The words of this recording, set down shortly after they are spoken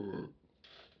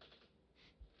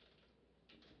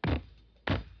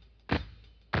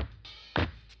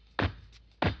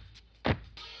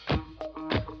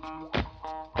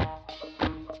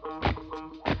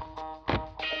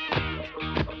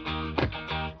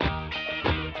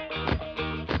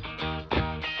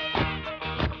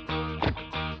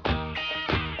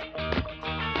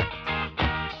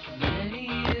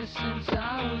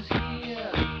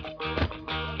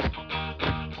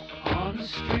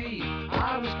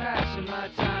wasting my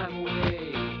time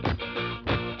away.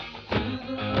 To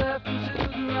the left and to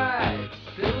the right,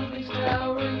 buildings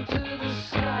towering to the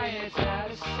sky. It's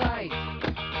out of sight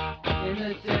in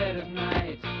the dead of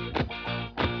night.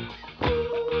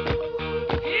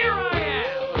 Here I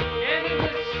am, again in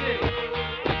the city,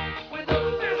 with a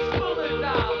fistful of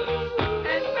dollars.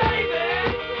 And baby,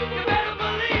 you better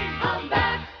believe I'm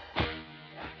back.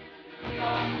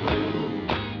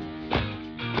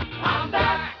 I'm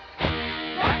back.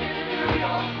 Back in the New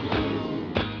York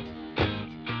groove.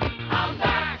 I'm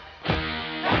back.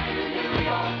 Back in the New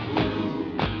York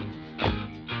groove.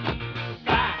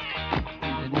 Back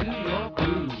in the New York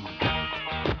groove.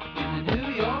 In the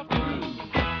New York groove.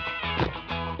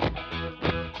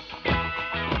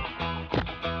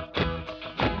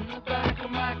 In the back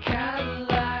of my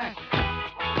Cadillac, a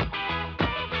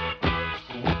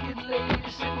wicked lady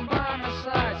sitting by my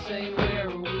side saying, where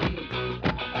are we?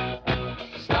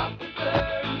 Stop at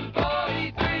 3rd and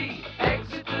 43,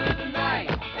 exit to the night,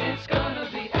 and it's gonna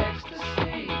be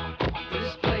ecstasy.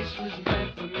 This place was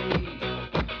meant for me.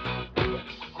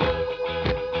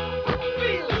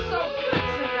 Feels so good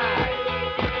tonight.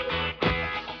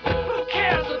 Who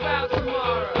cares about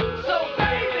tomorrow? So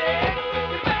baby,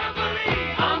 you better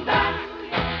believe I'm back.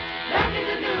 Back in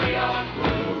the New York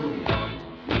groove.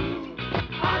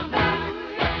 I'm back.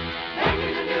 Back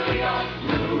in the New York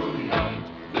groove.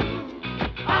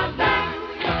 I'm back.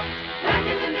 Back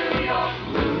in the New York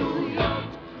groove.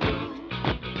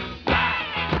 Back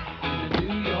in the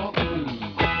New York groove.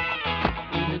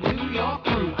 In the New York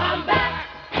groove. I'm back.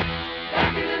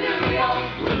 Back in the New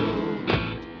York groove.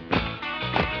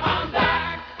 I'm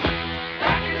back.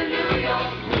 Back in the New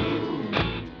York groove.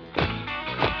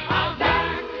 I'm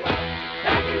back.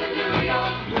 Back in the New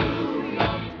York groove.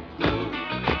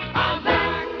 I'm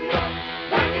back.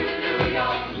 Back in the New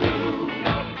York groove.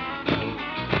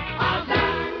 I'm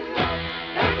back.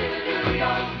 Back in the New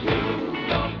York groove.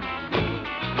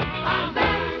 I'm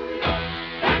back.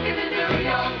 Back in the New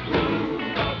York groove.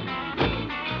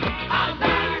 I'm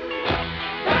back.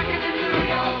 Back in the New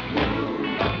York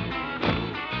groove.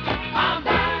 I'm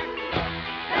back.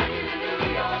 Back in the New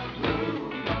York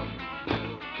groove.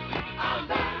 I'm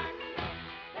back.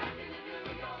 Back in the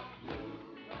New York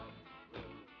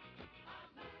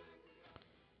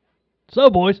So,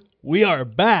 boys, we are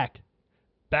back.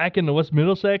 Back in the West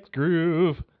Middlesex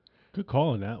groove. Good call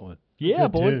on that one. Yeah,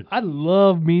 Good boy. tune. I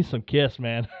love me some Kiss,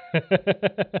 man.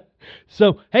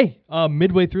 So, hey,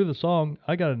 midway through the song,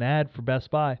 I got an ad for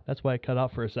Best Buy. That's why I cut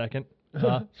out for a second.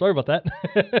 Sorry about that.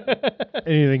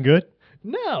 Anything good?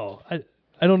 No, I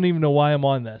don't even know why I'm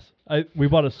on this. We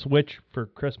bought a Switch for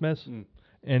Christmas,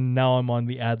 and now I'm on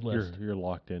the ad list. You're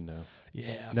locked in now.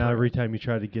 Yeah. Now every time you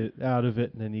try to get out of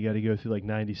it, and then you got to go through like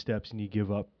 90 steps, and you give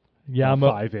up. Yeah, I'm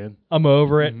 5 in. I'm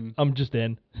over it. Mhm. I'm just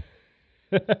in.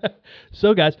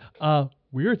 So, guys,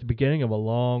 we're at the beginning of a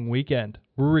long weekend.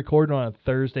 We're recording on a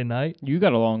Thursday night. You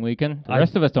got a long weekend. The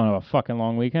rest of us don't have a fucking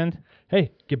long weekend.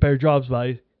 Hey, get better jobs,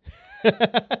 buddy.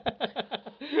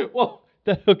 Whoa,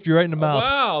 that hooked you right in the mouth.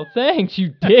 Wow, thanks,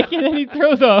 you dick. And then he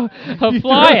throws a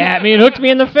fly at me and hooks me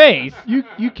in the face. You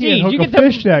can't Jeez, hook you a get the-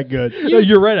 fish that good. No,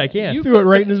 you're right. I can't. You threw it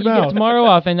right in his You get mouth. tomorrow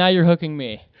off, and now you're hooking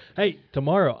me. Hey,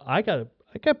 tomorrow I got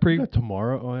You pretty got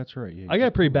tomorrow? Oh, that's right. Yeah, I got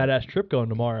a pretty badass trip going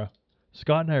tomorrow.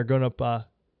 Scott and I are going up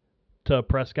to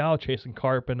Prescal chasing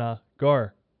carp and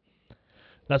gar.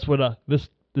 That's what this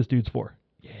dude's for.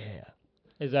 Yeah.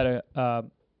 Is that a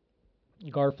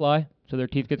gar fly? So their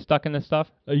teeth get stuck in this stuff?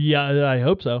 Yeah, I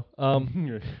hope so.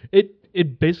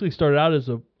 It basically started out as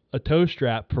a toe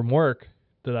strap from work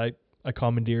that I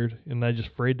commandeered, and I just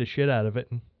frayed the shit out of it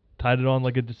and tied it on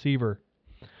like a deceiver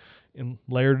and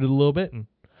layered it a little bit. And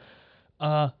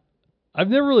I've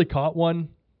never really caught one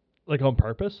like on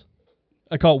purpose.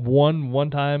 I caught one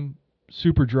time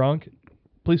super drunk.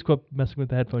 Please quit messing with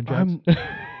the headphone jacks.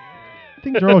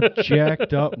 Things are all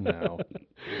jacked up now.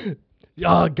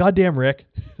 Oh, goddamn Rick.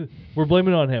 We're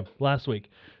blaming it on him last week.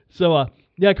 So,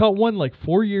 yeah, I caught one like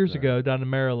 4 years ago down in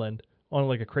Maryland on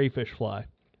like a crayfish fly.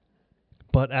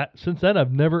 But since then,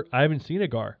 I haven't seen a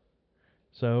gar.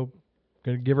 So,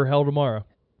 gonna give her hell tomorrow.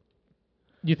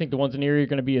 Do you think the ones in Erie are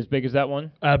going to be as big as that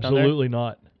one? Absolutely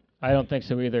not. I don't think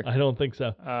so either. I don't think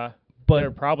so. But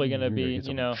they're probably going to You're be, get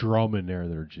some you know. drum in there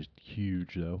that are just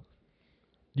huge, though.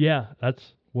 Yeah, that's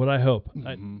what I hope.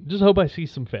 I Mhm. just hope I see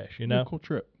some fish, you know? Cool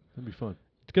trip. That'd be fun.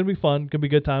 It's going to be fun. Going to be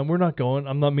a good time. We're not going.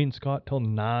 I'm not meeting Scott till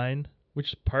 9, which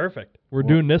is perfect. We're Well,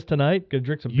 doing this tonight. Going to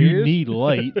drink some You beers. need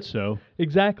light, so.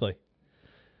 Exactly.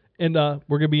 And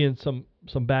we're going to be in some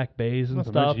back bays and Not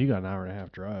to stuff. mention you got an hour and a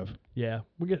half drive. Yeah,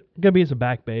 we're going to be in some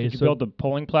back bays. Did you build the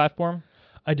polling platform?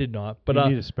 I did not. But You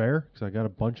need a spare? Because I got a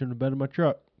bunch in the bed of my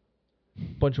truck.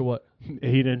 Bunch of what?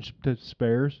 8-inch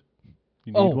spares.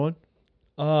 You need Oh. one?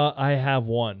 I have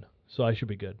one, so I should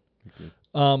be good. You're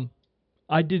good.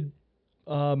 I did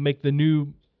make the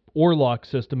new oar lock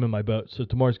system in my boat, so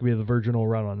tomorrow's gonna be the virginal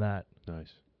run on that.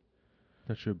 Nice.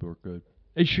 That should work good.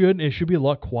 It should be a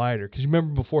lot quieter, because you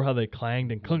remember before how they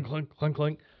clanged and clunk, clunk, clunk,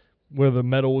 clunk, where the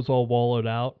metal was all wallowed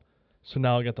out. So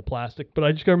now I got the plastic, but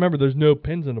I just gotta remember there's no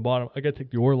pins in the bottom. I gotta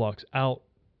take the oar locks out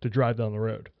to drive down the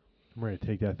road. I'm ready to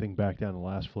take that thing back down the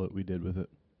last float we did with it.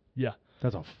 Yeah,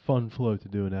 That's a fun float to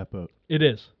do in that boat. it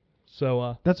is.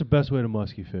 So That's the best way to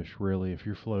musky fish, really, if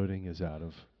you're floating, is out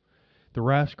of... The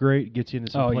raft's great, gets you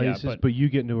into some Oh, yeah, places, but- but you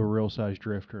get into a real size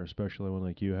drifter, especially one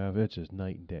like you have, it's just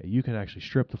night and day. You can actually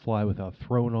strip the fly without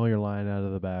throwing all your line out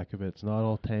of the back of it. It's not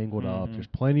all tangled up. Mhm. There's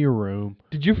plenty of room.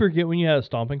 did you forget when you had a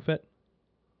stomping fit?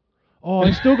 Oh,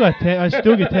 I still I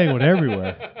still get tangled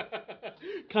everywhere.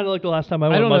 Kind of like the last time I I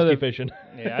went don't know musky that- fishing.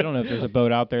 Yeah, I don't know if there's a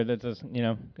boat out there that's just,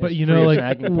 But is you free know, of like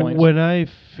snagging points. when I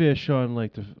fish on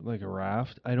like a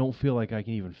raft, I don't feel like I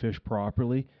can even fish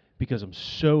properly because I'm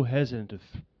so hesitant to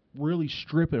really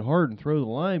strip it hard and throw the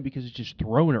line because it's just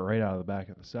throwing it right out of the back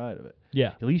of the side of it.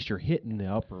 Yeah. At least you're hitting the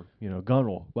upper,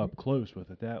 gunnel up close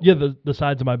with it that Yeah, way. the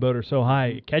sides of my boat are so high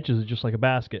it catches it just like a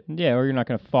basket. Yeah, or you're not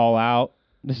going to fall out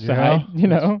the Yeah,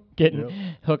 side, getting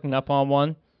yep. hooking up on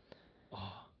one.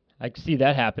 I can see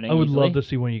that happening. I would easily. love to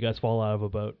see when you guys fall out of a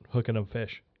boat hooking up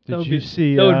fish. Did That would you be-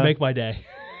 see? That would make my day.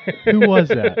 Who was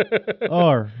that?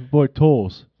 Our boy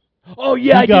Tolls. Oh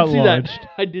yeah, He I got did see launched. that.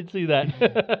 I did see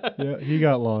that. Yeah, he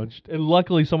got launched. And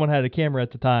luckily, someone had a camera at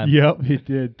the time. Yep, he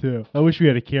did too. I wish we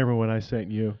had a camera when I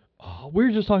sent you. Oh, we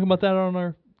were just talking about that on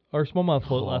our smallmouth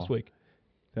float last Oh. week.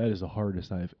 That is the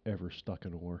hardest I've ever stuck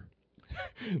an oar.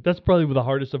 That's probably the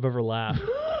hardest I've ever laughed.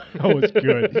 That was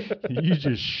good. You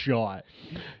just shot.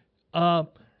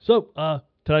 So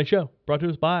tonight's show brought to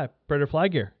us by Predator Fly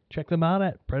Gear. Check them out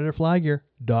at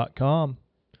predatorflygear.com.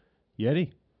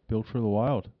 Yeti, built for the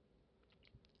wild.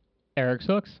 Eric's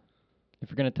hooks. If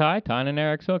you're going to tie in an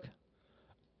Eric's hook.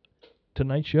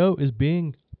 Tonight's show is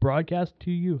being broadcast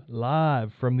to you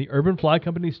live from the Urban Fly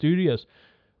Company studios.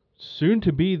 Soon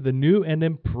to be the new and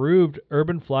improved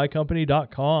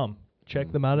urbanflycompany.com.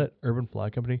 Check them out at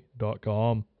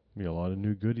urbanflycompany.com. Be a lot of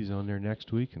new goodies on there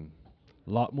next week and a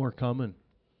lot more coming.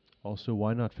 Also,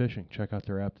 Why Not Fishing? Check out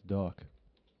their app to dock.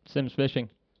 Sims Fishing.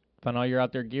 Find all your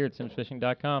out there gear at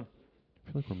simsfishing.com.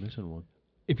 I feel like we're missing one.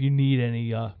 If you need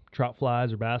any trout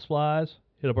flies or bass flies,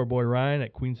 hit up our boy Ryan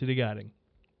at Queen City Guiding.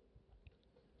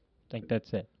 I think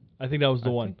that's it. I think that was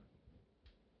the I one.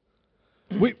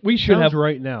 We should Sounds have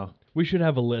right now. we should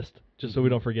have a list just so we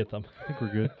don't forget them. I think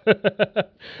we're good.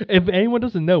 If anyone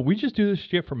doesn't know, we just do this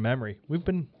shit from memory. We've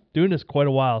been doing this quite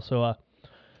a while, so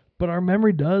but our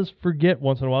memory does forget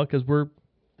once in a while because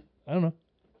I don't know,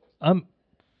 I'm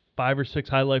 5 or 6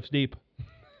 high lifes deep.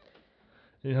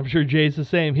 And I'm sure Jay's the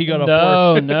same. He got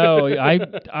off work. No.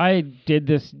 I did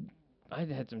this. I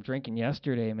had some drinking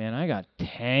yesterday, man. I got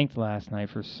tanked last night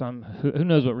for some who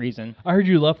knows what reason. I heard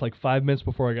you left like 5 minutes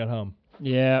before I got home.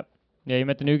 Yeah. Yeah, you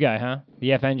met the new guy, huh? The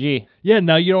FNG. Yeah,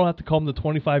 now you don't have to call him the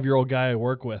 25-year-old guy I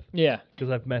work with Yeah.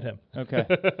 because I've met him. Okay.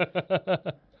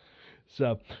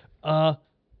 So,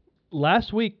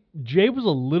 last week, Jay was a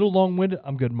little long-winded.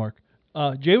 I'm good, Mark.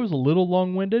 Jay was a little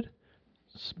long-winded.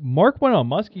 Mark went on a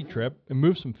muskie trip and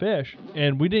moved some fish,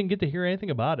 and we didn't get to hear anything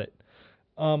about it.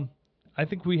 I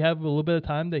think we have a little bit of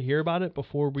time to hear about it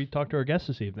before we talk to our guest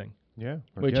this evening. Yeah.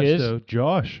 Our Which guest, is?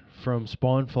 Josh from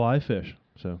Spawn Fly Fish.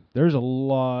 So there's a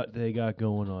lot they got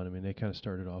going on. I mean, they kind of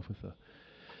started off with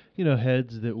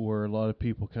heads that were a lot of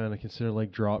people kind of consider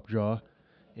like drop jaw,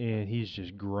 and he's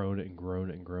just grown it and grown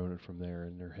it and grown it from there.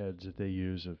 And their heads that they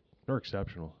use are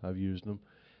exceptional. I've used them,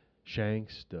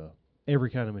 shanks,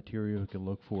 every kind of material you can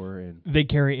look for, and They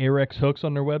carry Arex hooks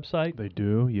on their website. they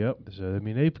do. Yep. So I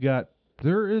mean,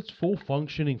 it's full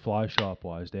functioning fly shop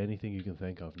wise to anything you can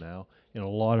think of now, and a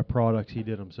lot of products he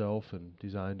did himself and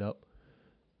designed up.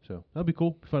 So that'd be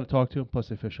cool. Be fun to talk to him. Plus,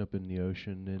 they fish up in the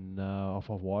ocean and off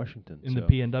of Washington. In so the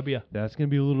PNW. that's gonna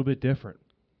be a little bit different.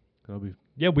 That'll be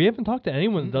Yeah, we haven't talked to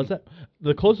anyone that does that.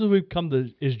 The closest we've come to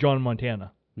is John in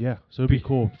Montana. yeah. So it'd be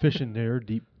cool fishing there,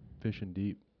 fishing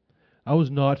deep. I was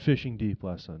not fishing deep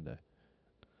last Sunday.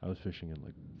 I was fishing in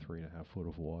like 3.5 foot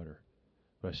of water.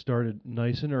 But I started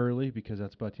nice and early because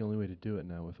that's about the only way to do it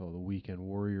now with all the weekend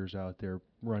warriors out there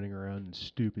running around in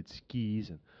stupid skis.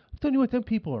 And I'm telling you what, them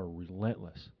people are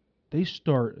relentless. They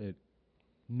start at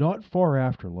not far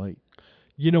after light.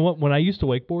 You know what? When I used to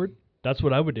wakeboard, that's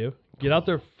what I would do. Get out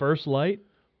there first light,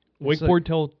 It's wakeboard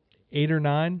till 8 or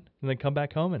 9, and then come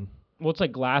back home and Well, it's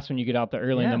like glass when you get out there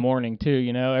early in Yeah. the morning,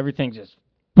 too, Everything's just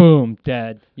boom,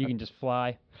 dead. You can just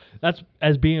fly. That's,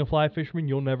 as being a fly fisherman,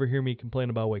 you'll never hear me complain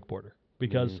about wakeboarder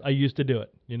because I used to do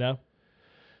it, you know?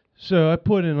 So I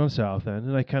put in on south end,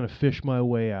 and I kind of fished my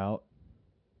way out.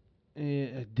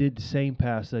 And I did the same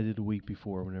pass I did the week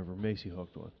before whenever Macy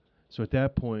hooked one. So at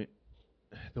that point,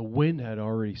 the wind had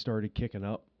already started kicking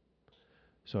up.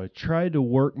 So I tried to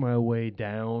work my way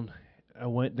down. I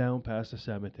went down past the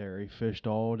cemetery, fished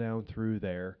all down through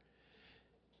there.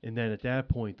 And then at that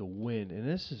point, the wind, and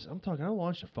I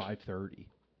launched at 5:30.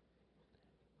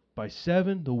 By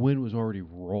 7, the wind was already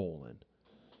rolling.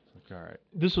 Like, all right,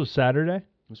 This was Saturday?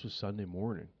 this was Sunday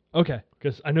morning. Okay,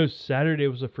 because I know Saturday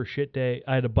was a for shit day.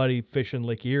 I had a buddy fishing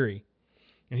Lake Erie,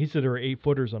 and he said there were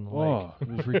 8-footers on the lake. Oh, it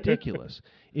was ridiculous.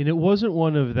 And it wasn't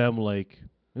one of them like,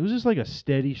 it was just like a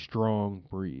steady, strong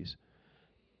breeze.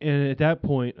 And at that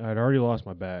point, I'd already lost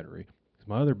my battery. 'Cause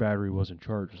my other battery wasn't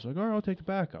charged. It's like, all right, I'll take the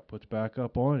backup. Put the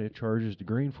backup on, it charges the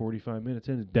green 45 minutes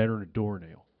in, it's deader than a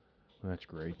doornail. That's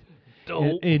great.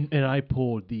 And I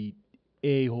pulled the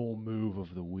a-hole move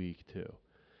of the week, too.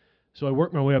 So I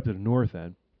worked my way up to the north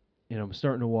end, and I'm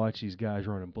starting to watch these guys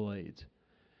running blades.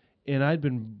 And I'd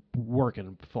been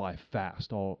working fly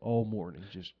fast all morning.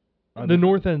 Just The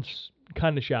north end's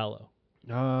kind of shallow.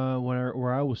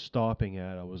 where I was stopping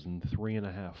at, I was in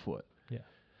 3.5 foot. Yeah.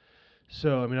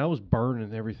 So I mean, I was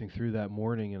burning everything through that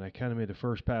morning, and I kind of made the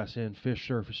first pass in, fish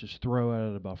surface, just throw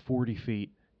at it about 40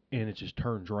 feet, and it just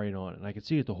turns right on it. And I could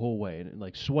see it the whole way, and it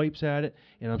like swipes at it,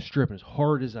 and I'm stripping as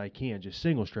hard as I can, just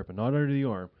single stripping, not under the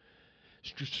arm.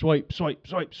 Swipe, swipe,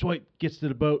 swipe, swipe. Gets to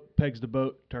the boat, pegs the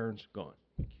boat, turns, gone.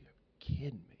 You're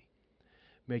kidding me.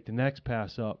 Make the next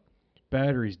pass up.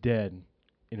 Battery's dead,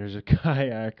 and there's a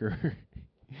kayaker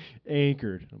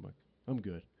anchored. I'm like, I'm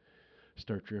good.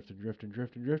 Start drifting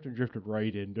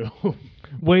right into him.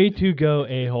 Way to go,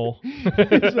 a-hole.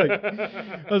 It's like,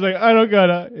 I was like, I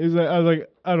was like,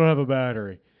 I don't have a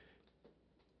battery.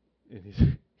 And he's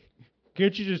like,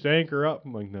 can't you just anchor up?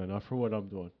 I'm like, no, not for what I'm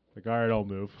doing. Like, all right, I'll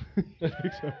move.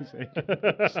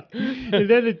 And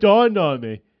then it dawned on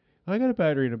me. I got a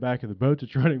battery in the back of the boat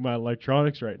that's running my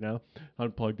electronics right now.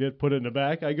 Unplugged it, put it in the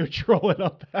back. I go trolling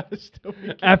up past him.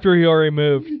 After he already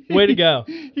moved. Way to go.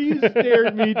 He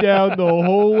stared me down the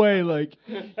whole way like,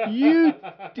 you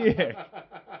dick.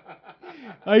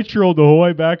 I trolled the whole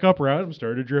way back up around him,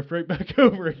 started to drift right back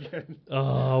over again.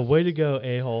 Oh, way to go,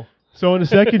 a-hole. So on the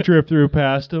second trip through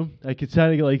past him, I could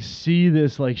kind of like see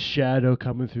this like shadow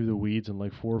coming through the weeds in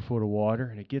like 4 foot of water,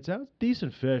 and it gets out.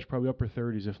 Decent fish, probably upper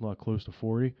 30s, if not close to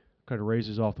 40. Kind of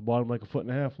raises off the bottom like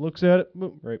 1.5 feet. Looks at it,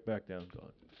 boom, right back down,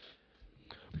 gone.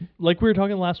 Like we were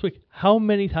talking last week, how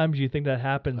many times do you think that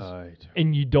happens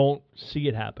and you don't see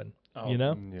it happen? You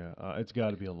know? Yeah, it's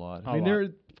got to be a lot. A I mean, lot. there are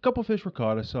a couple fish were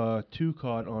caught. I saw 2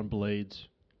 caught on blades,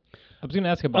 I was going to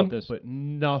ask about this. but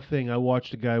nothing. I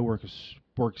watched a guy works.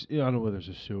 I don't know whether it's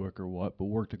a suic or what, but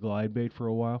worked a glide bait for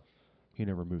a while. He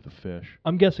never moved the fish.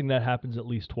 I'm guessing that happens at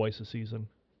least twice a season.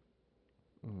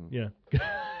 Yeah.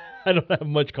 I don't have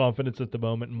much confidence at the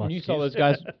moment in When you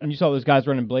muskies. saw those guys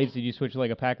running blades, did you switch to like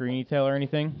a Packerini tail or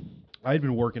anything? I'd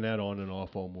been working that on and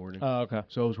off all morning. Oh, okay.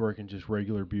 So I was working just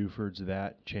regular Bufords,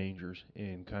 that, changers,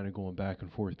 and kind of going back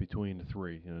and forth between the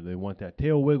 3. You know, they want that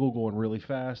tail wiggle going really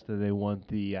fast, and they want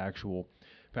the actual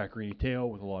Packerini tail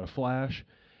with a lot of flash.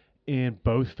 And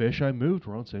both fish I moved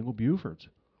were on single Bufords.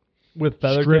 With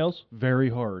feather Stripped tails? very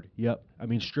hard. Yep. I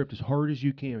mean, stripped as hard as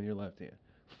you can with your left hand.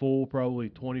 Full, probably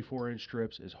 24-inch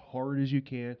strips, as hard as you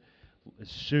can. As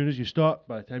soon as you stop,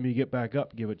 by the time you get back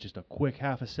up, give it just a quick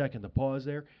half a second to pause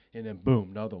there, and then boom,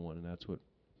 another one, and that's what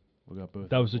we got both.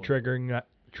 That was the the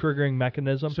triggering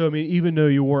mechanism. So I mean, even though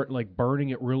you weren't like burning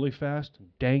it really fast,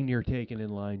 dang near taking in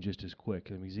line just as quick.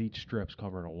 I mean, each strip's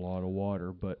covering a lot of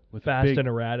water, but with Fast the big, and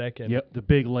erratic. And yep, the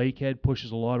big lake head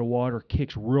pushes a lot of water,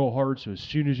 kicks real hard. So as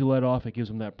soon as you let off, it gives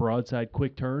them that broadside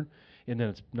quick turn, and then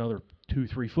it's another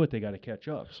 2-3 foot they got to catch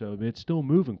up. So it's still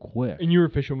moving quick. And you were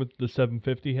fishing with the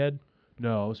 750 head?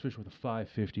 No, I was fishing with a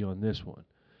 550 on this one.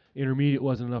 Intermediate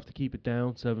wasn't enough to keep it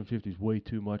down. 750 is way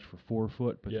too much for 4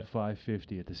 foot, but Yeah. the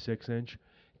 550 at the 6-inch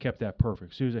kept that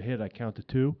perfect. As soon as I hit, I counted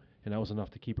 2, and that was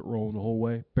enough to keep it rolling the whole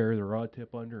way. Bury the rod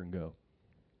tip under and go.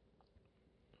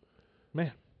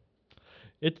 Man,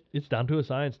 it's down to a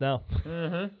science now.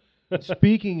 Mm-hmm.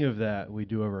 Speaking of that, we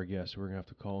do have our guest. We're going to have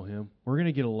to call him. We're going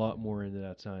to get a lot more into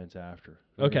that science after.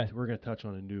 Okay. We're going to touch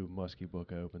on a new muskie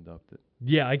book I opened up that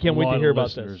Yeah, I can't a wait lot to of hear about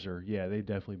listeners this. are, yeah, they'd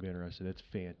definitely be interested. It's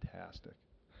fantastic.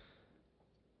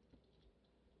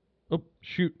 Oh,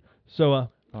 shoot. So,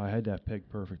 I had that peg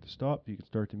perfect to stop. You can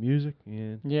start the music,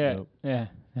 and Yeah, nope. yeah,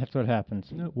 that's what happens.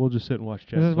 No, we'll just sit and watch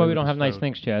Chad. This is play why we with don't his have nice phone.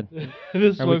 things, Chad. this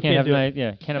is Or what we can't have do. nice,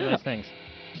 can't have nice things.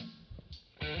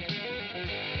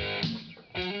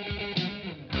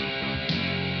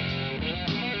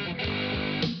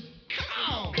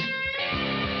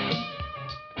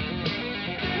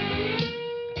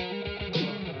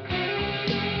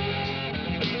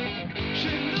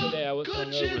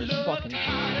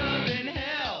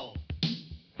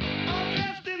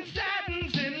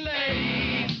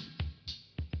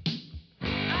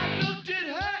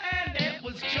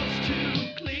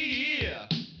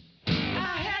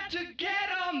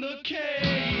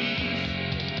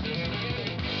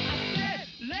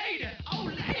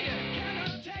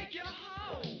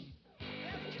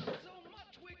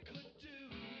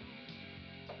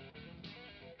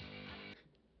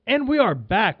 And we are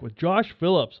back with Josh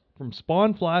Phillips from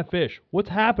Spawn Fly Fish. What's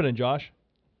happening, Josh?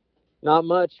 Not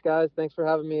much, guys. Thanks for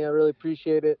having me. I really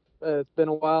appreciate it. It's been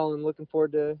a while, and looking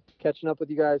forward to catching up with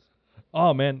you guys.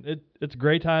 Oh man, it's a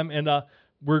great time, and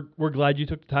we're glad you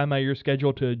took the time out of your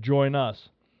schedule to join us.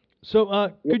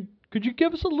 So could you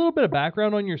give us a little bit of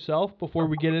background on yourself before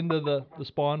we get into the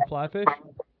Spawn Fly Fish?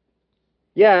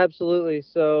 Yeah, absolutely.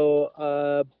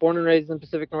 So, born and raised in the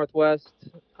Pacific Northwest,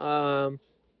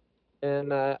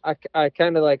 and I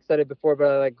kind of like said it before, but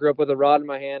I like grew up with a rod in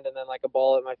my hand and then like a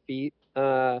ball at my feet.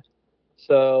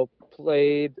 So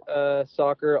played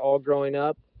soccer all growing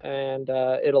up, and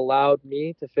it allowed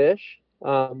me to fish.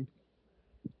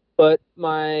 But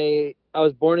I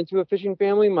was born into a fishing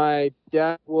family. My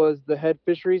dad was the head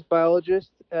fisheries biologist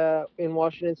in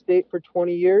Washington State for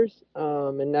 20 years,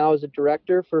 and now is a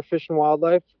director for Fish and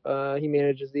Wildlife. He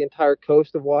manages the entire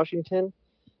coast of Washington.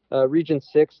 Region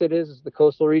 6 is the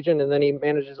coastal region, and then he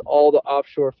manages all the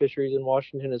offshore fisheries in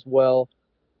Washington as well.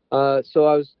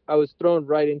 So I was thrown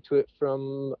right into it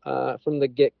from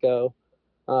the get-go.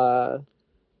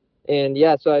 And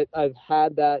yeah, so I've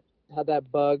had that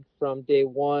bug from day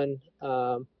one,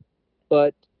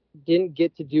 but didn't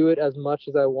get to do it as much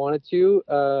as I wanted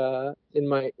to in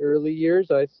my early years.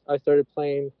 I started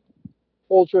playing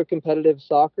ultra competitive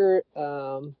soccer,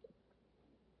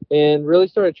 and really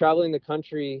started traveling the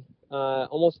country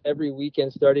almost every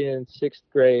weekend starting in 6th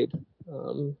grade.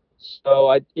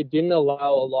 So it didn't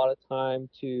allow a lot of time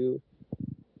to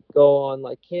go on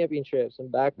like camping trips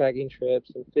and backpacking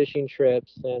trips and fishing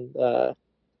trips, and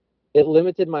it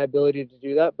limited my ability to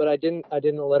do that. But I didn't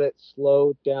let it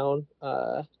slow down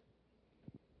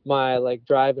my like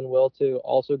drive and will to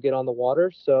also get on the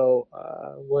water. So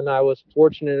when I was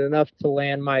fortunate enough to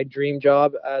land my dream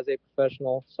job as a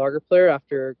professional soccer player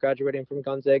after graduating from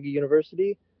Gonzaga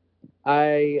University,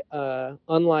 I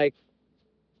unlike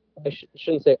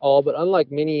shouldn't say all, but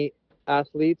unlike many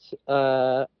athletes,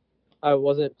 I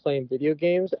wasn't playing video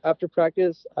games after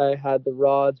practice. I had the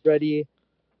rods ready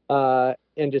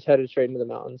and just headed straight into the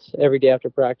mountains every day after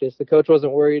practice. The coach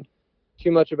wasn't worried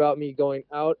too much about me going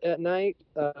out at night.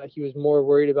 He was more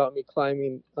worried about me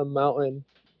climbing a mountain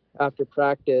after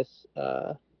practice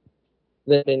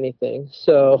than anything.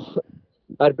 So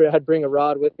I'd bring a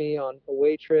rod with me on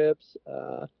away trips,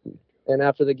 and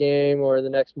after the game or the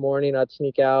next morning, I'd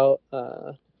sneak out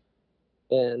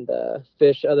and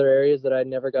fish other areas that I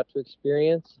never got to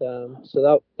experience.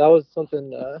 So that was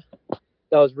something that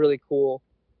was really cool,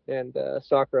 and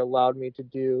soccer allowed me to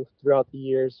do throughout the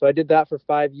years. So I did that for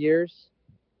 5 years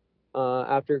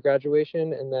after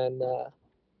graduation, and then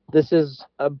this is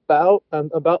about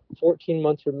 14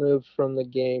 months removed from the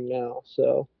game now.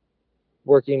 So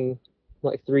working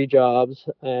like 3 jobs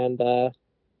and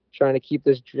trying to keep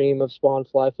this dream of spawn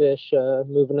fly fish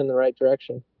moving in the right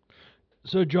direction.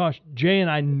 So, Josh, Jay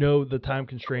and I know the time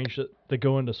constraints that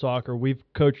go into soccer. We've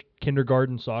coached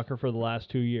kindergarten soccer for the last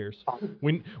 2 years.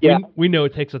 We know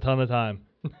it takes a ton of time.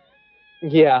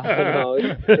 Yeah, no,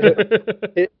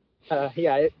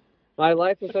 my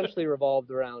life essentially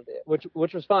revolved around it,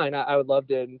 which was fine. I would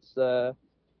loved it. It's a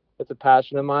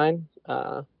passion of mine,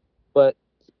 but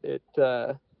it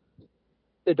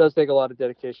does take a lot of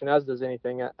dedication, as does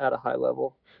anything at a high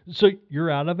level. So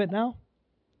you're out of it now?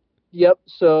 Yep.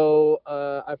 So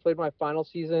I played my final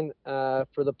season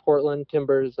for the Portland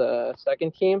Timbers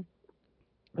second team,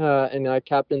 and I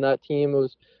captained that team.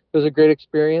 It was a great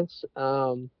experience,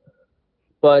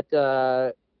 but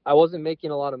I wasn't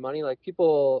making a lot of money. Like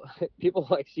people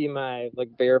like see my like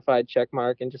verified check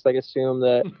mark and just like assume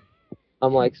that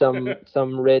I'm like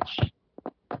some rich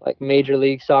like major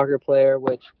league soccer player,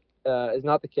 which is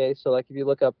not the case. So like if you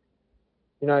look up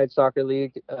United Soccer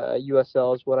League,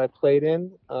 USL is what I played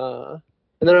in. And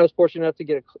then I was fortunate enough to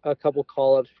get a couple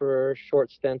call-ups for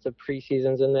short stints of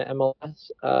preseasons in the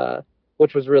MLS,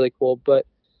 which was really cool. But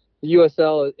the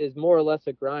USL is more or less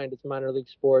a grind. It's minor league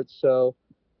sports. So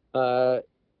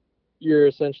you're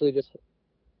essentially just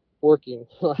working.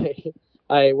 Like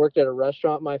I worked at a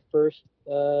restaurant my first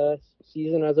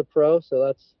season as a pro. So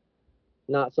that's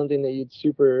not something that you'd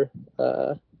super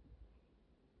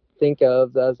think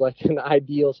of as like an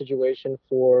ideal situation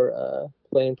for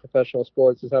playing professional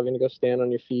sports, is having to go stand on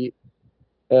your feet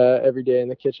every day in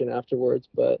the kitchen afterwards.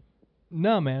 But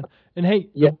no, man. And hey,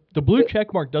 the blue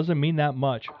check mark doesn't mean that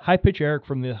much. High Pitch Eric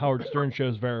from the Howard Stern show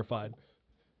is verified.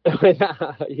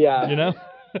 Yeah. You know?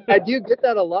 I do get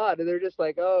that a lot, and they're just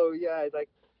like, oh yeah, like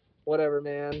whatever,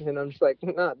 man. And I'm just like,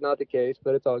 not the case,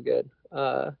 but it's all good.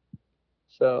 But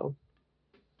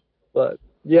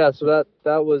yeah, so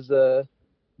that was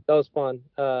fun,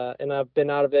 and I've been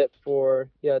out of it for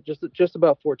just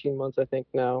about 14 months, I think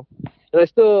now. And I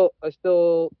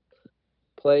still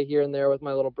play here and there with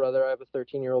my little brother. I have a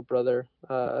 13-year-old brother.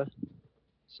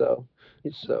 So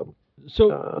so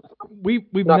So uh, we've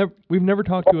not never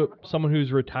talked to someone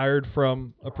who's retired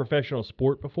from a professional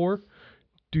sport before.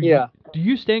 yeah. Do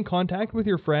you stay in contact with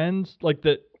your friends like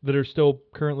that are still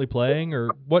currently playing, or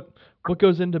what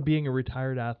goes into being a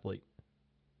retired athlete?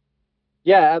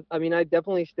 Yeah, I mean, I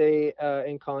definitely stay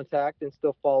in contact and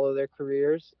still follow their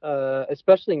careers,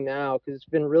 especially now because it's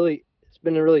been a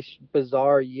really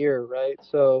bizarre year, right?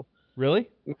 So Really?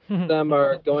 them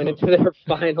are going into their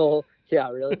final, yeah,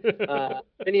 really.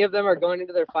 Many of them are going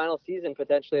into their final season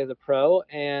potentially as a pro,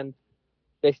 and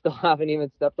they still haven't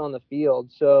even stepped on the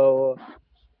field. So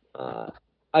uh,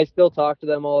 I still talk to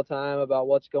them all the time about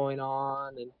what's going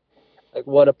on and like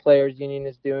what a players union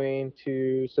is doing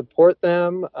to support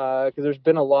them because there's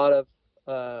been a lot of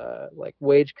like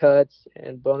wage cuts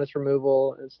and bonus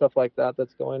removal and stuff like that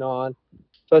that's going on.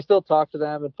 So I still talk to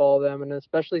them and follow them, and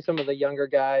especially some of the younger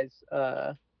guys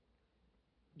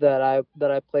that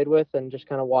I played with, and just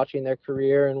kind of watching their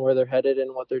career and where they're headed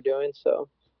and what they're doing. So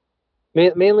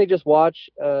mainly just watch,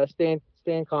 stay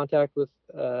in contact with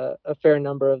a fair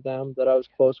number of them that I was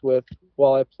close with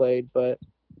while I played, but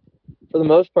for the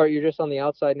most part, you're just on the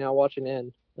outside now watching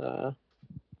in.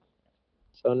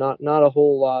 So not a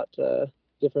whole lot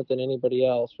different than anybody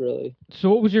else, really. So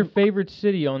what was your favorite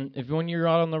city if when you're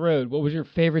out on the road? What was your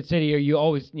favorite city, or you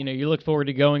always, you look forward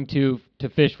to going to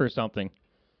fish for something?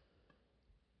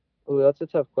 Ooh, that's a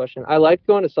tough question. I liked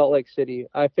going to Salt Lake City.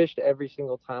 I fished every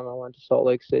single time I went to Salt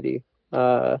Lake City.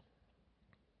 There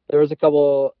was a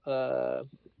couple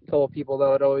people that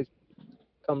would always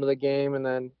come to the game and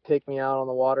then take me out on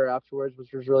the water afterwards,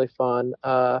 which was really fun.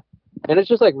 And it's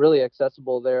just like really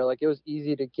accessible there. Like it was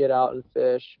easy to get out and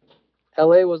fish.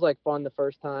 LA was like fun the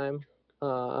first time.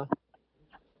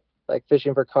 Like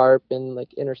fishing for carp in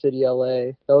like inner city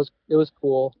LA. It was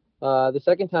cool. The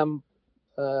second time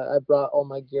I brought all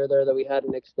my gear there that we had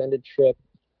an extended trip.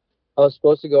 I was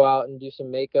supposed to go out and do some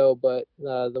mako, but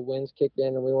the winds kicked in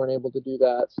and we weren't able to do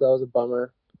that, so that was a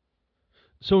bummer.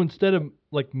 So instead of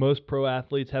like most pro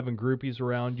athletes having groupies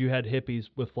around, you had hippies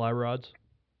with fly rods?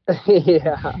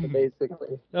 Yeah,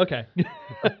 basically. Okay.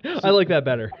 I like that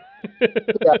better.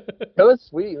 Yeah, it was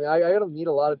sweet, man. I got to meet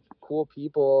a lot of cool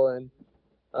people, and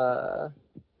uh,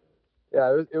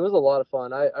 yeah, it was a lot of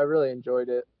fun. I really enjoyed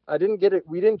it. I didn't get it.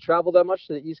 We didn't travel that much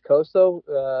to the East Coast though,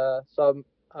 so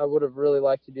I would have really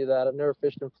liked to do that. I've never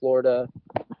fished in Florida,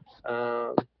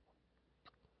 um,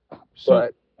 So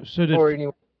but so did or any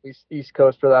East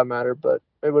Coast for that matter. But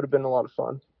it would have been a lot of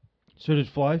fun. so did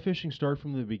fly fishing start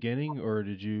from the beginning, or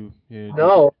did you? Yeah,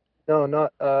 No,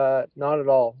 not at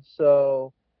all.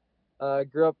 So I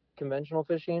grew up conventional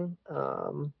fishing,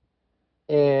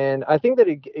 and I think that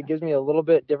it gives me a little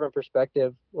bit different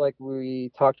perspective, like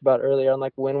we talked about earlier, on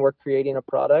like when we're creating a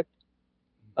product.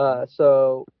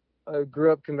 So I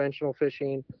grew up conventional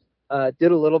fishing,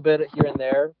 did a little bit here and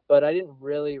there, but I didn't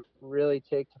really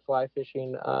take to fly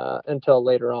fishing until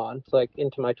later on, so like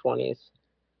into my 20s.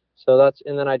 So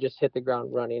and then I just hit the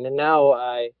ground running, and now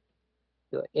I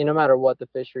like, no matter what the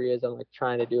fishery is, I'm like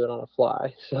trying to do it on a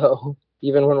fly. So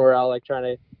even when we're out like trying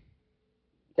to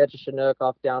catch a Chinook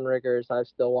off downriggers, I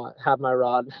still have my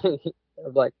rod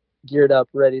like geared up,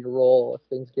 ready to roll if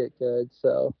things get good.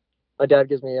 So my dad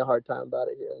gives me a hard time about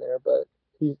it here and there, but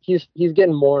he's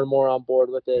getting more and more on board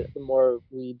with it the more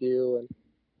we do and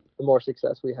the more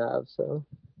success we have. So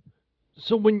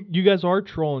when you guys are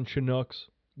trolling Chinooks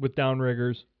with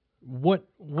downriggers, what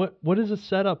is a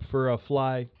setup for a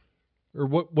fly, or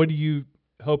what are you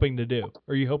hoping to do?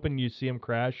 Are you hoping you see them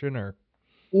crashing, or?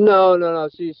 No.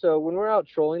 See, so when we're out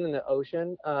trolling in the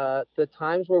ocean, the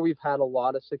times where we've had a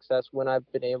lot of success when I've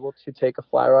been able to take a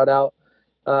fly rod out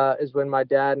is when my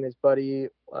dad and his buddy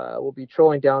will be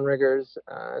trolling downriggers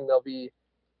and they'll be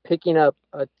picking up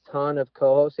a ton of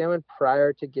coho salmon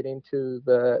prior to getting to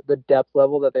the depth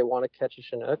level that they want to catch a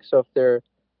Chinook. So if they're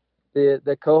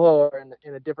the coho are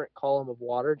in a different column of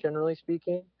water, generally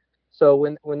speaking. So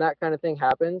when that kind of thing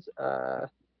happens,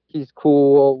 he's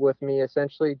cool with me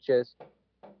essentially just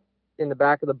in the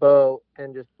back of the boat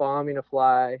and just bombing a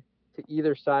fly to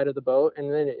either side of the boat,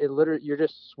 and then it literally you're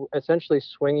just essentially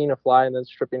swinging a fly and then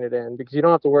stripping it in because you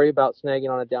don't have to worry about snagging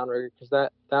on a downrigger because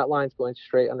that line's going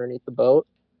straight underneath the boat.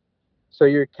 So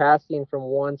you're casting from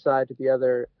one side to the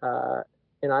other,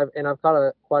 and I've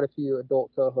caught quite a few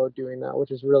adult coho doing that,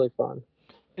 which is really fun.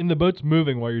 And the boat's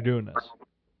moving while you're doing this.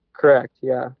 Correct.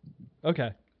 Yeah.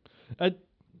 Okay.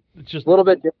 It's just A little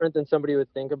bit different than somebody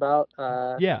would think about.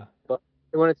 yeah. But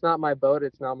when it's not my boat,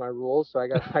 it's not my rules. So I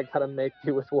gotta make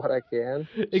do with what I can.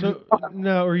 So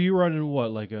now, are you running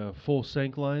what, like a full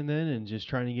sink line then, and just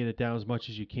trying to get it down as much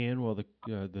as you can while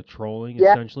the trolling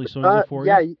Yeah, essentially swings it for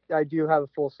yeah, you? I do have a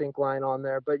full sink line on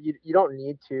there, but you don't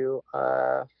need to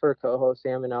for coho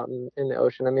salmon out in the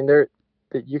ocean. I mean,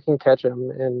 you can catch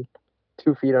them in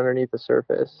 2 feet underneath the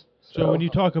surface. So when So you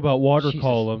talk about water Jesus.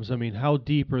 columns, I mean, how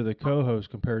deep are the cohos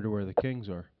compared to where the kings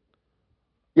are?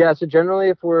 yeah, so generally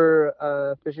if we're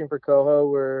fishing for coho,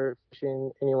 we're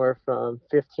fishing anywhere from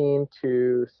 15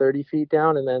 to 30 feet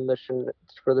down, and then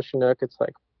for the Chinook, it's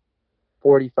like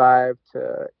 45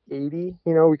 to 80.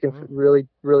 You know, we can really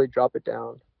really drop it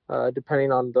down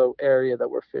depending on the area that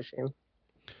we're fishing.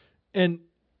 And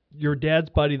your dad's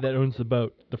buddy that owns the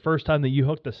boat, the first time that you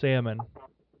hooked a salmon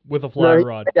with a fly No,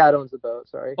 rod. my dad owns the boat.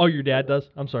 Sorry. Oh, your dad does?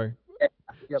 I'm sorry.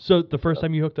 Yep. So the first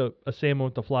time you hooked a salmon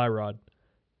with the fly rod,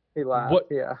 He laughed. what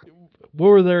Yeah. what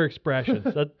were their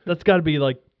expressions? That's got to be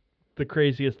like the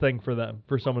craziest thing for them,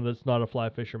 for someone that's not a fly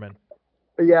fisherman.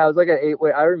 But yeah, it was like an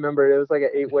 8-weight. I remember it was like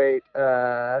an 8-weight,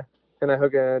 and I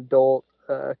hook an adult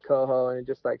coho, and it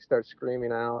just like starts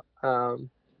screaming out.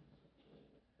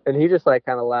 And he just like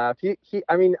kind of laughed.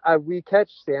 I mean, we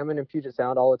catch salmon in Puget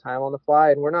Sound all the time on the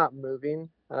fly, and we're not moving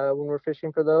when we're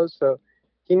fishing for those. So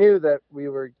he knew that we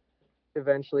were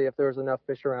eventually, if there was enough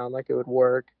fish around, like it would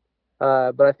work.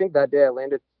 But I think that day I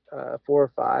landed 4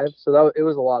 or 5, so it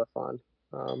was a lot of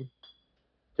fun.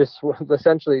 Just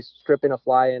essentially stripping a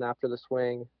fly in after the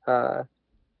swing.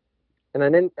 And I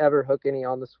didn't ever hook any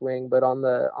on the swing, but on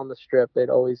the strip, they'd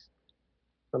always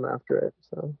come after it.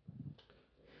 So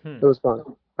it was fun.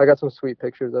 I got some sweet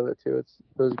pictures of it too. It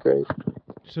was great.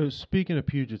 So speaking of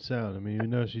Puget Sound, I mean, you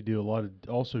notice you do a lot of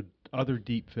also other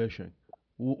deep fishing.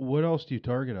 What else do you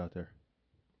target out there?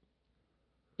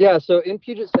 Yeah, so in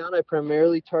Puget Sound, I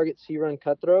primarily target sea run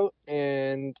cutthroat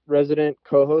and resident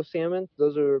coho salmon.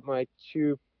 Those are my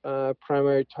 2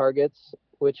 primary targets,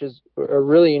 which is a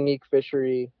really unique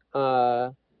fishery.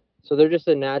 So they're just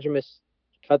anadromous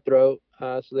cutthroat.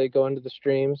 So they go into the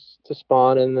streams to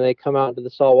spawn, and then they come out into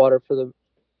the saltwater for the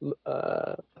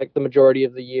like the majority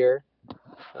of the year.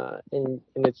 And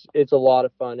it's a lot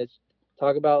of fun. It's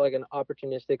talk about like an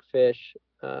opportunistic fish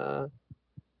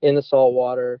in the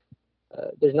saltwater.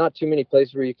 There's not too many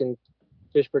places where you can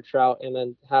fish for trout and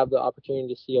then have the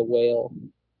opportunity to see a whale.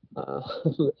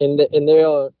 And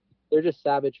they're just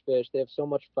savage fish. They have so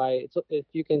much fight. If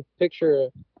you can picture,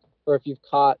 or if you've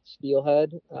caught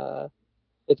steelhead,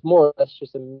 it's more or less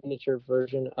just a miniature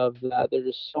version of that. They're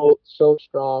just so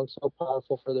strong, so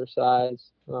powerful for their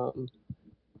size.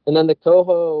 And then the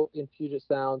coho in Puget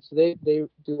Sound, so they do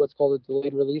what's called a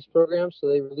delayed release program. So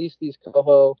they release these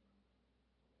coho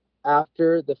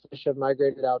after the fish have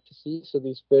migrated out to sea. So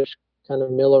these fish kind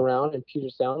of mill around in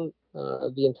Puget Sound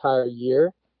the entire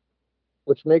year,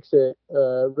 which makes it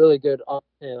a really good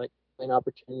an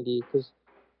opportunity, because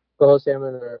coho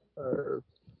salmon are hard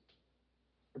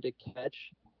to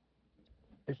catch.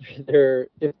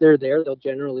 If they're there, they'll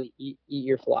generally eat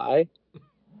your fly.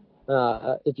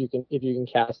 If you can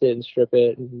cast it and strip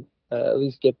it and at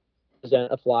least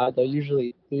present a fly, they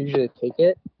usually take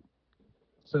it.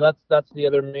 So that's the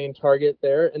other main target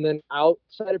there. And then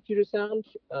outside of Puget Sound,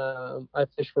 I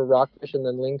fish for rockfish and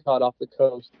then lingcod off the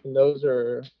coast. And those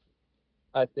are,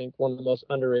 I think, one of the most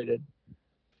underrated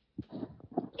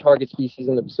target species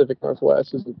in the Pacific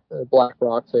Northwest is the black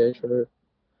rockfish, or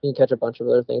you can catch a bunch of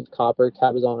other things, copper,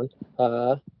 cabezon.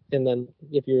 And then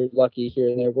if you're lucky here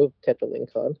and there, we'll catch a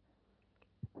lingcod.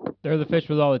 They're the fish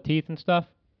with all the teeth and stuff?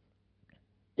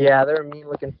 Yeah, they're a mean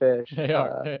looking fish. They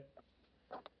are.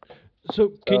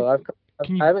 So I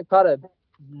haven't caught a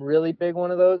really big one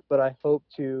of those, but I hope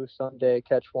to someday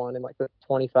catch one in like the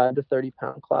 25 to 30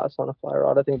 pound class on a fly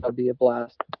rod. I think that'd be a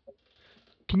blast.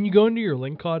 Can you go into your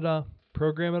lingcod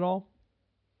program at all?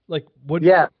 Like what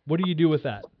Yeah, do you do with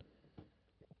that?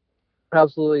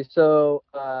 absolutely. So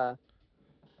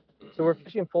we're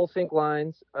fishing full sink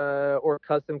lines or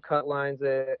custom cut lines.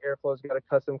 Airflow's got a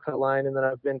custom cut line, and then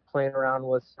I've been playing around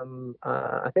with some.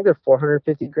 I think they're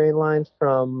 450 grain lines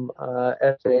from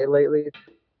SA lately.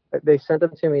 They sent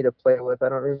them to me to play with. I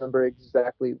don't remember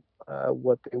exactly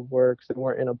what they were, because they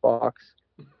weren't in a box.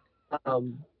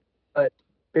 But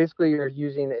basically, you're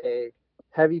using a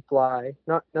heavy fly,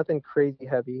 nothing crazy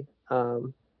heavy,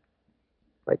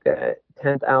 like a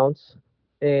 10th ounce,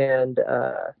 and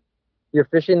you're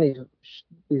fishing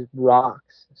these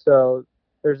rocks. So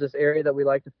there's this area that we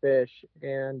like to fish,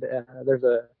 and there's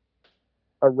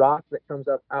a rock that comes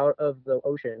up out of the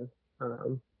ocean,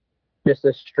 just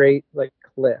a straight like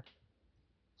cliff.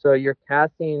 So you're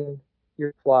casting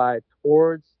your fly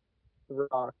towards the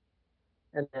rock,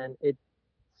 and then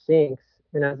sinks,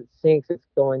 and as it sinks, it's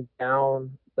going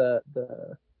down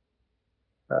the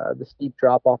steep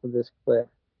drop off of this cliff,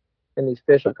 and these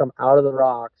fish will come out of the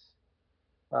rocks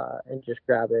and just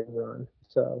grab it and run.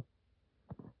 So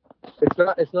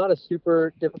it's not a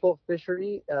super difficult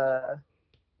fishery,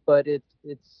 but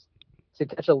it's to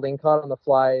catch a lingcod on the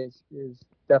fly is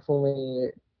definitely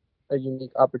a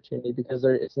unique opportunity because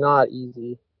it's not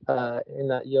easy in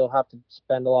that you'll have to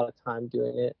spend a lot of time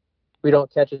doing it. We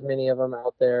don't catch as many of them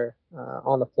out there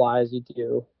on the fly as you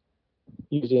do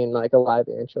using like a live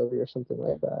anchovy or something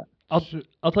like that.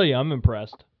 I'll tell you, I'm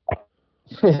impressed.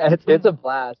 Yeah, it's a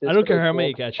blast. I don't care how many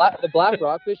you catch. The black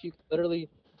rockfish, you can literally,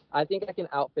 I think I can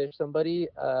outfish somebody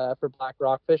for black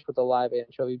rockfish with a live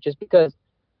anchovy, just because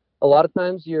a lot of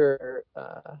times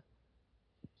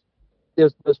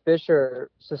those fish are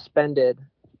suspended.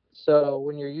 So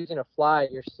when you're using a fly,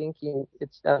 you're sinking.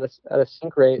 It's at a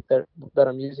sink rate that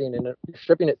I'm using, and you're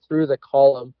stripping it through the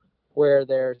column where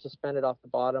they're suspended off the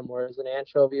bottom. Whereas an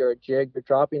anchovy or a jig, you're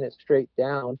dropping it straight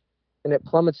down, and it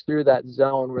plummets through that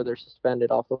zone where they're suspended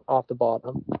off the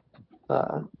bottom.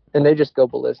 And they just go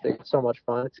ballistic. It's so much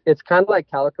fun. It's kind of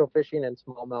like calico fishing and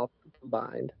smallmouth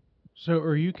combined. So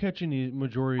are you catching the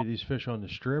majority of these fish on the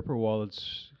strip or while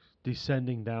it's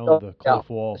descending down Oh, the cliff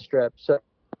wall? The strip. So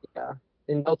yeah,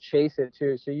 and they'll chase it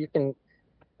too. So you can,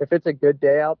 if it's a good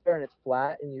day out there and it's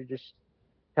flat, and you just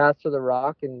cast to the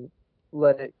rock and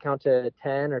let it count to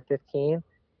 10 or 15,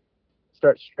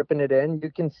 start stripping it in.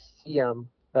 You can see them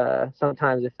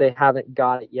sometimes if they haven't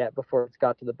got it yet before it's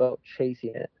got to the boat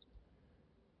chasing it.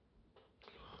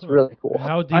 It's really cool.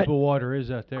 How deep of water is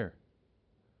that there?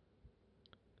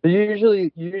 So you're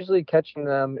usually catching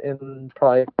them in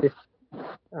probably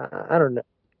I don't know.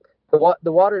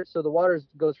 The water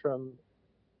goes from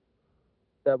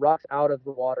the rocks out of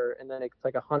the water, and then it's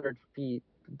like 100 feet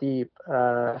deep,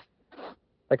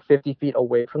 like 50 feet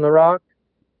away from the rock.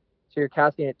 So you're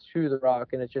casting it to the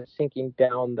rock, and it's just sinking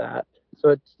down that. So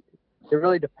it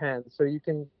really depends. So you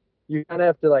kind of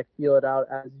have to like feel it out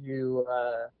as you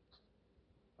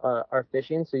are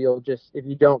fishing. So you'll just, if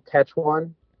you don't catch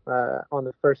one on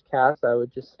the first cast, I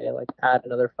would just say like add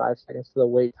another 5 seconds to the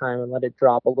wait time and let it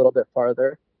drop a little bit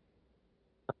farther.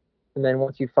 And then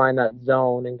once you find that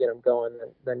zone and get them going,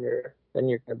 then you're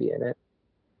going to be in it.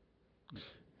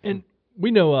 And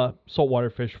we know saltwater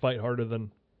fish fight harder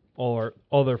than all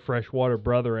their freshwater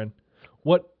brethren.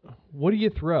 What do you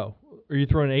throw? Are you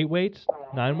throwing 8 weights,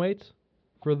 9 weights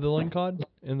for the lingcod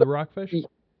and the rockfish?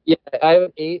 Yeah, I have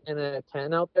an 8 and a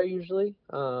 10 out there usually.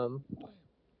 But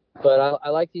I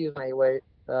like to use my 8 weight.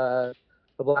 The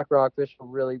black rockfish will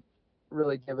really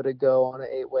give it a go on an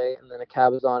 8 weight, and then a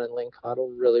cabezon and lingcod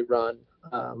will really run.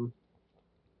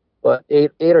 But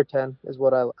 8 or 10 is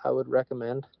what I would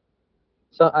recommend.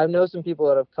 So I know some people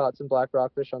that have caught some black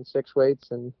rockfish on 6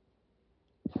 weights, and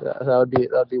that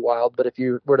would be wild. But if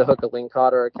you were to hook a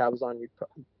lingcod or a cabezon,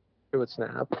 it would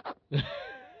snap.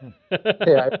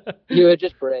 Yeah, you would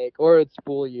just break, or it'd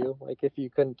spool you. Like if you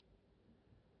couldn't.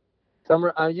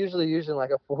 I'm usually using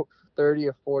like a 30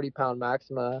 or 40 pound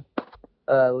Maxima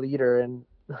leader, and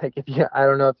like I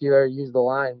don't know if you ever use the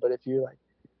line, but if you like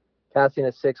casting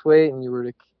a 6 weight and you were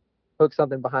to hook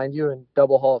something behind you and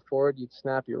double haul it forward, you'd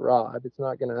snap your rod. It's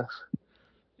not gonna.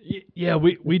 Yeah,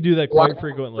 we do that quite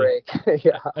frequently. Break.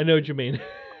 Yeah, I know what you mean.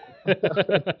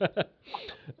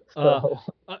 So,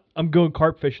 I'm going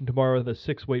carp fishing tomorrow with a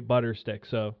 6 weight butter stick,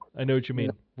 so I know what you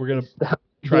mean. We're gonna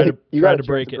try to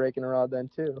break it. Breaking a rod then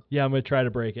too. Yeah, I'm gonna try to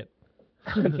break it.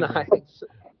 Nice.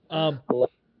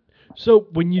 So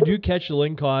when you do catch the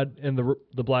lingcod and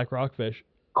the black rockfish,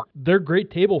 they're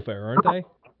great table fare, aren't they?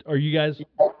 Are you guys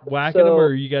whacking them, or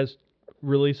are you guys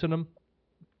releasing them?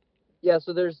 Yeah,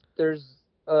 so there's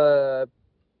a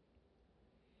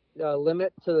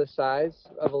limit to the size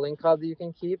of a lingcod that you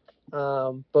can keep.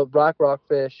 But black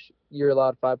rockfish, you're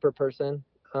allowed 5 per person.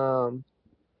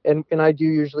 And I do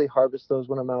usually harvest those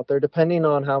when I'm out there, depending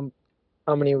on how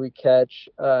many we catch.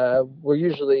 We'll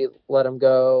usually let them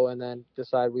go and then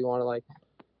decide we want to like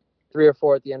 3 or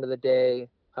 4 at the end of the day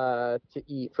to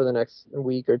eat for the next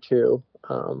week or 2.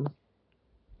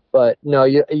 But no,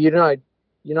 you're not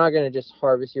going to just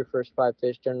harvest your first 5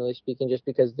 fish, generally speaking, just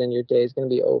because then your day is going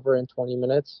to be over in 20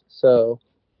 minutes. So,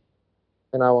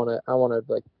 and I want to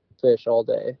like fish all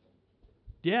day.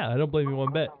 Yeah, I don't blame you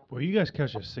one bit. Well, you guys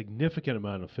catch a significant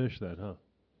amount of fish then, huh?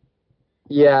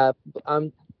 Yeah,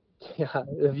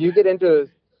 if you get into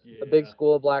a big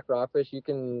school of black rockfish, you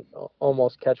can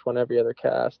almost catch one every other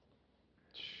cast.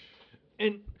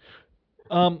 And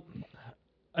I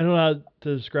don't know how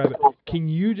to describe it. Can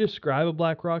you describe a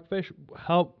black rockfish?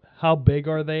 How big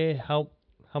are they? How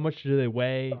much do they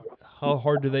weigh? How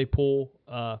hard do they pull?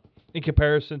 in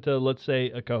comparison to, let's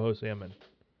say, a coho salmon?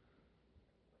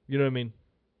 You know what I mean?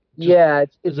 Just yeah,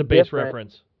 it's As a base different.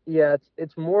 reference. Yeah,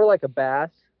 it's more like a bass.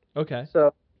 Okay.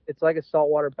 So it's like a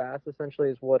saltwater bass, essentially,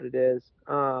 is what it is.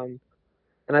 And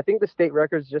I think the state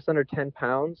record is just under 10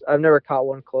 pounds. I've never caught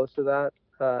one close to that.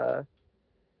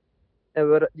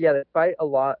 Yeah, they fight a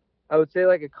lot. I would say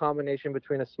like a combination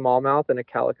between a smallmouth and a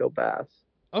calico bass.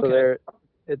 Okay.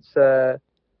 So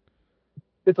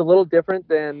it's a little different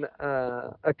than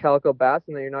a calico bass,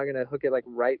 and then you're not gonna hook it like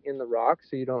right in the rock,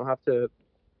 so you don't have to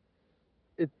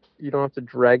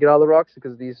drag it out of the rocks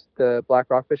because the black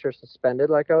rockfish are suspended,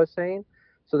 like I was saying,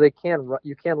 so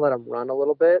you can let them run a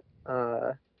little bit,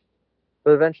 but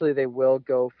eventually they will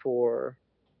go for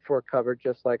cover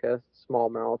just like a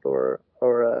smallmouth or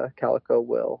a calico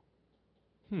will.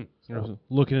 I was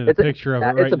looking at a picture of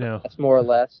it right now. Bass, more or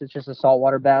less. It's just a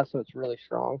saltwater bass, so it's really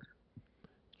strong.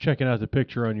 Checking out the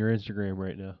picture on your Instagram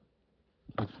right now.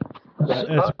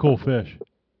 That's a cool fish.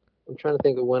 I'm trying to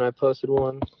think of when I posted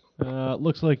one.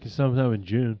 Looks like sometime in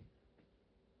June.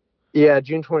 Yeah,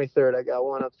 June 23rd, I got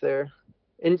one up there.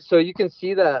 And so you can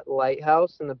see that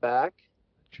lighthouse in the back.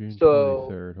 June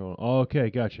 23rd. Hold on. Oh, okay,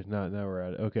 gotcha. Now we're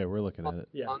at it. Okay, we're looking at it.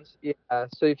 Yeah. Yeah.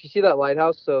 So if you see that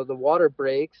lighthouse, so the water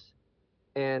breaks,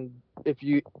 and if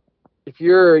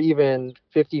you're even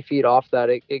 50 feet off that,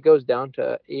 it goes down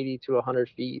to 80 to 100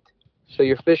 feet. So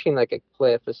you're fishing like a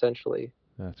cliff, essentially.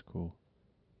 That's cool.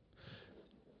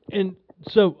 And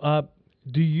so,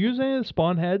 do you use any of the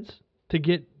spawn heads to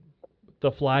get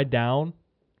the fly down?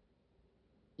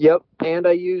 Yep, and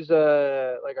I use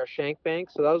like our shank bank.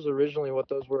 So that was originally what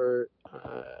those were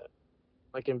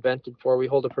like invented for. We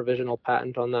hold a provisional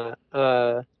patent on that.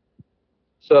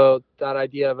 So that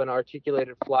idea of an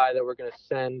articulated fly that we're going to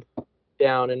send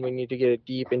down, and we need to get it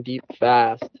deep and deep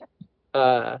fast,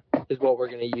 is what we're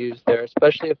going to use there.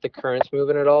 Especially if the current's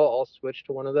moving at all, I'll switch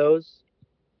to one of those.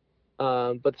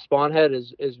 But the spawn head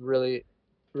is really,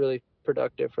 really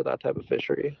productive for that type of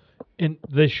fishery. And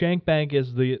the shank bank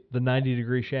is the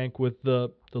 90-degree shank with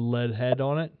the lead head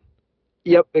on it?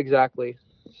 Yep, exactly.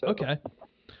 So, Okay.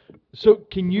 So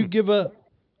can you give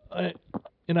an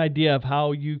idea of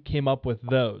how you came up with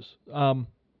those? I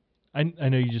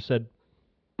know you just said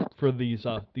for these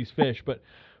fish, but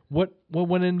what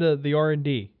went into the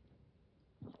R&D?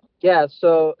 Yeah,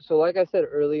 so like I said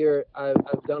earlier,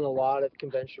 I've done a lot of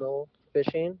conventional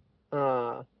fishing,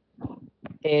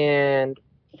 and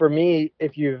for me,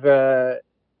 if you ever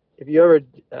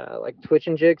like twitch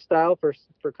and jig style for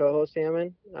coho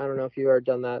salmon, I don't know if you've ever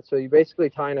done that. So you basically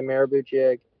tie in a marabou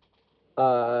jig,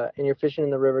 and you're fishing in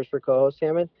the rivers for coho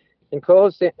salmon. And coho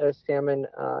salmon,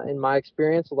 in my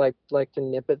experience, like to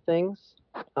nip at things,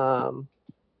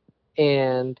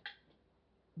 and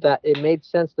that it made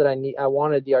sense that I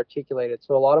wanted the articulated.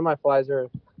 So a lot of my flies are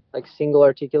like single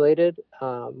articulated,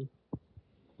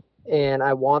 and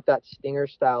I want that stinger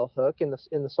style hook in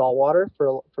the saltwater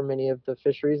for many of the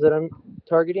fisheries that I'm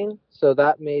targeting. So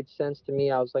that made sense to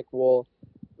me. I was like, well,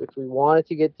 if we wanted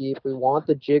to get deep, we want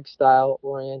the jig style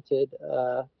oriented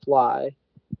fly,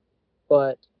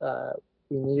 but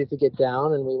we needed to get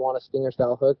down and we want a stinger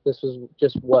style hook. This was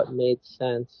just what made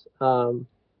sense.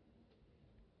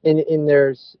 And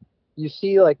there's, you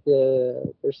see like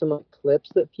there's some clips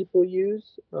that people use,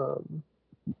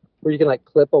 where you can like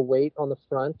clip a weight on the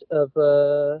front of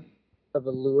a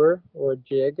lure or a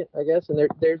jig, I guess. And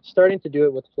they're starting to do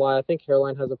it with fly. I think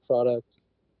Hairline has a product.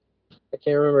 I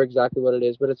can't remember exactly what it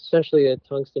is, but it's essentially a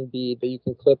tungsten bead that you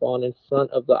can clip on in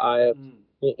front of the eye of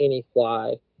any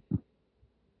fly.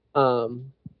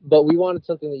 But we wanted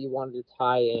something that you wanted to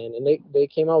tie in, and they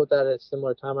came out with that at a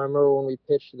similar time. I remember when we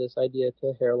pitched this idea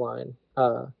to Hairline,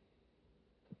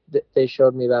 they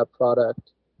showed me that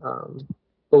product.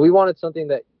 But we wanted something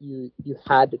that you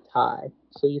had to tie.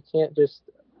 So you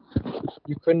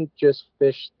couldn't just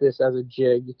fish this as a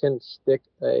jig. You couldn't stick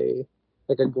a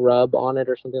grub on it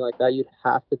or something like that. You'd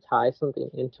have to tie something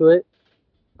into it.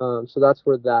 So that's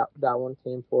where that one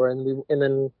came for. And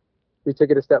then we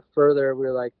took it a step further. We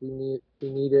were like, we need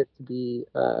it to be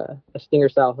a stinger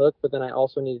style hook, but then I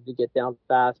also needed to get down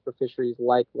fast for fisheries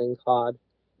like lingcod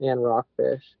and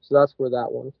rockfish. So that's where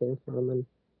that one came from. And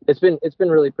it's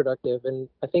been really productive, and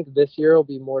I think this year will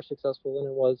be more successful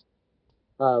than it was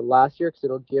last year, because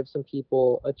it'll give some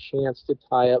people a chance to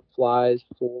tie up flies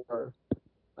for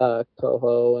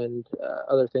coho and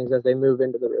other things as they move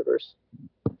into the rivers.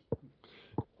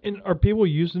 And are people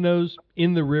using those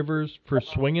in the rivers for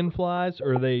swinging flies,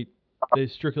 or are they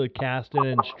strictly casting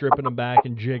and stripping them back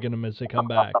and jigging them as they come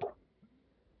back?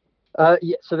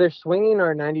 Yeah, so they're swinging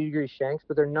our 90-degree shanks,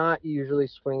 but they're not usually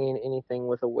swinging anything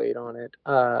with a weight on it.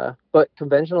 But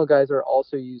conventional guys are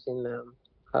also using them.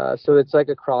 So it's like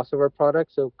a crossover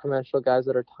product. So conventional guys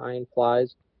that are tying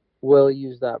flies will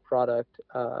use that product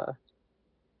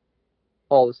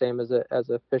all the same as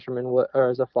a fisherman would, or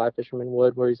as a fly fisherman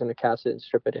would, where he's going to cast it and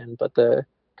strip it in. But the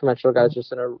conventional guy's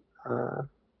just going to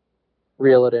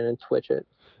reel it in and twitch it.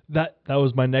 That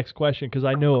was my next question, because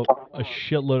I know a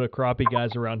shitload of crappie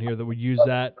guys around here that would use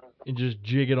that and just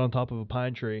jig it on top of a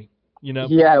pine tree. You know?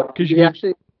 Yeah, Because we had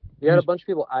a use- bunch of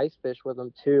people ice fish with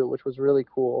them too, which was really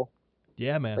cool.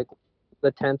 yeah, man. Like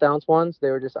the 10th ounce ones, they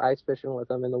were just ice fishing with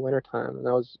them in the wintertime, and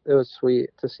it was sweet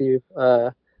to see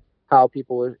how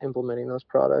people were implementing those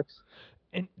products.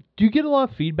 And do you get a lot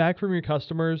of feedback from your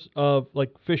customers of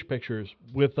like fish pictures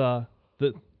with the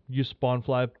use spawn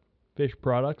fly fish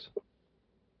products?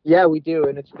 Yeah, we do,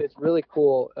 and it's really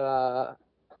cool.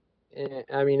 And,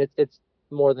 I mean, it's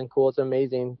more than cool. It's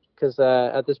amazing because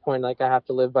at this point, like I have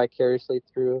to live vicariously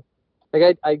through.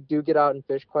 Like I do get out and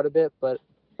fish quite a bit, but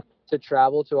to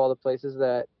travel to all the places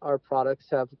that our products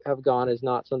have gone is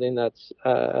not something that's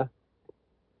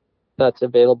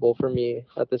available for me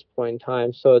at this point in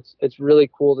time. So it's really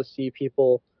cool to see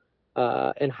people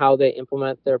and how they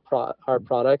implement our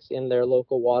products in their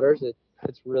local waters.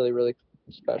 It's really, really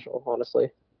special, honestly.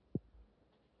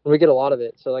 And we get a lot of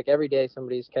it. So like every day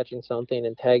somebody's catching something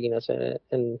and tagging us in it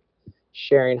and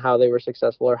sharing how they were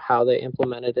successful or how they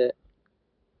implemented it.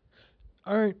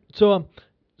 All right. So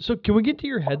can we get to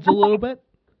your heads a little bit?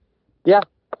 Yeah.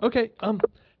 Okay.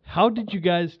 How did you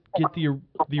guys get the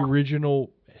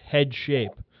original head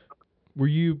shape? Were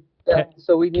you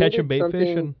So we catching needed bait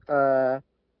fish something. and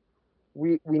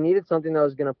We needed something that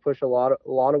was going to push a lot of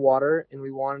water, and we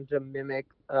wanted to mimic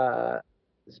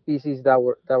species that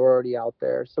were already out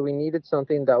there. So we needed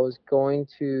something that was going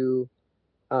to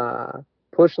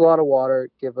push a lot of water,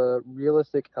 give a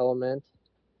realistic element,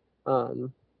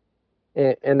 and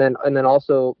then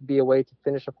also be a way to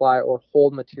finish a fly or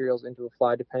hold materials into a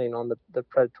fly, depending on the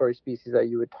predatory species that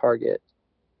you would target.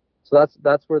 So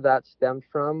that's where that stemmed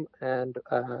from, and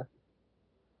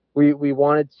we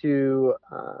wanted to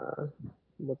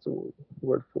what's the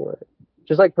word for it?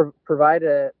 Just like provide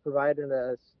an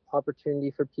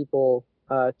opportunity for people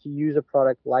to use a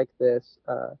product like this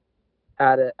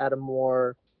at a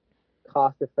more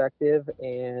cost effective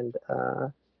and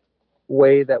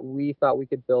way that we thought we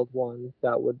could build one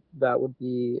that would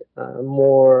be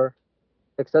more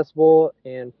accessible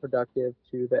and productive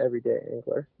to the everyday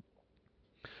angler.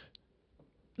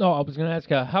 No, I was gonna ask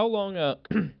how long,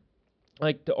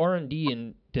 like the R&D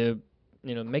and to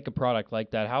make a product like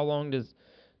that. How long does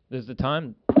the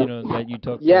time that you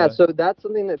took? Yeah, so that's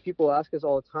something that people ask us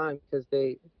all the time because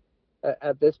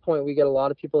at this point we get a lot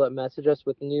of people that message us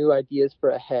with new ideas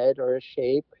for a head or a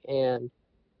shape, and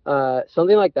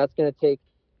something like that's going to take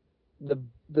the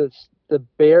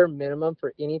bare minimum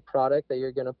for any product that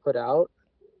you're going to put out,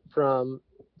 from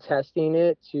testing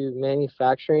it to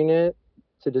manufacturing it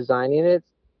to designing it.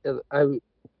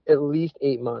 At least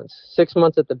 8 months, 6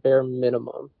 months at the bare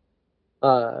minimum.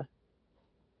 And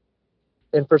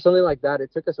for something like that,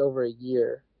 it took us over a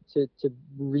year to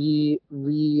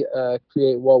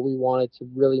create what we wanted to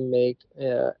really make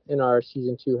in our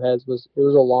season 2 heads. It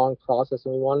was a long process,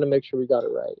 and we wanted to make sure we got it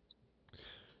right.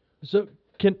 So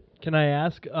can I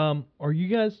ask, are you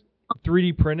guys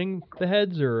 3D printing the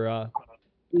heads or?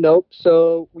 Nope.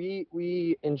 So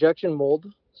we injection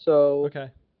mold. So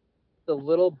Okay. it's a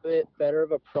little bit better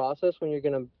of a process when you're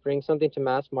going to bring something to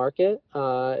mass market.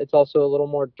 It's also a little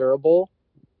more durable.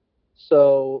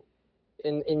 So,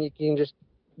 and you can just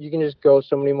go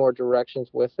so many more directions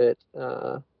with it,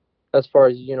 as far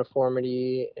as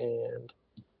uniformity and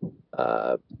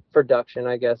production,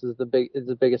 I guess, is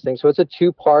the biggest thing. So it's a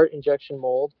 2-part injection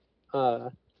mold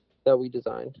that we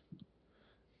designed.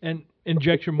 And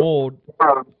injection mold,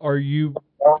 are you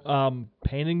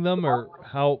painting them, or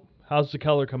how's the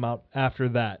color come out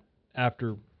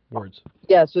afterwards?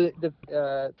 Yeah. So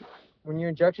when you're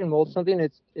injection mold something,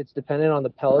 it's dependent on the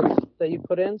pellets that you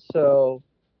put in. So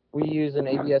we use an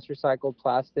ABS recycled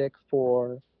plastic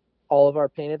for all of our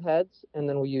painted heads, and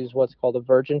then we use what's called a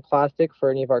virgin plastic for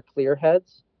any of our clear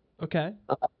heads. Okay.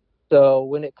 So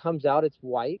when it comes out, it's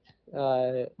white.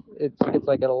 It's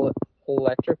like an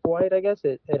electric white, I guess.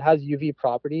 It has UV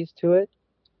properties to it,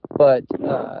 but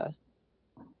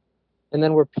and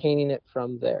then we're painting it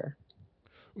from there.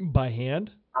 By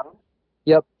hand?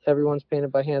 Yep, everyone's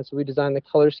painted by hand. So we design the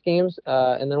color schemes,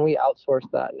 and then we outsource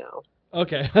that now.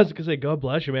 Okay, I was gonna say, God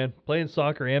bless you, man. Playing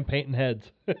soccer and painting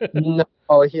heads. No,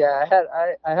 oh yeah,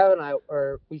 I have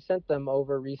we sent them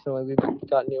over recently. We've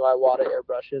got new Iwata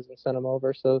airbrushes and sent them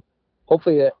over. So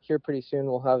hopefully here pretty soon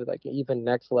we'll have like an even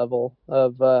next level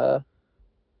of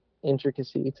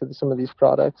intricacy to some of these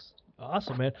products.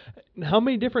 Awesome, man. How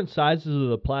many different sizes of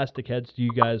the plastic heads do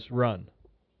you guys run?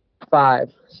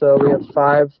 5. So we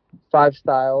have five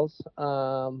styles,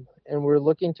 and we're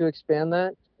looking to expand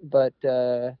that, but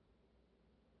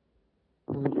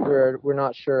we're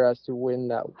not sure as to when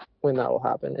that will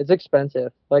happen. It's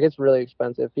expensive. Like, it's really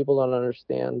expensive. People don't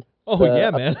understand. Oh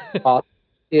yeah, man.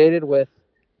 Associated with,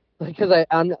 because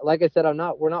I'm like I said,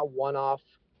 we're not one-off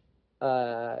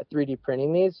 3D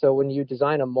printing these. So when you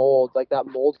design a mold, like, that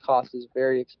mold cost is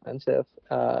very expensive,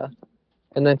 and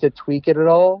then to tweak it at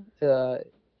all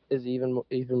is even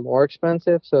more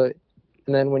expensive. So,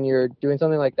 and then when you're doing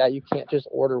something like that, you can't just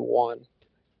order one.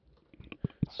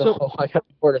 So I got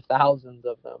to order thousands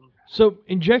of them. So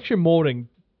injection molding,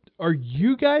 are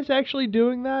you guys actually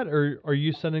doing that, or are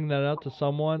you sending that out to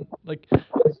someone? Like,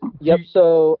 Yep.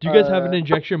 Do you guys have an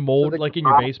injection mold like in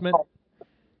your basement?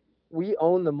 We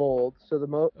own the mold, so the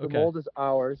mold is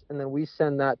ours, and then we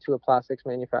send that to a plastics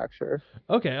manufacturer.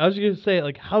 Okay, I was gonna say,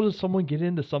 like, how does someone get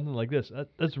into something like this?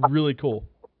 That's really cool.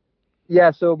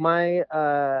 Yeah. So my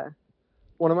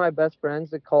one of my best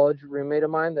friends, a college roommate of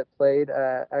mine that played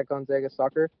at Gonzaga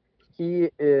soccer, he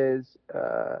is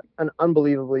an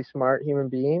unbelievably smart human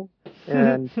being,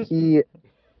 and he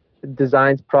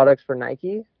designs products for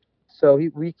Nike. So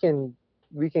we can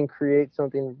create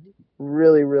something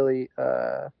really, really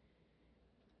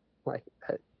like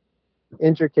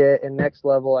intricate and next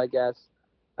level, I guess,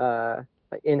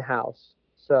 like in-house.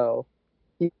 So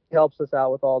he helps us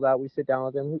out with all that. We sit down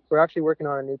with him. We're actually working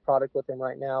on a new product with him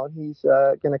right now, and he's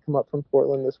going to come up from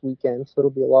Portland this weekend, so it'll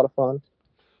be a lot of fun.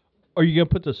 Are you going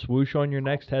to put the swoosh on your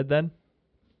next head then?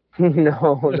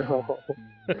 No.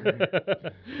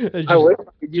 I wish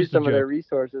I could use some of their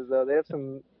resources, though.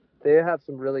 They have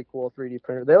some really cool 3D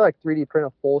printers. They like 3D print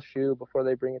a full shoe before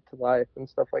they bring it to life and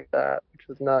stuff like that, which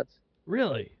is nuts.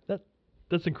 Really?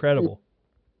 That's incredible.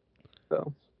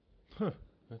 So,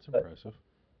 that's impressive.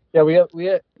 Yeah, we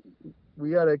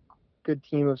got a good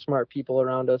team of smart people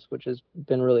around us, which has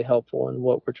been really helpful in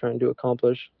what we're trying to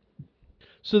accomplish.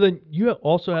 So then you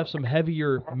also have some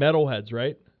heavier metal heads,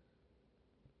 right?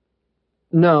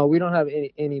 No, we don't have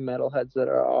any metal heads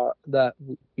that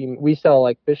we sell,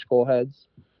 like fish skull heads.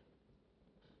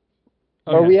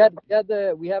 Okay. Or we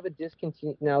have a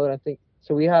discontinued, now that I think,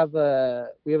 so we have a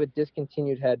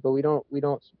discontinued head, but we don't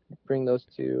bring those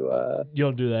to you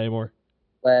don't do that anymore.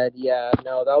 Lead. Yeah,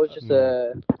 no, that was just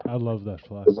I love that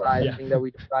flash. Thing that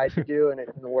we tried to do and it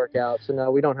didn't work out. So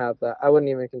no, we don't have that. I wouldn't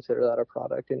even consider that a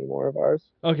product anymore of ours.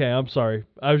 Okay, I'm sorry.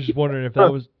 I was just wondering if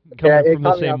that was coming from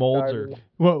the same molds or.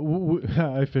 Well,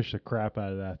 I fished the crap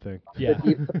out of that thing. Yeah.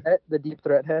 The deep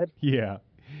threat head. Yeah.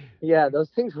 Yeah, those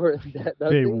things were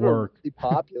were really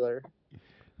popular.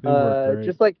 They work great.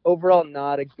 Just like overall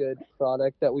not a good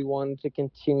product that we wanted to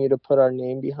continue to put our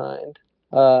name behind.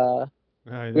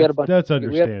 We had a bunch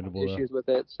understandable. We had issues with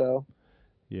it, so.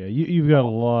 Yeah, you've got a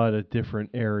lot of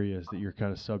different areas that you're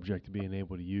kind of subject to being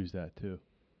able to use that too.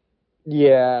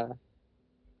 Yeah.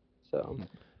 So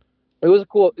it was a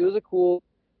cool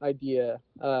idea,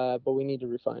 but we need to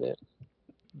refine it.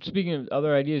 Speaking of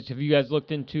other ideas, have you guys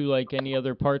looked into like any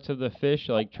other parts of the fish,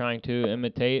 like trying to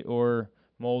imitate or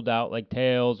mold out like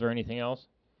tails or anything else?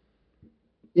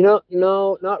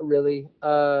 No, not really.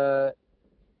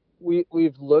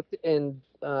 We've looked and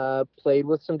played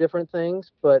with some different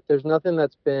things, but there's nothing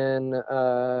that's been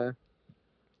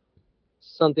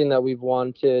something that we've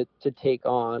wanted to take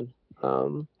on.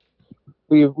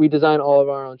 We design all of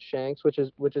our own shanks, which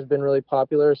has been really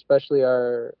popular, especially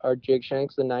our jig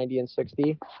shanks, the 90 and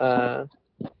 60.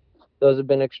 Those have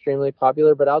been extremely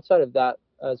popular, but outside of that,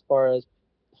 as far as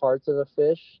parts of a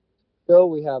fish go,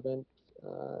 we haven't,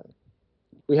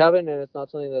 and it's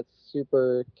not something that's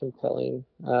super compelling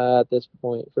at this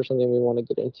point for something we want to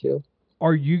get into.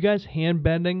 Are you guys hand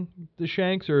bending the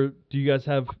shanks, or do you guys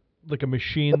have like a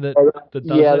machine that does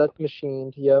Yeah, it? that's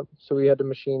machined. Yep. So we had to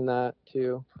machine that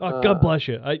too. Oh, God bless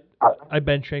you. I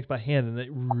bend shanks by hand, and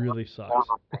it really sucks.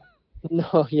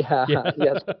 No, yeah.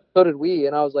 So did we,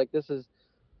 and I was like,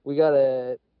 we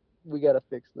gotta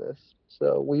fix this.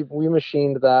 So we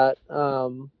machined that.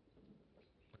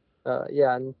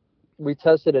 And we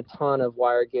tested a ton of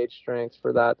wire gauge strengths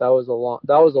for that. That was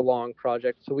a long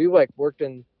project. So we like worked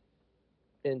in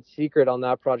secret on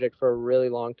that project for a really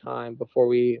long time before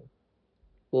we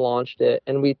launched it,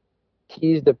 and we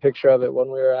teased a picture of it when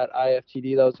we were at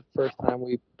IFTD. That was the first time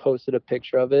we posted a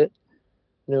picture of it.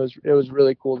 and it was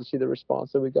really cool to see the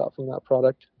response that we got from that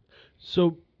product.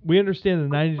 So we understand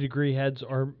the 90-degree heads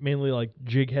are mainly like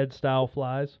jig head style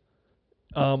flies.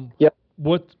 Yep.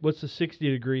 What's the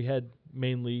 60-degree head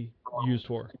mainly used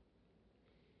for?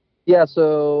 Yeah,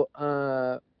 so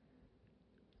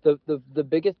the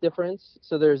biggest difference,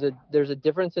 so there's a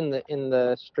difference in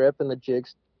the strip and the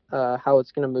jigs, how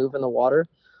it's going to move in the water.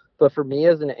 But for me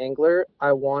as an angler,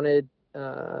 I wanted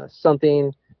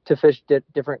something to fish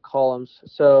different columns.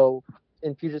 So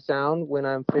in Puget Sound, when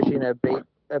I'm fishing a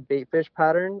bait fish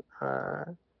pattern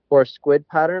or a squid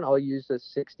pattern, I'll use a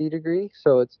 60 degree.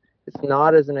 So it's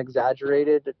not as an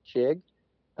exaggerated jig.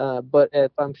 But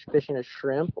if I'm fishing a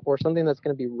shrimp or something that's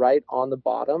going to be right on the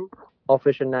bottom, I'll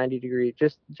fish a 90 degree.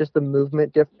 Just the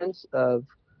movement difference of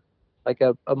like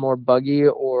a more buggy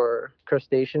or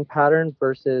crustacean pattern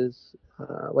versus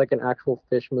like an actual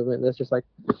fish movement that's just like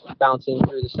bouncing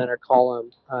through the center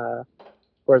column,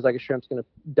 whereas like a shrimp's going to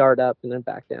dart up and then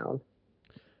back down.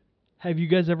 Have you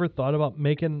guys ever thought about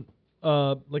making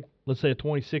like let's say a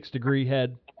 26-degree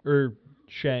head or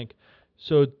shank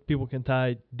so people can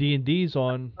tie D&Ds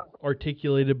on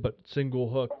articulated but single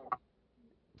hook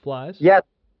flies? Yeah.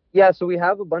 So we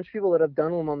have a bunch of people that have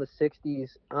done them on the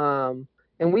 60s,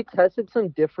 and we tested some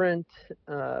different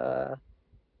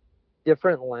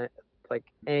like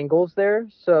angles there.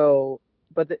 So,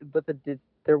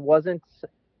 there wasn't.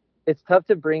 It's tough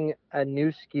to bring a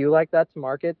new SKU like that to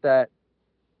market that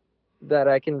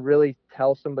I can really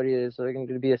tell somebody is going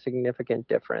to be a significant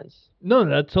difference. No,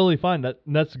 that's totally fine.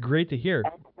 That's great to hear.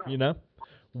 You know,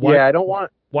 why Yeah, I don't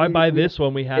want. why we- buy we- this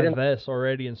when we have didn't- this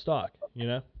already in stock? You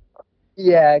know.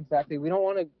 Yeah, exactly. We don't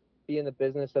want to be in the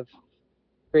business of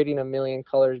creating a million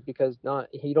colors because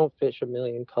you don't fish a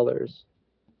million colors.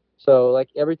 So like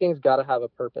everything's got to have a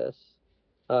purpose.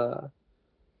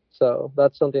 So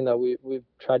that's something that we've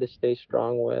tried to stay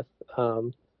strong with,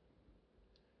 and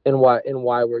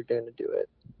why we're going to do it.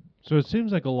 So it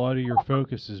seems like a lot of your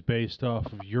focus is based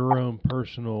off of your own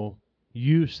personal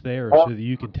use there, so that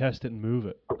you can test it and move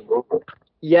it.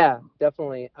 Yeah,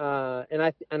 definitely. And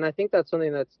I think that's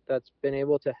something that's been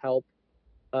able to help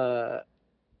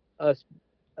us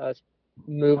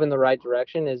move in the right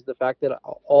direction is the fact that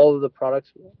all of the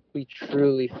products we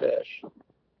truly fish.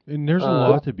 And there's a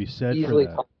lot to be said for Easily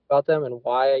that. talk about them and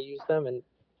why I use them, and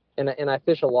I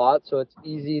fish a lot, so it's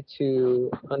easy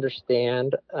to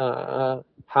understand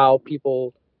how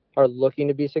people are looking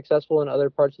to be successful in other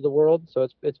parts of the world. So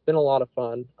it's been a lot of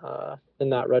fun in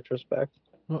that retrospect.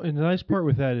 Well, and the nice part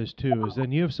with that is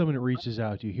then you have someone that reaches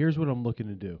out to you. Here's what I'm looking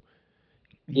to do.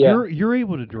 Yeah. You're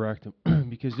able to direct them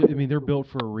because I mean they're built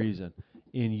for a reason,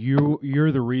 and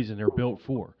you're the reason they're built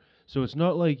for. So it's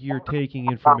not like you're taking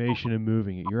information and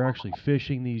moving it. You're actually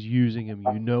fishing these, using them.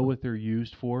 You know what they're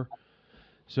used for.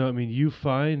 So I mean, you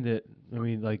find that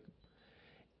like,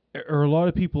 are a lot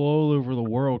of people all over the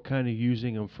world kind of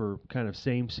using them for kind of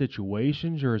same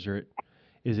situations, or is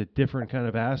it different kind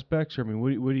of aspects? Or I mean,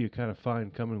 what do you kind of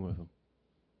find coming with them?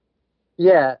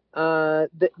 Yeah,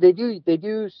 they do.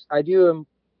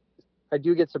 I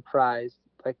do get surprised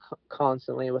like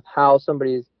constantly with how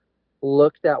somebody's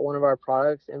looked at one of our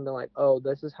products and been like, oh,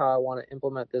 this is how I want to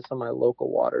implement this on my local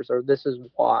waters, or this is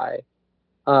why.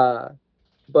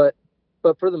 But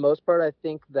for the most part, I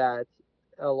think that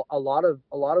a lot of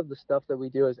the stuff that we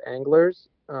do as anglers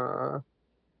around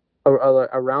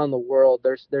the world,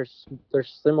 there's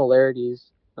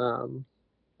similarities.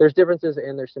 There's differences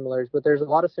and there's similarities, but there's a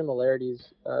lot of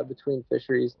similarities between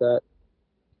fisheries that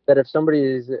if somebody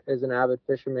is an avid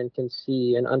fisherman can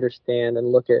see and understand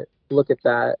and look at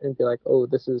that and be like, oh,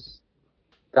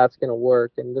 that's going to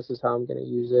work and this is how I'm going to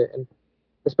use it. And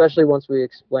especially once we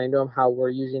explain to them how we're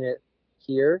using it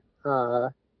here,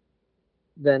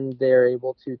 then they're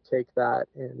able to take that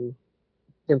and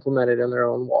implement it in their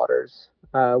own waters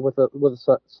with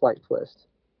a slight twist.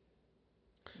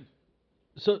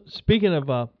 So speaking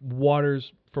of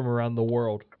waters from around the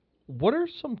world, what are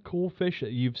some cool fish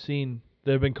that you've seen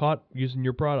that have been caught using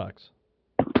your products?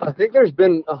 I think there's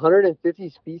been 150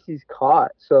 species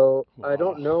caught, so I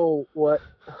don't know what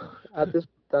at this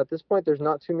point. There's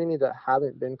not too many that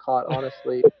haven't been caught,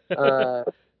 honestly.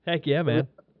 Heck yeah, man.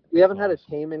 We haven't had a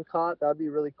taimen caught. That'd be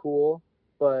really cool,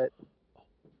 but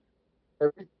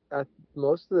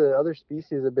most of the other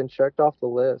species have been checked off the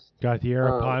list. Got the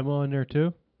arapaima on there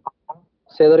too?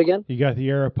 Say that again? You got the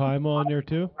arapaima on there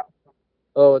too?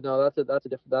 Oh no, that's a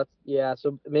different. Yeah.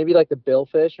 So maybe like the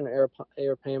billfish and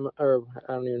arapaima, or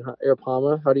I don't even know,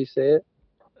 arapaima. How do you say it?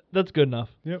 That's good enough.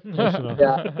 Yep, close enough.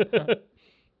 Yeah.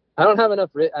 I don't have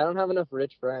enough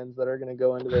rich friends that are gonna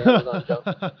go into the Amazon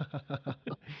jungle.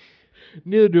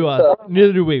 Neither do I. So-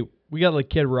 Neither do we. we got like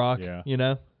Kid Rock, Yeah. you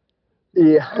know,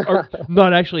 Yeah. or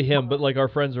not actually him, but like our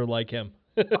friends are like him.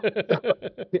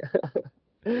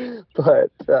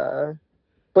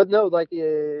 But no, like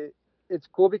it's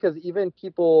cool because even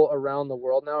people around the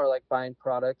world now are like buying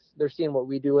products. They're seeing what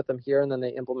we do with them here, and then they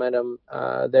implement them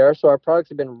there. So our products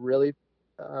have been really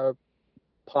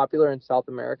popular in South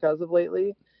America as of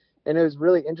lately, and it was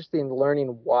really interesting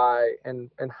learning why and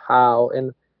how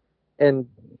and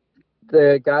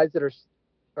the guys that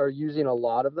are using a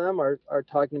lot of them are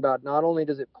talking about not only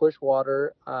does it push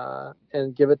water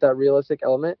and give it that realistic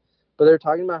element, but they're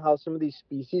talking about how some of these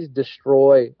species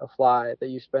destroy a fly that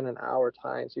you spend an hour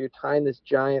tying. So you're tying this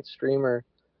giant streamer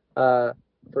for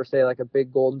say like a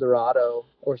big golden dorado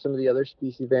or some of the other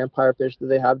species vampire fish that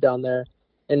they have down there,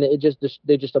 and they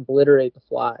just obliterate the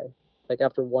fly like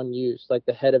after one use. Like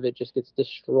the head of it just gets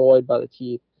destroyed by the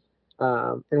teeth.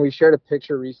 And we shared a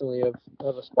picture recently of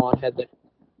a spawn head that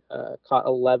caught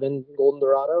 11 golden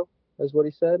dorado, is what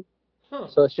he said. Huh.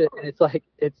 So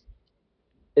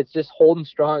it's just holding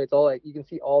strong. It's all like you can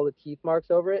see all the teeth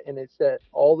marks over it, and it's that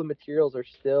all the materials are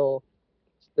still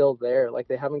there. Like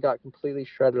they haven't got completely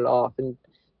shredded off, and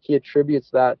he attributes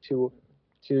that to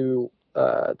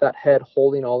that head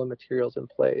holding all the materials in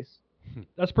place.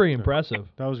 That's pretty impressive.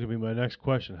 That was gonna be my next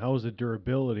question. How is the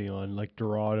durability on like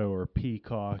Dorado or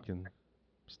Peacock and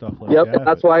stuff like Yep, that? and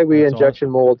that's why we That's injection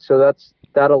awesome. mold. So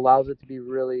that allows it to be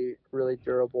really, really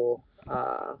durable.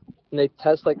 And they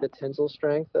test like the tensile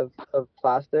strength of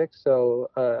plastic. So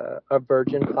a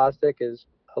virgin plastic is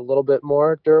a little bit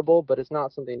more durable, but it's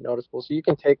not something noticeable. So you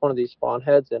can take one of these spawn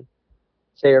heads and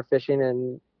say you're fishing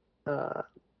in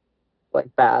like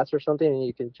bass or something, and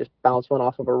you can just bounce one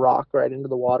off of a rock right into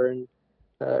the water, and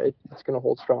it's going to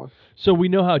hold strong. So we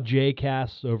know how Jay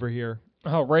casts over here.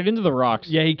 Oh, right into the rocks.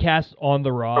 Yeah, he casts on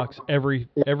the rocks every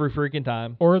freaking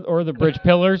time. Or the bridge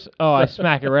pillars. Oh, I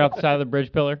smack it right off the side of the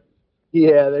bridge pillar.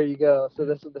 Yeah, there you go. So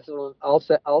this is one. I'll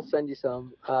send you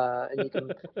some, and you can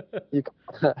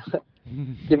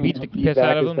give me Beat the some piss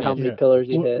out feedback of as them, to how yeah. many pillars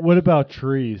you hit. What about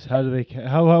trees? How do they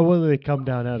how do they come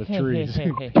down out of trees?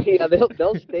 Yeah,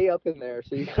 they'll stay up in there,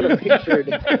 so you gotta make sure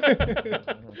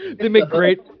to. They make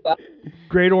great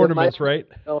ornaments, right?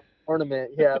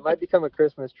 Ornament, yeah, it might become a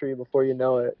Christmas tree before you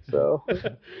know it. So.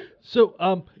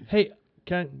 So, hey,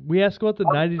 can we ask about the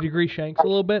 90-degree shanks a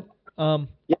little bit?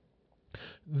 Yeah.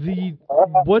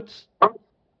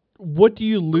 What do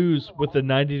you lose with the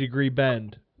 90-degree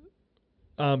bend?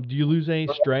 Do you lose any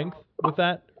strength with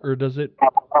that, or does it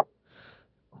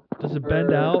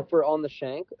bend out? For on the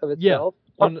shank of Yeah, itself?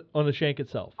 on the shank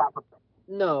itself.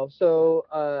 No. So,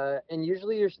 and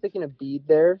usually you're sticking a bead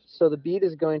there, so the bead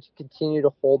is going to continue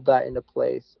to hold that into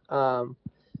place.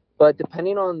 But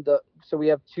depending on so we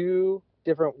have two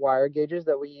different wire gauges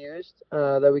that we used,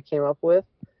 that we came up with,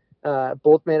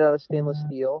 both made out of stainless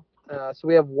steel. So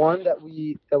we have one that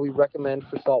we recommend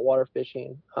for saltwater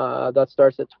fishing. That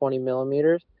starts at 20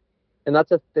 millimeters, and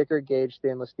that's a thicker gauge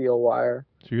stainless steel wire.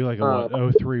 So you're like a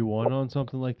 031 on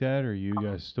something like that, or are you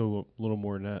guys still a little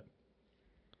more than that?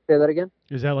 Say that again.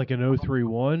 Is that like an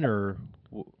 031 or?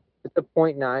 It's a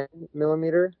 0.9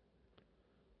 millimeter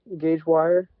gauge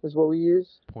wire is what we use.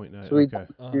 0.9. So we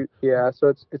Okay. yeah, so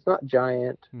it's not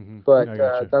giant, Mm-hmm. but I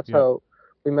gotcha. that's Yep. how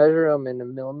we measure them in the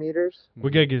millimeters.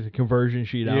 We gotta get the conversion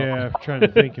sheet out. Yeah, I'm trying to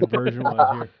think conversion wise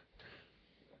here.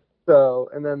 So,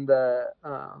 and then the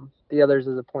others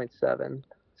is a 0.7.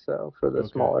 So for the Okay.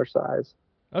 smaller size.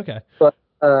 Okay. But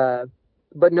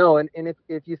no, and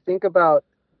if you think about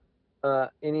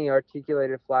any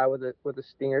articulated fly with a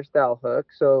stinger style hook,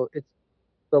 so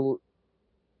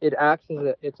it acts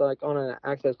as it's like on an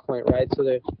access point, right? So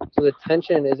the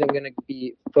tension isn't going to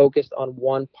be focused on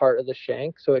one part of the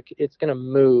shank, so it's going to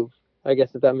move, I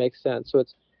guess, if that makes sense. So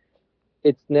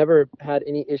it's never had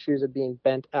any issues of being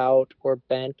bent out or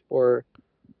bent or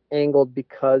angled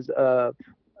because of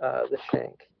the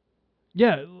shank.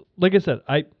 Yeah, like I said,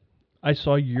 I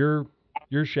saw your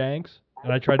shanks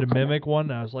and I tried to mimic one,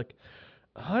 and I was like,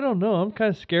 I don't know, I'm kind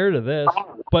of scared of this,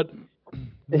 but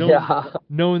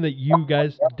knowing that you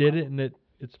guys did it and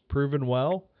it's proven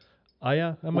well,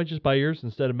 I might just buy yours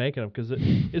instead of making them, because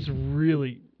it's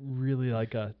really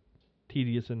like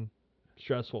tedious and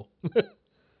stressful.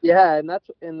 Yeah, and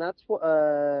that's what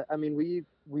I mean.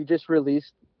 We just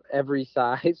released every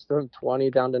size from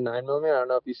 20 down to 9 millimeter. I don't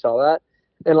know if you saw that,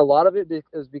 and a lot of it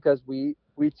is because we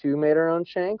too made our own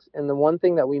shanks, and the one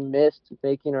thing that we missed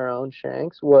making our own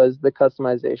shanks was the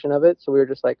customization of it. So we were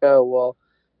just like, oh well,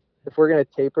 if we're gonna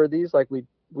taper these, like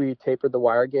we tapered the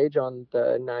wire gauge on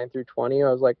the 9 through 20.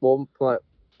 I was like, well,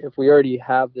 if we already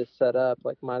have this set up,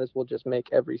 like might as well just make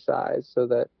every size, so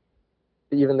that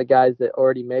even the guys that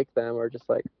already make them are just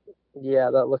like, Yeah,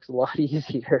 that looks a lot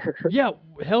easier. Yeah,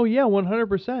 hell yeah,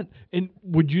 100%. And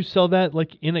would you sell that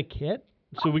like in a kit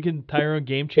so we can tie our own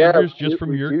game Yeah, changers just from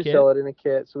we your do kit? sell it in a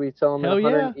kit. So we sell them in Hell yeah.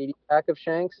 180 pack of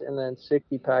shanks and then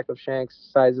 60 pack of shanks,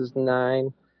 sizes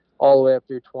 9 all the way up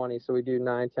through 20. So we do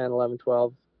 9, 10, 11,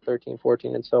 12, 13,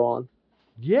 14, and so on.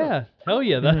 Yeah, hell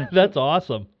yeah, Mhm. that's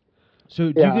awesome.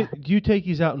 So Yeah. do you take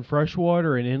these out in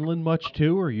freshwater and inland much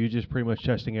too, or are you just pretty much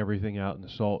testing everything out in the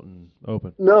salt and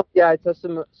open? No, yeah, I test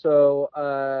them. So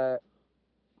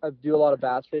I do a lot of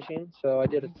bass fishing. So I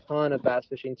did a ton of bass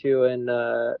fishing too in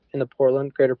the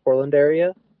Greater Portland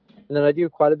area. And then I do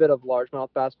quite a bit of largemouth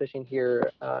bass fishing here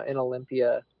in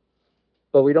Olympia.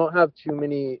 But we don't have too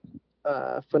many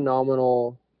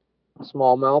phenomenal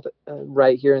smallmouth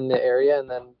right here in the area. And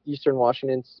then Eastern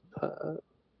Washington's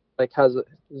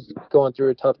is going through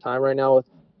a tough time right now with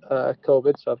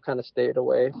COVID. So I've kind of stayed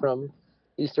away from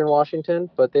Eastern Washington.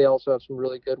 But they also have some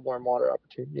really good warm water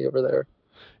opportunity over there.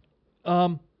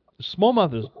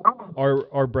 Smallmouth is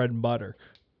our bread and butter.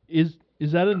 Is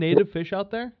that a native fish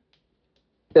out there?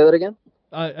 Say that again?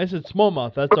 I said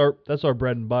smallmouth. That's our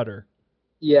bread and butter.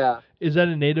 Yeah. Is that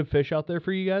a native fish out there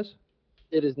for you guys?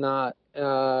 It is not,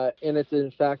 and it's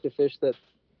in fact a fish that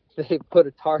they put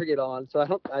a target on. So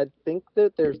I think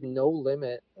that there's no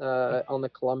limit on the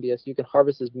Columbia, so you can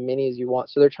harvest as many as you want.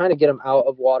 So they're trying to get them out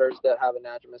of waters that have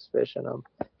anadromous fish in them.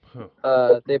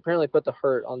 They apparently put the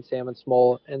hurt on salmon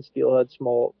smolt and steelhead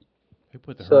smolt. They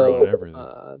put the hurt So on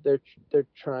everything. they're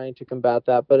trying to combat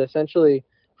that. But essentially,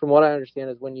 from what I understand,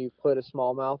 is when you put a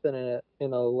smallmouth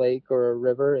in a lake or a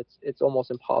river, it's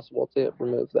almost impossible to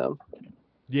remove them.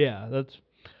 Yeah,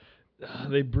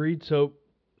 they breed so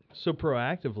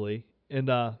proactively, and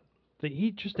they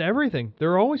eat just everything.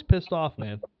 They're always pissed off,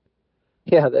 man.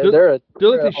 Yeah, They're they're like the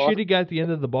awesome. shitty guy at the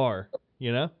end of the bar,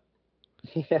 you know?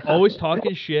 Yeah. Always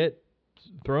talking shit,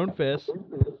 throwing fists.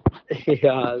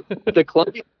 Yeah, the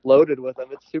Columbia's loaded with them.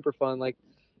 It's super fun. Like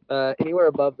anywhere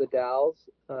above the Dalles,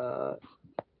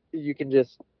 you can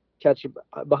just catch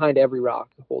behind every rock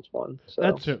holds one.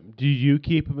 So So do you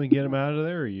keep them and get them out of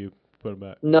there, or you put them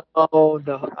back? no, I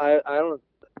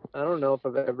don't know if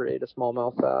I've ever ate a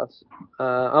smallmouth bass.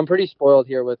 I'm pretty spoiled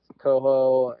here with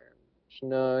coho and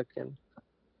chinook and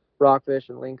rockfish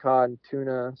and lingcod and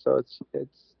tuna. So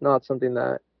it's not something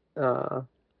that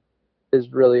is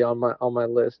really on my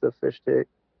list of fish to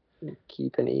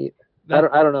keep and eat. I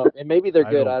don't know. And maybe they're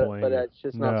I good, don't blame but you. it's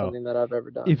just not No. something that I've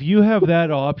ever done. If you have that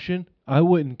option, I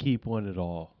wouldn't keep one at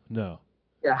all. No.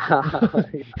 Yeah.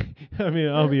 I mean,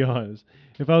 I'll be honest.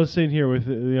 If I was sitting here with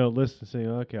listening, saying,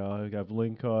 "Okay, I'll have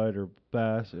lingcod or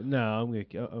bass," no, I'm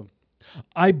gonna.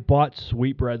 I bought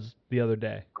sweetbreads the other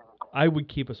day. I would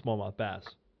keep a smallmouth bass.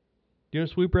 Do you know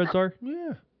what sweetbreads are?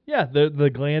 Yeah. Yeah, the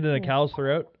gland in a cow's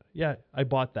throat. Yeah, I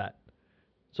bought that.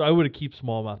 So I would have keep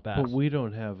smallmouth bass. But we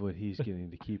don't have what he's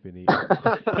getting to keep and eat.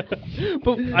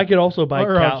 But I could also buy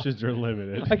Our cow. options are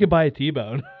limited. I could buy a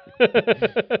T-bone.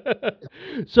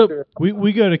 So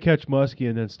we go to catch muskie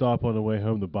and then stop on the way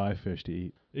home to buy fish to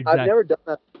eat. exactly. I've never done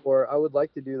that before. I would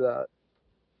like to do that.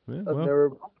 Yeah, I've well,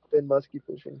 never been muskie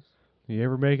fishing. you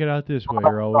ever make it out this way,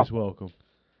 you're always welcome.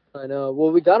 I know.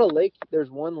 Well, we got a lake. There's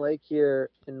one lake here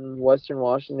in Western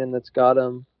Washington that's got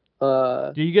them.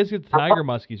 Do you guys get the tiger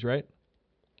muskies, right?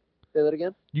 Say that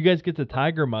again? You guys get the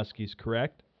tiger muskies,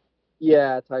 correct?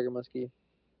 Yeah, tiger muskie.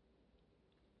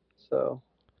 So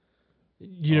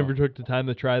You never took the time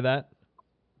to try that?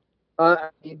 I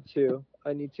need to.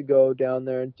 I need to go down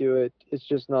there and do it. It's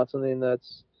just not something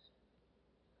that's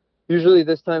usually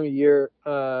this time of year.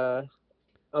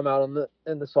 I'm out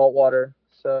in the salt water.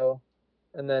 So,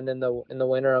 and then in the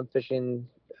winter I'm fishing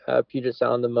Puget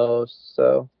Sound the most.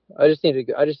 So I just need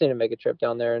to make a trip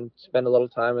down there and spend a little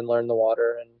time and learn the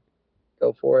water and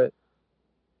go for it.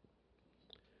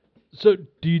 So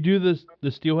do you do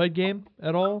the steelhead game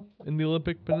at all in the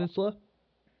Olympic Peninsula?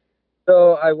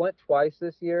 So I went twice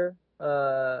this year.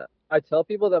 I tell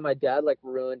people that my dad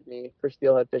ruined me for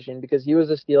steelhead fishing because he was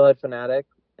a steelhead fanatic,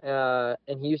 and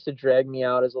he used to drag me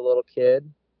out as a little kid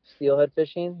steelhead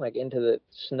fishing, into the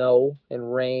snow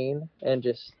and rain, and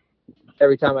just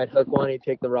every time I'd hook one, he'd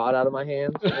take the rod out of my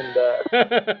hands, and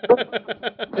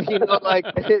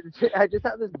I just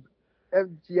have this.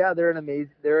 Yeah, they're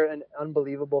an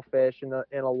unbelievable fish and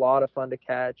a lot of fun to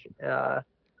catch. But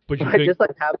you I couldn't, just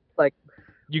have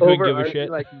you couldn't give a overarching,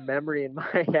 shit. memory in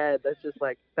my head that's just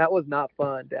that was not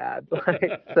fun, Dad.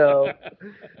 So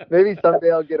maybe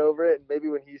someday I'll get over it, and maybe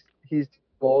when he's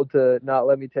too old to not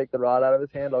let me take the rod out of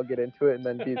his hand, I'll get into it and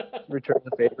then return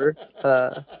the favor.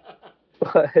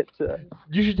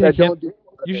 You should take him. don't do-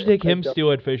 You should take I him don't-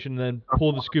 steelhead fishing and then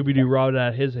pull the Scooby-Doo rod out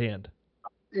of his hand.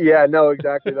 Yeah, no,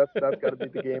 exactly. That's got to be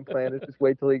the game plan. Is just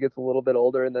wait till he gets a little bit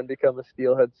older and then become a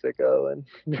steelhead sicko. And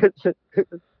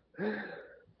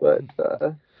but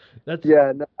That's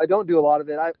yeah, no, I don't do a lot of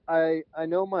it. I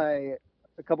know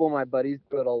a couple of my buddies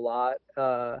do it a lot.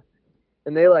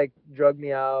 And they like drug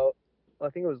me out. I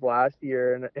think it was last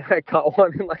year, and I caught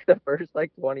one in like the first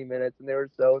like 20 minutes, and they were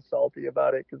so salty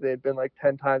about it because they had been like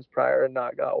 10 times prior and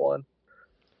not got one.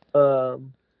 So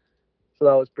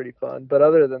that was pretty fun. But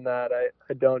other than that,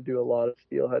 I don't do a lot of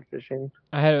steelhead fishing.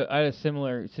 I had a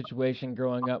similar situation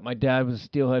growing up. My dad was a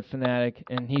steelhead fanatic,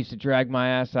 and he used to drag my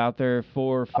ass out there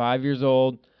 4 or 5 years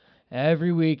old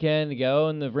every weekend to go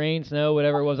in the rain, snow,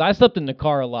 whatever it was. I slept in the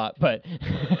car a lot, but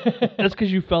that's because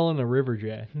you fell in the river,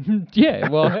 Jay. yeah.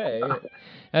 Well, hey,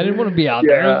 I didn't want to be out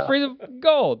there. I was afraid of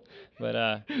gold. But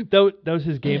That was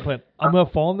his game plan. I'm gonna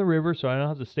fall in the river so I don't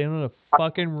have to stand on a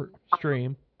fucking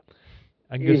stream.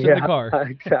 I can go sit in the car.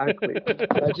 Exactly.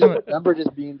 I just remember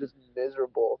just being just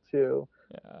miserable too.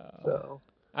 So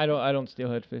I don't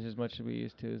steelhead fish as much as we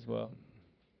used to as well.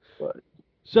 but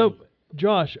So,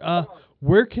 Josh,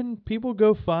 where can people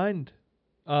go find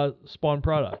Spawn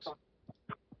products?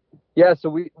 yeah, so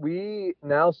we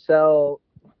now sell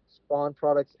Spawn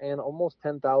products and almost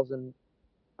 10,000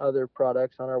 other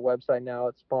products on our website now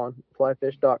at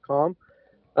spawnflyfish.com.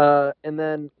 And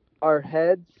then our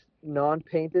heads,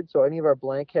 non-painted, so any of our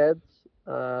blank heads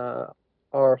are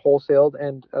wholesaled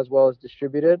and as well as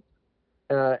distributed,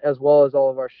 as well as all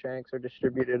of our shanks are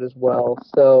distributed as well.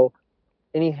 So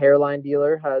any hairline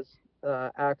dealer has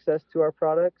access to our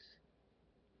products.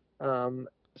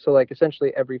 So like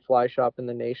essentially every fly shop in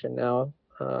the nation now,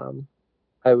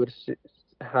 I would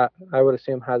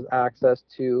assume has access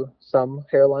to some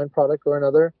hairline product or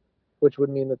another, which would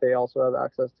mean that they also have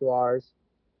access to ours.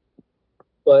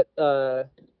 But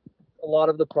a lot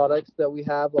of the products that we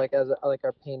have, like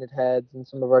our painted heads and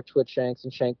some of our twitch shanks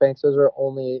and shank banks, those are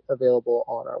only available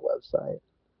on our website.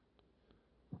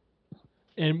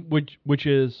 And which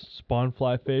is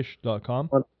spawnflyfish.com?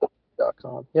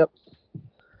 .com. Yep.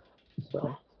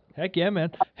 So Heck yeah,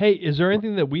 man. Hey, is there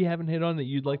anything that we haven't hit on that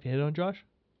you'd like to hit on, Josh?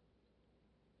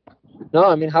 no,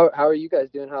 I mean, how are you guys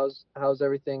doing? How's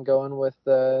everything going with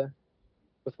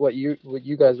what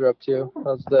you guys are up to?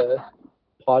 How's the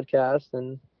podcast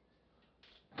and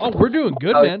Oh, we're doing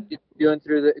good, how man. you doing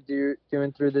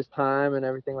through this time and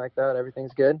everything like that?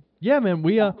 Everything's good. Yeah, man.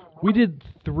 We did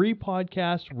 3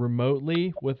 podcasts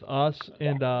remotely with us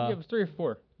and Yeah, it was 3 or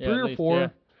 4. Yeah, 3 at or least, 4, yeah.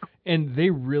 and they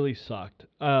really sucked.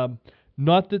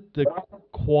 Not that the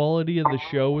quality of the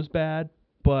show was bad,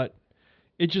 but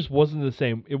it just wasn't the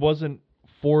same. It wasn't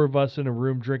 4 of us in a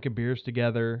room drinking beers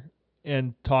together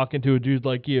and talking to a dude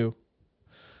like you,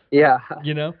 Yeah.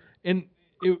 you know? And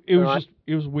it No, was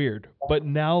it was weird. But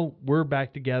now we're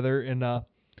back together, and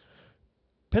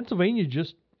Pennsylvania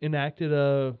just enacted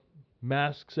a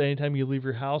masks anytime you leave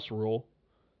your house rule.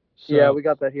 So, yeah, we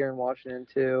got that here in Washington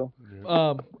too.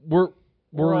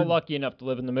 We're all lucky enough to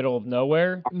live in the middle of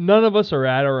nowhere. None of us are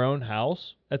at our own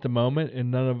house at the moment, and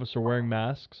none of us are wearing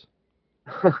masks.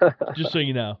 Just so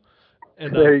you know.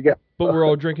 And, there you go. But we're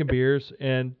all drinking beers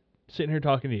and sitting here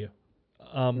talking to you.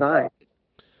 Nice.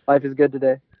 Life is good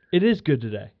today. It is good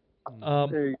today.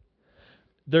 There you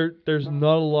There's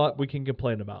not a lot we can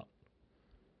complain about.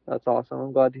 That's awesome.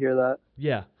 I'm glad to hear that.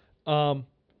 Yeah.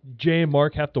 Jay and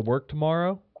Mark have to work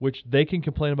tomorrow, which they can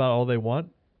complain about all they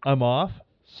want. I'm off,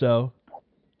 so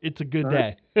it's a good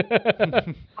Nice.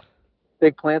 day.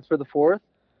 Big plans for the 4th?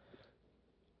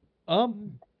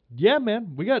 Yeah,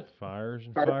 man. We got Fires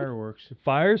and fireworks.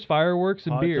 fires, fireworks,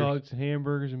 and Hot beers. dogs,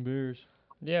 hamburgers, and beers.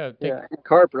 Yeah, Yeah.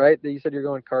 Carp, right? You said you're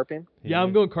going carping? Yeah,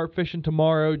 I'm going carp fishing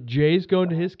tomorrow. Jay's going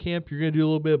to his camp. You're going to do a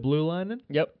little bit of blue lining?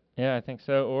 Yep. Yeah, I think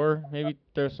so. Or maybe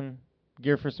throw some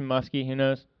gear for some muskie. Who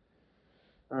knows?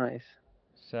 Nice.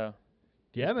 So,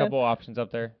 Yeah, there's a man. couple options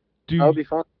up there. That would be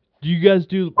fun. Do you guys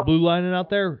do blue lining out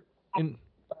there? In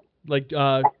like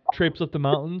traipse up the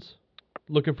mountains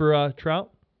looking for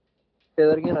trout? Say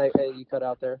that again. You cut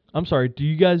out there. I'm sorry. Do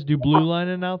you guys do blue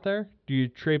lining out there? Do you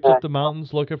traipse up the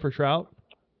mountains looking for trout?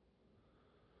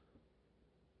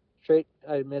 Straight.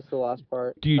 I missed the last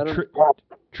part. Do you I don't-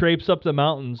 traipse up the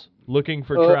mountains looking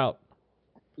for Oh. trout?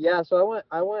 Yeah, so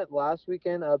I went last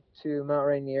weekend up to Mount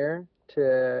Rainier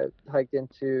to hike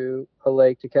into a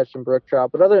lake to catch some brook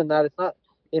trout. But other than that, it's not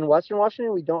in Western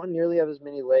Washington. We don't nearly have as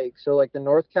many lakes. So like the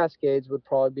North Cascades would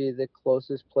probably be the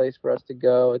closest place for us to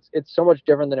go. It's so much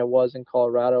different than it was in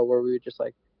Colorado, where we would just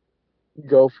like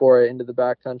go for it into the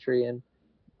backcountry and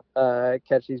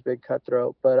catch these big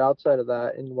cutthroat. But outside of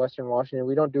that, in Western Washington,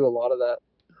 we don't do a lot of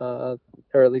that,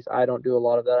 or at least I don't do a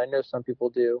lot of that. I know some people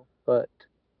do, but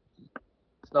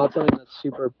it's not something that's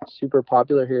super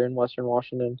popular here in Western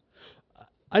Washington.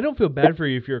 I don't feel bad for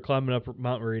you if you're climbing up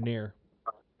Mount Rainier.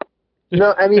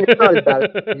 No, I mean it's not as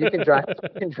bad. You can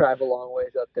drive a long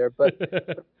ways up there, but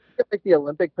like the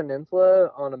Olympic Peninsula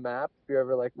on a map, if you're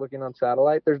ever like looking on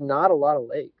satellite, there's not a lot of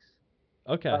lakes.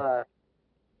 Okay.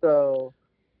 So,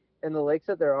 and the lakes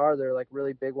that there are, they're like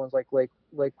really big ones, like Lake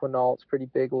Quinault's pretty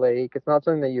big lake. It's not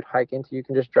something that you'd hike into. You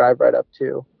can just drive right up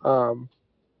to.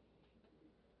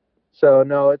 So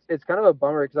no, it's kind of a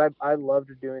bummer because I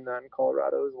loved doing that in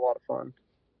Colorado. It was a lot of fun.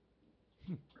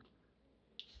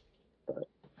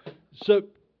 So,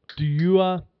 do you?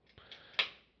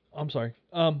 I'm sorry.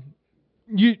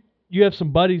 You have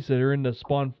some buddies that are into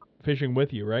spawn fishing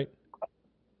with you, right?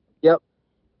 Yep.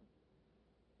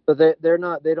 But they're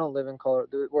not. They don't live in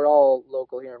Colorado. We're all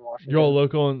local here in Washington. You're all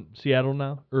local in Seattle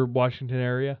now, or Washington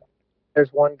area? There's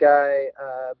one guy,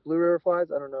 Blue River Flies.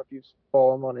 I don't know if you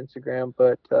follow him on Instagram,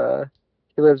 but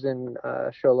he lives in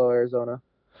Show Low, Arizona.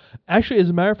 Actually, as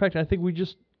a matter of fact, I think we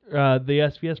just the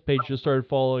SVS page just started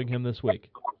following him this week.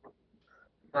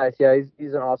 Nice, yeah,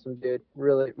 he's an awesome dude.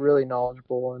 Really, really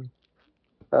knowledgeable, and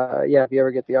yeah, if you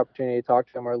ever get the opportunity to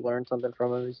talk to him or learn something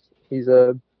from him, he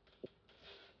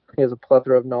has a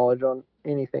plethora of knowledge on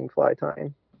anything fly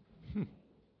tying.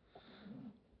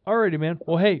 Alrighty, man.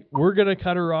 Well, hey, we're gonna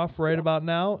cut her off right about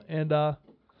now, and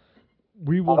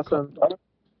we will. Awesome.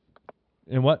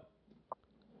 And what?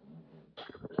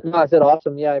 No, I said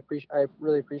awesome. Yeah, I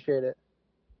really appreciate it.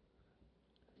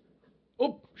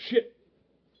 Oh shit.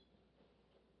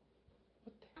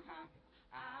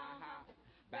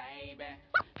 Baby,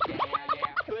 yeah,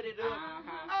 put it up.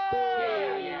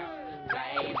 Yeah,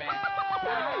 baby.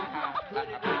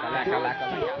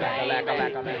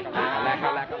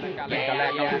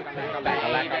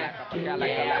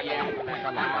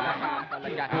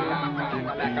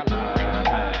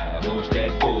 Push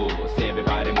that force,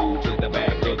 everybody move to the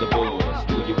back of the bus.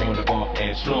 Do you wanna bump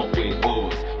and slump with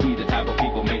us? We the type of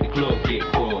people make the club get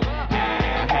full.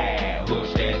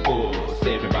 Push that force,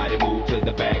 everybody move to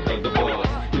the back of the bus.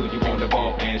 Do you wanna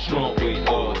bump and slump with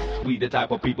us? We the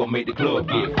type of people make the club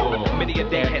get full. Many a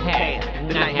day has passed,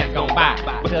 the night has gone by.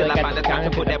 But still I find the time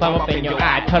to put that bump up in your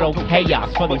eye. Total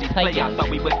chaos for these players. Thought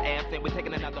we was abs and we're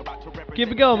taking another route to represent. Keep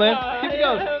it going, man. Keep it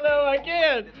going. No, I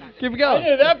can't. Keep it I going.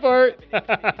 knew that part.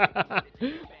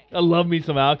 I love me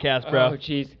some Outcast, bro. Oh,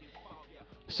 jeez.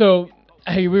 So,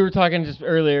 hey, we were talking just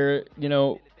earlier,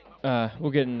 we'll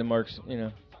get into Mark's,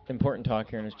 important talk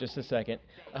here in just a second.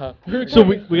 So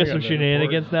we got some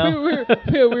shenanigans now? You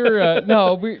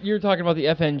were talking about the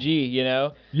FNG,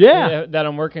 Yeah. that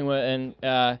I'm working with, and,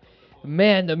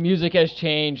 man, the music has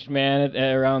changed, man,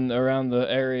 around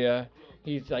the area.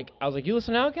 I was like, you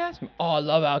listen to Outkast? Oh, I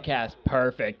love Outkast.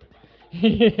 Perfect.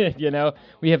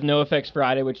 We have No Effects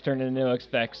Friday, which turned into No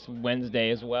Effects Wednesday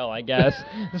as well, I guess.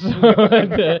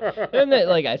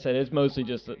 Like I said, it's mostly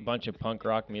just a bunch of punk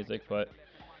rock music, but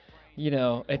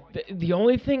the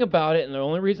only thing about it, and the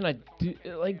only reason I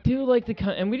do like the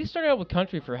and we just started out with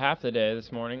country for half the day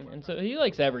this morning, and so he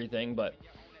likes everything, but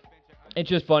it's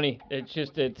just funny. You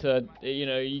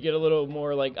get a little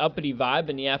more like uppity vibe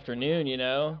in the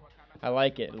afternoon, I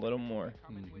like it a little more.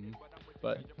 Mm-hmm.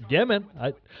 But yeah, man.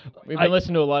 We've been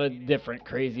listening to a lot of different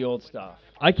crazy old stuff.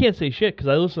 I can't say shit because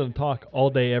I listen to talk all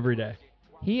day, every day.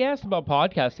 He asked about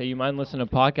podcasts. Hey, you mind listening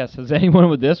to podcasts? Has anyone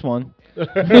with this one? I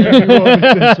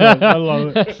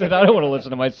love it. I said, I don't want to listen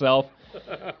to myself.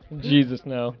 Jesus,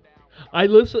 no.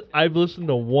 I've listened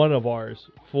to one of ours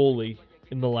fully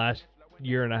in the last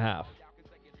year and a half.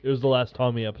 It was the last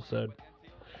Tommy episode.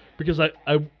 Because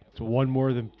It's one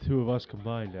more than two of us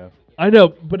combined, F. I know,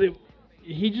 but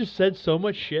he just said so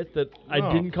much shit that I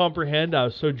Oh. didn't comprehend. I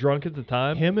was so drunk at the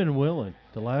time. Him and Willen.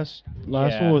 The last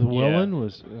Yeah, one with yeah. Willen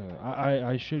was.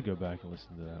 I should go back and listen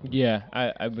to that one. Yeah,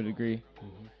 I would agree.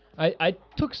 Mm-hmm. I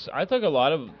took a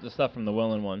lot of the stuff from the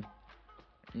Willen one.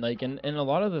 And a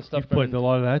lot of the stuff You've put a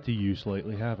lot of that to use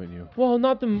lately, haven't you? Well,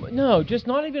 just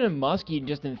not even in muskie,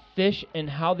 just in fish and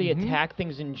how they attack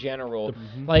things in general.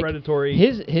 Like predatory.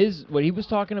 His what he was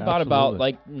talking about Absolutely.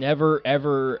 like never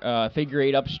ever figure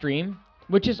eight upstream,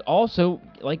 which is also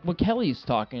like what Kelly's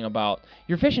talking about.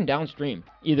 You're fishing downstream,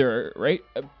 either right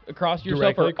across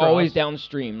yourself Directly or across. always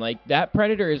downstream. Like that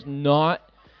predator is not.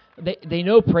 They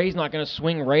know prey's not going to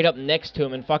swing right up next to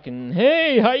him and fucking,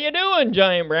 hey, how you doing,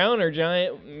 giant brown or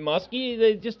giant muskie?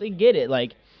 They get it.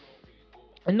 Like,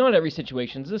 and not every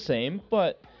situation's the same,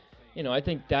 but, I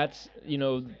think that's,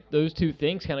 those two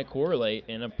things kind of correlate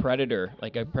in a predator,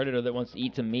 like a predator that wants to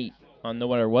eat some meat on no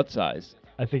matter what size.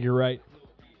 I think you're right.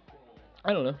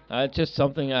 I don't know. It's just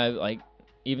something I like.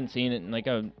 even seeing it, and like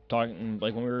I'm talking,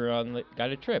 like when we were on the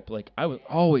guided trip, like I was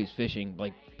always fishing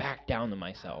like back down to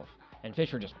myself, and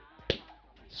fish were just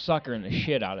suckering the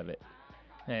shit out of it,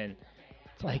 and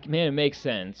it's like, man, it makes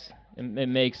sense. It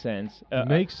makes sense. It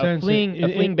makes sense. A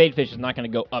fleeing bait fish is not going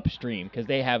to go upstream because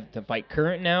they have to fight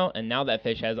current now, and now that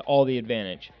fish has all the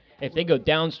advantage. If they go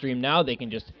downstream now, they can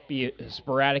just be as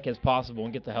sporadic as possible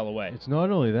and get the hell away. It's not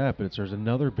only that, but there's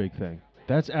another big thing.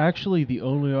 That's actually the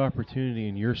only opportunity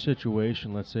in your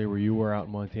situation, let's say where you were out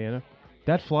in Montana,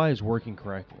 that fly is working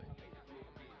correctly.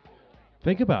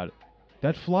 Think about it.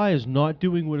 That fly is not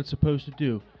doing what it's supposed to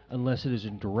do unless it is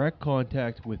in direct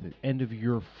contact with the end of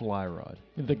your fly rod.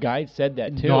 The guide said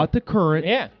that too. Not the current,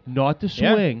 Yeah. not the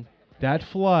Yeah. swing. That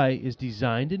fly is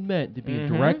designed and meant to be in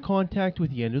direct contact with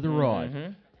the end of the rod.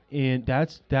 Mhm. And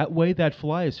that way that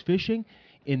fly is fishing,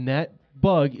 and that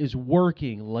bug is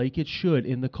working like it should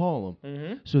in the column.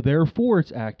 Mhm. So therefore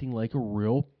it's acting like a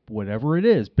real, whatever it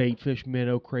is, baitfish,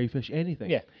 minnow, crayfish, anything.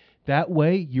 Yeah. That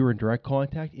way you're in direct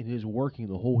contact and it is working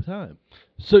the whole time.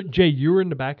 So Jay, you were in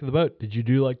the back of the boat. Did you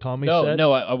do like Tommy said?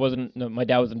 No, I wasn't. No, my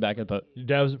dad was in the back of the boat. Your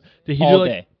dad was. Did he All do like?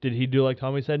 day. Did he do like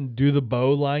Tommy said and do the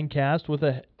bow line cast with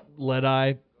a lead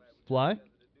eye fly?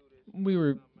 We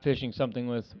were fishing something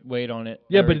with weight on it.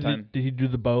 Yeah, every but time. did he do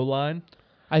the bow line?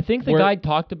 I think the Where- guide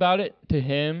talked about it to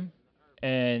him,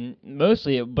 and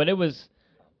mostly, but it was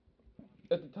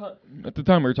at the time. At the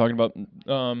time we were talking about,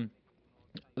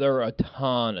 there were a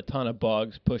ton of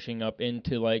bugs pushing up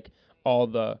into like all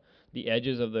the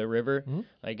edges of the river,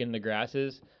 like in the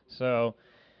grasses. So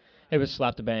it was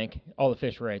slap the bank. All the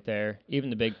fish were right there, even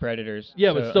the big predators. Yeah,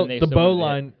 So- but still, and they the bow wouldn't hit.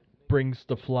 line brings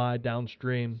the fly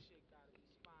downstream,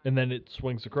 and then it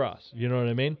swings across. You know what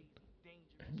I mean?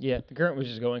 Yeah, the current was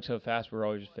just going so fast. We were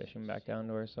always just fishing back down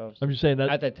to ourselves. I'm just saying that.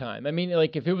 At that time, I mean,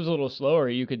 like if it was a little slower,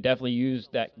 you could definitely use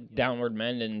that downward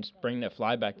bend and bring that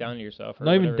fly back down to yourself. Or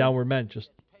Not even whatever. downward bend, just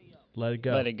let it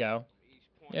go. Let it go.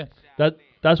 Yeah.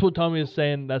 That's what Tommy is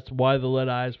saying. That's why the lead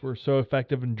eyes were so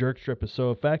effective and jerk strip is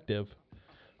so effective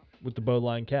with the bow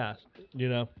line cast. You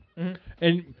know, Mhm.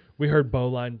 and we heard bow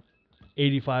line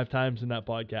 85 times in that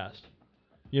podcast.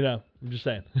 You know, I'm just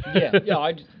saying.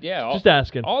 Yeah. Just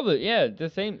asking. All the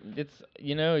same. It's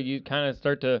you kind of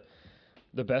start to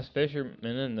the best fishermen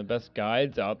and the best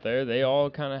guides out there. They all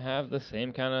kind of have the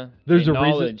same kind of There's a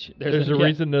knowledge. reason. There's a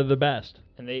reason they're the best.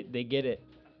 and they get it.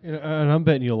 And I'm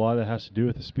betting you a lot of that has to do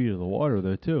with the speed of the water,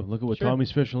 though, too. Look at what Sure.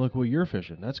 Tommy's fishing, look at what you're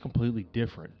fishing. That's completely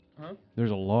different. Huh?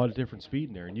 There's a lot of different speed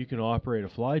in there, and you can operate a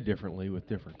fly differently with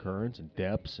different currents and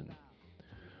depths. And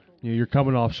you're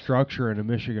coming off structure in a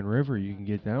Michigan River, you can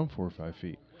get down 4 or 5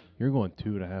 feet. You're going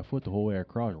 2.5 foot the whole way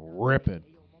across, ripping.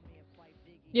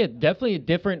 Yeah, definitely a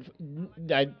different.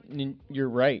 You're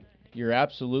right. You're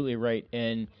absolutely right.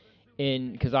 And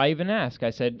because I even asked, I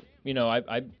said,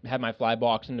 I had my fly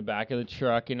box in the back of the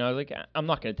truck, and I was like, I'm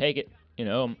not going to take it,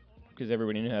 because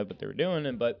everybody knew what they were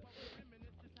doing. But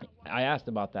I asked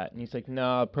about that, and he's like,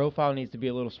 no, profile needs to be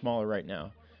a little smaller right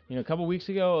now. A couple weeks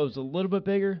ago, it was a little bit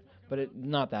bigger, but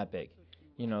not that big.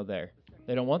 There.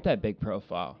 They don't want that big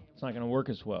profile. It's not going to work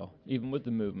as well, even with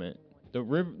the movement. The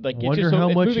river, like it's Wonder just how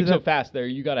it's much moving of so that- fast there.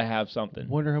 You got to have something.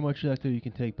 Wonder how much of that, though, you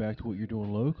can take back to what you're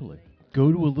doing locally.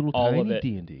 Go to a little All of tiny it.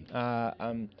 D&D. I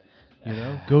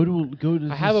Go to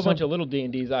have a bunch some- of little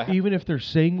D&Ds. even if they're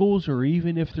singles or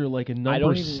even if they're like a number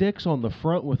don't even- 6 on the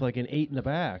front with like an 8 in the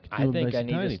back. I do 'em think nice I and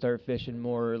need tiny. to start fishing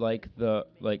more like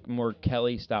more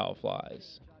Kelly style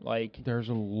flies. Like, There's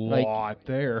a lot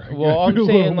there. well, I'm Be a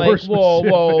saying little like, more whoa,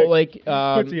 specific. like,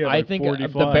 What's he have, I like think 40 the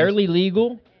flies? barely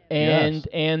legal and Yes.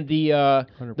 and the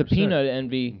 100%. peanut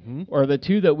envy Mhm. are the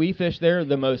two that we fish there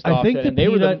the most I often. think the and they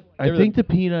were peanut. they were I think the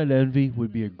peanut envy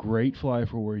would be a great fly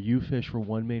for where you fish for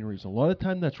one main reason. A lot of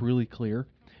time that's really clear.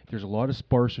 There's a lot of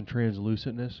sparse and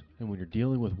translucentness, and when you're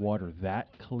dealing with water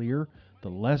that clear, the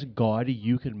less gaudy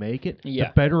you can make it, Yeah.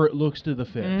 the better it looks to the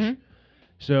fish. Mhm.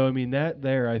 So I mean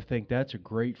I think that's a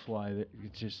great fly. That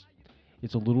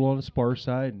it's a little on the sparse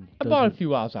side. And I bought a doesn't-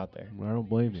 few hours out there. I don't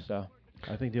blame you. So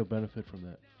I think they'll benefit from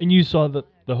that. And you saw the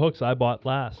hooks I bought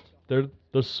last. They're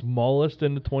the smallest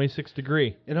in the 26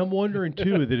 degree. And I'm wondering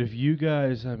too that if you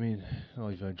guys, I mean, I'll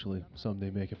eventually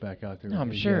someday make it back out there. No, I'm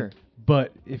again. sure.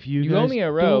 But if you You owe guys me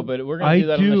a row, don't- but we're gonna I do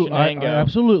that on the do. Shenango. I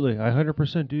absolutely. I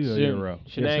 100% do owe you a Soon. row.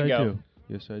 Yes, I Shenango. do.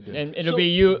 Yes, I do. and it'll So- be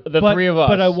you, the but, three of us.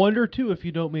 But I wonder too if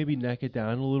you don't maybe neck it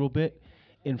down a little bit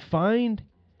and find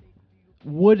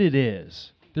what it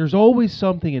is. There's always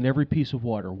something in every piece of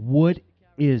water. What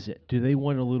is it? Do they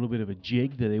want a little bit of a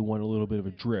jig? Do they want a little bit of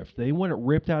a drift? Do they want it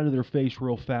ripped out of their face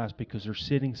real fast because they're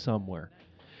sitting somewhere?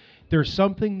 there's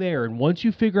something there, and once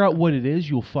you figure out what it is,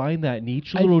 you'll find that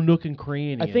niche little nook and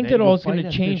cranny. I and think then it all you'll is going find to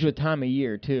that change fishing. with time of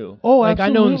year too. Oh, like I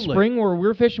know in absolutely. spring where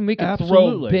we're fishing, we can throw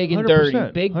Absolutely. big and dirty,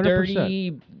 100%, big 100%. dirty.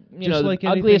 You Just know, like the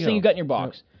anything ugliest thing you else. got in your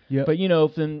box. Yep. But you know,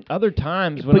 if in other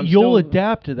times when But I'm you'll still,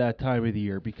 adapt to that time of the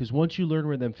year because once you learn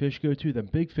where them fish go to, them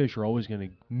big fish are always going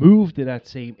to move to that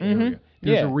same area.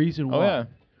 There's yeah. a reason why. Oh yeah.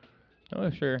 Oh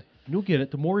sure. You'll get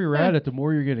it. The more you're at it, the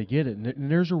more you're going to get it.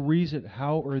 And there's a reason.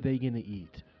 How are they going to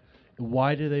eat? And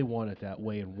why do they want it that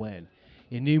way and when?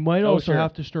 And you might also sure.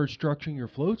 have to start structuring your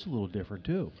floats a little different,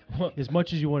 too. As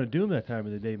much as you want to do them that time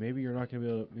of the day, maybe you're not going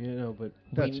to be able to, but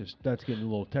that's getting a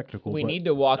little technical. We but need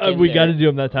to walk in We there. got to do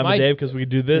them that time My- of day because we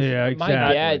do this. Yeah, My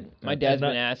exactly. my dad's not-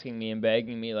 been asking me and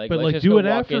begging me like, But let's like just do go an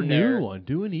walk in there. afternoon one,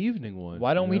 do an evening one.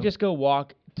 Why don't you we know? just go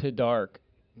walk to dark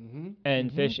Mm-hmm.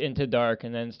 and fish into dark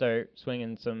and then start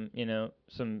swinging some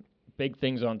big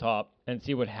things on top and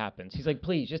see what happens. He's like,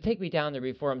 please, just take me down there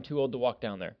before I'm too old to walk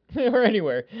down there or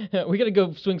anywhere. We got to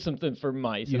go swing something for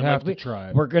mice. You And I'm have like, to try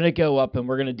it. We're going to go up and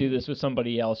we're going to do this with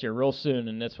somebody else here real soon.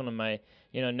 And that's one of my,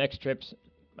 next trips,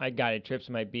 my guided trips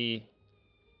might be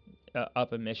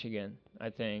up in Michigan, I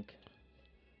think.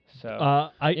 So,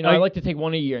 I like to take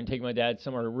one a year and take my dad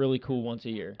somewhere really cool once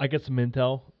a year. I get some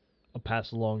intel. I'll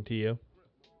pass along to you.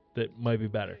 That might be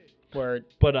better. Where,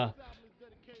 But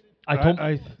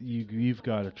you've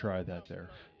got to try that there.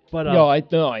 But I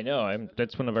know.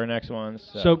 That's one of our next ones.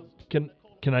 so can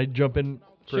I jump in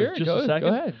for Sure, just go a second?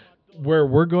 ahead. Where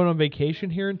we're going on vacation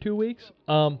here in 2 weeks.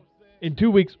 In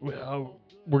 2 weeks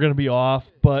we're gonna be off,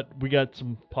 but we got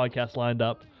some podcasts lined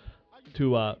up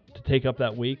to take up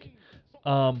that week.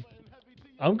 I'm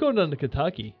going down to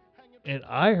Kentucky, and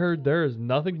I heard there is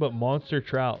nothing but monster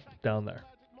trout down there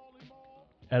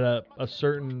at a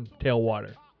certain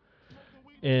tailwater,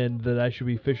 and that I should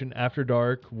be fishing after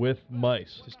dark with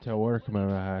mice. Just tailwater come out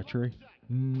of a hatchery.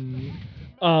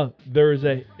 There is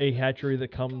a hatchery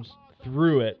that comes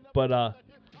through it, but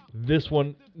this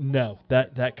one, no,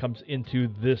 that comes into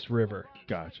this river.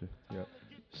 Gotcha. Yep.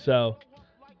 So,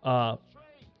 I'm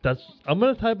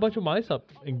gonna tie a bunch of mice up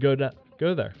and go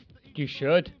there. You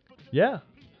should. Yeah,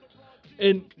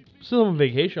 and since I'm on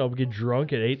vacation, I'll get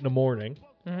drunk at 8 in the morning.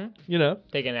 Mm-hmm.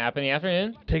 Take a nap in the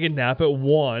afternoon. Take a nap at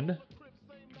 1,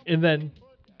 and then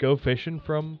go fishing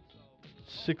from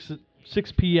 6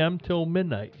 p.m. till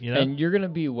midnight. And you're gonna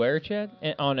be where, Chad?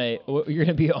 You're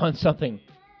gonna be on something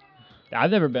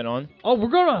I've never been on. Oh, we're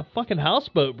going on a fucking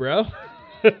houseboat, bro.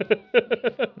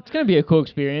 It's gonna be a cool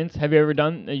experience. Have you ever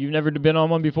done? You've never been on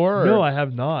one before? Or No, I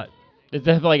have not. Does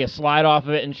it have like a slide off of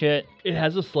it and shit? It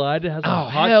has a slide. It has a Oh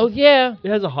hot. hell yeah! It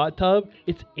has a hot tub.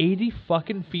 It's 80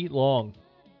 fucking feet long.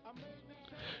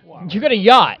 You got a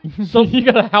yacht. You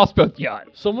got a houseboat yacht.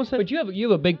 Someone said, But you have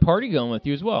a big party going with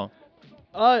you as well.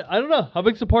 I don't know. How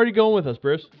big's the party going with us,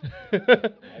 Bruce? I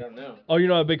don't know. Oh, you're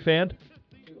not a big fan?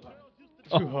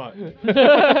 Too hot.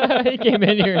 He came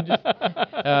in here and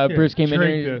just. Bruce came in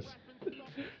Drink here. this.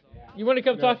 You want to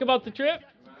come talk about the trip?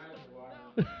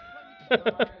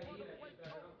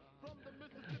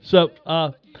 So,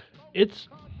 it's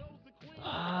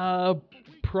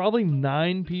probably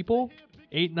 9 people,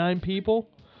 8, 9 people.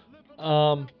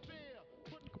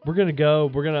 We're gonna go.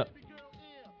 We're gonna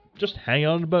just hang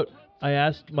out on the boat. I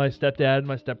asked my stepdad and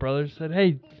my stepbrother. Said,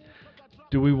 "Hey,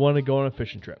 do we want to go on a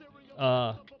fishing trip?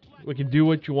 We can do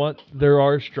what you want. There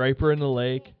are striper in the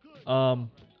lake."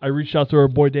 I reached out to our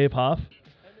boy Dave Hoff.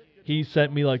 He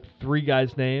sent me like 3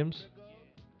 guys' names,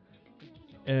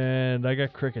 and I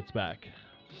got crickets back.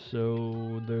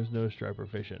 So there's no striper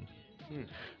fishing.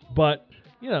 But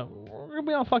we're gonna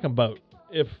be on a fucking boat.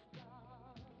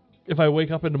 If I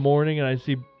wake up in the morning and I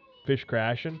see fish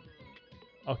crashing,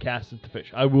 I'll cast it to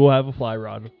fish. I will have a fly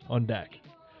rod on deck,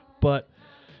 but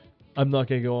I'm not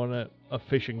gonna go on a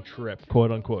fishing trip,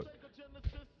 quote unquote.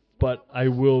 But I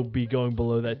will be going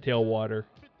below that tailwater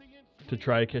to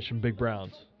try to catch some big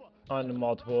browns. On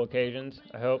multiple occasions,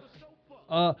 I hope.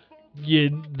 Yeah.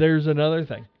 There's another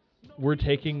thing. We're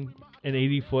taking an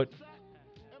 80-foot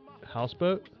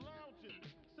houseboat,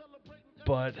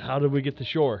 but how do we get to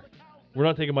shore? We're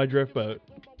not taking my drift boat.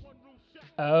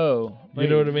 Oh. You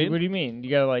know what I mean? What do you mean? You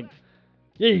gotta like.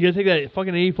 Yeah, you gotta take that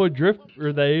fucking 80-foot drift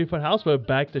or that 80-foot houseboat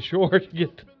back to shore to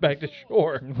get back to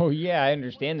shore. Well, yeah, I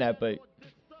understand that, but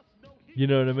You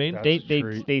know what I mean? That's they a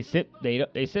treat.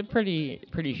 they sit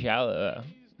pretty shallow.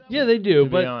 Yeah, they do. To be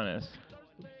But honest.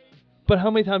 but how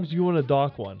many times do you want to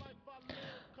dock one?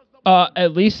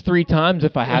 At least 3 times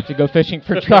if I have to go fishing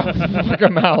for trout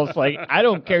from a house. Like, I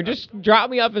don't care. Just drop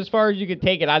me off as far as you can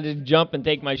take it. I just jump and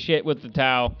take my shit with the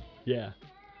towel. Yeah,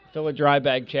 Fill a dry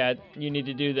bag, Chad. You need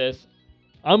to do this.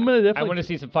 I'm gonna I definitely. want to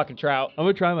see some fucking trout. I'm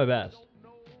gonna try my best.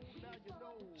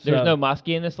 There's So- no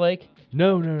muskie in this lake?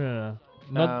 No.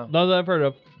 Not that I've heard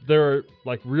of. There are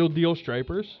like real deal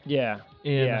stripers, Yeah.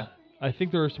 and Yeah. I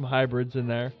think there are some hybrids in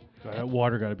there. That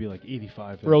water got to be like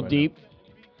 85. there Real by now. deep?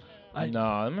 I-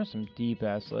 No, them are some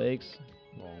deep-ass lakes.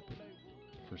 Well, but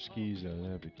for skis, though,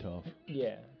 that'd be tough.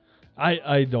 Yeah.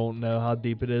 I don't know how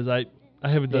deep it is. I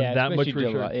haven't done Yeah, that much especially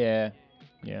research. July.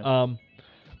 Yeah.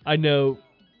 I know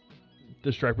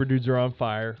the striper dudes are on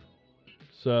fire,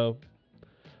 so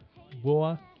we'll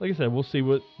like I said, we'll see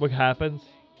what happens.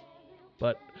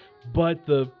 But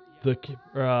the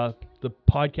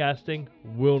podcasting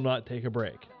will not take a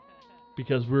break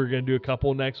because we're gonna do a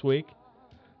couple next week,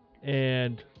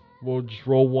 and we'll just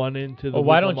roll one into the. Well,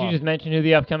 why week don't you off. just mention who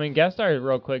the upcoming guests are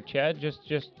real quick, Chad?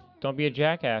 Just don't be a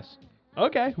jackass.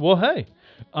 Okay. Well, hey,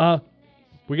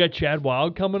 we got Chad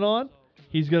Wild coming on.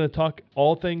 He's gonna talk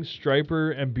all things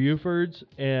Striper and Bufords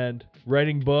and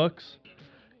writing books,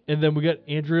 and then we got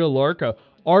Andrea Larco,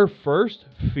 our first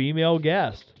female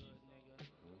guest.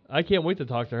 I can't wait to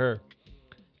talk to her.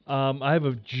 I have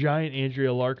a giant Andrea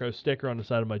Larco sticker on the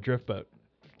side of my drift boat.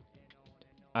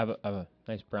 I have a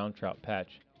nice brown trout patch.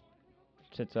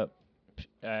 Sits up.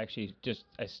 I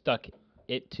stuck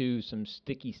it to some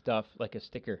sticky stuff like a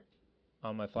sticker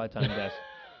on my fly tying desk.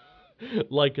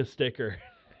 Like a sticker.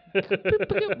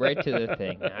 Right to the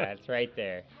thing. It's right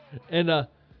there. And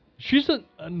she's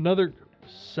another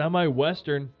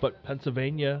semi-Western but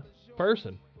Pennsylvania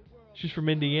person. She's from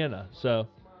Indiana, so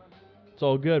it's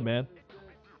all good, man.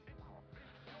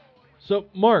 So,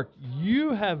 Mark, you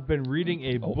have been reading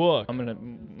a book. I'm gonna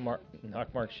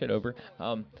knock Mark's shit over.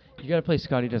 You gotta play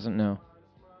Scotty Doesn't Know.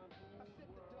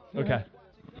 Okay.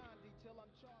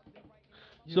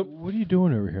 So what are you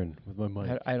doing over here with my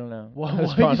mic? I don't know. Why, I was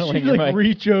why did fondling she your like mic.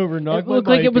 reach over, knock It my looked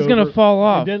like mic it was gonna over, fall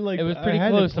off. And then, like, It was I pretty had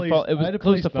it close to placed- fall. It I was had it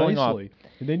close to placed falling off. nicely,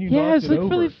 and then you Yeah, knocked it's it like over.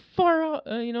 really far out.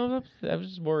 I was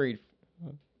just worried.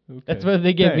 Okay. That's why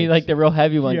they gave me like the real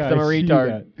heavy one. Yeah, 'Cause I'm a I see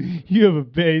retard. that. You have a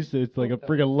base that's like a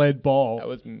friggin' lead ball. That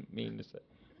was mean to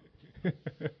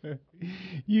say.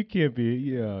 You can't be.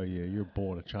 Yeah, you're a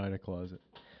bull in a china closet.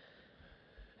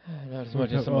 Not as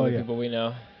much as some Oh, other yeah. people we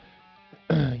know.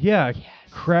 Yeah, I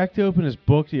cracked open his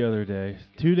book the other day,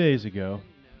 2 days ago,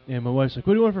 and my wife's like,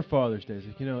 "What do you want for Father's Day?" I was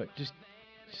like, it just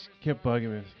kept bugging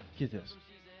me. I was like, get this,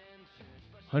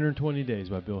 120 Days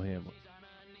by Bill Hamlin.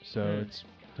 So it's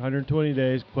 120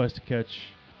 days, quest to catch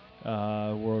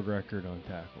world record on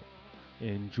tackle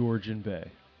in Georgian Bay.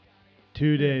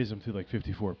 2 days, I'm through like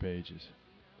 54 pages.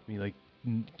 I mean, like,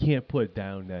 can't put it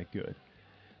down that good.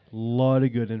 A lot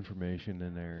of good information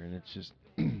in there, and it's just.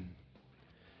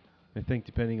 I think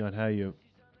depending on how you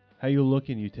look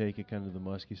and you take it kind of the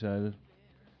musky side,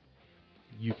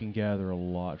 you can gather a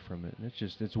lot from it. And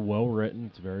it's well written,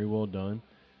 it's very well done.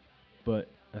 But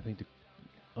I think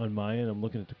on my end, I'm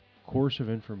looking at the course of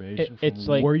information it's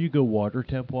from like where you go water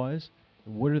temp wise,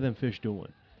 and what are them fish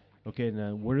doing? Okay,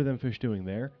 now what are them fish doing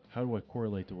there? How do I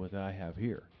correlate to what I have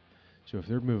here? So if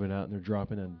they're moving out and they're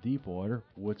dropping down to deep water,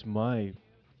 what's my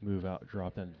move out,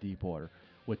 drop down to deep water?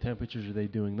 What temperatures are they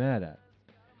doing that at?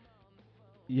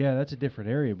 Yeah, that's a different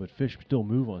area, but fish still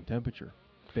move on temperature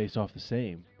based off the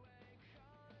same.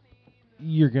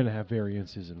 You're going to have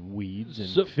variances in weeds and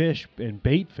So- fish and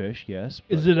bait fish, yes.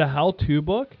 Is it a how-to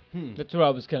book? That's what I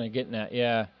was kind of getting at.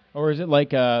 Yeah. Or is it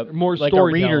like a More like a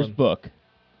reader's storytelling. book?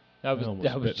 I I almost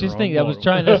was spit just the thinking. wrong I was bottle.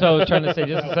 trying. That's what I was trying to say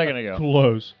just a second ago.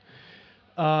 Close.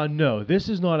 No, this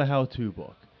is not a how-to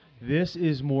book. This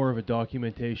is more of a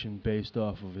documentation based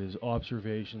off of his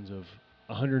observations of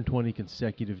 120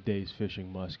 consecutive days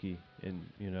fishing muskie and,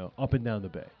 up and down the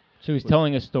bay. So he's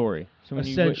telling a story. So when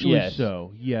Essentially yes.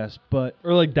 so, yes, but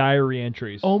Or like diary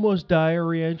entries? almost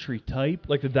diary entry type.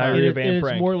 Like the Diary of Anne and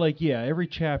Frank. it's more like, every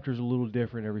chapter's a little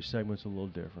different, every segment's a little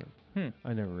different.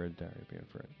 I never read Diary of Anne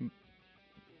Frank.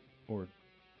 Or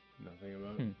nothing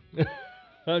about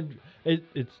it.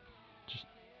 It's just,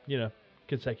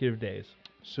 consecutive days.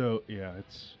 So, yeah,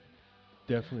 it's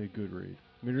definitely a good read.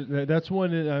 I mean, that's one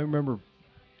that I remember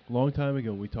a long time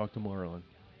ago we talked to Marlon.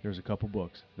 There's a couple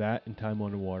books. That and Time on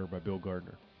the Water by Bill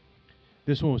Gardner.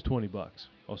 This one was $20.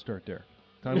 I'll start there.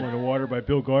 Time on the Water by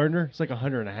Bill Gardner, it's like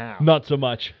 $150. Not so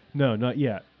much. No, not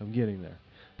yet. I'm getting there.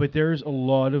 But there's a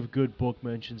lot of good book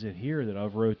mentions in here that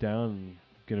I've wrote down and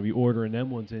going to be ordering them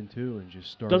ones in too and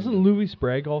just starting. Doesn't Louis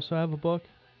Sprague also have a book?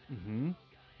 Mm-hmm.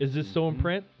 Is this still in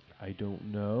print? I don't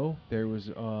know. There was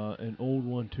an old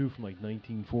one too from like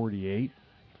 1948.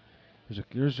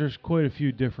 There's quite a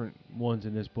few different ones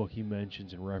in this book he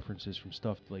mentions and references from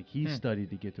stuff like he studied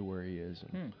to get to where he is.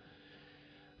 And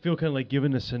I feel kind of like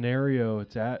given the scenario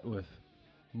it's at with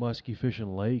musky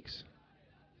fishing lakes,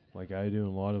 like I do and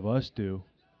a lot of us do,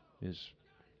 is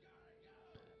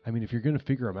I mean, if you're going to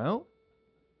figure them out,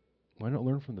 why not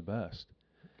learn from the best?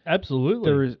 Absolutely.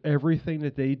 There is everything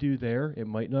that they do there. It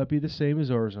might not be the same as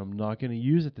ours. I'm not going to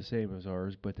use it the same as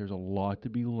ours, but there's a lot to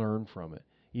be learned from it.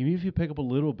 Even if you pick up a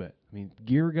little bit. I mean,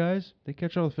 gear guys, they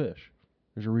catch all the fish.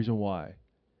 There's a reason why.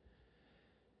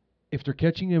 If they're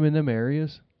catching them in them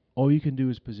areas, all you can do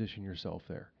is position yourself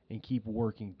there and keep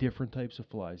working different types of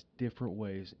flies, different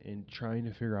ways, and trying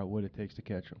to figure out what it takes to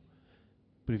catch them.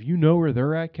 But if you know where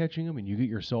they're at catching them and you get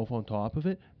yourself on top of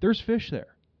it, there's fish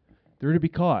there. They're to be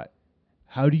caught.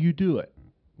 How do you do it?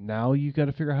 Now you got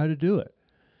to figure out how to do it.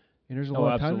 And there's a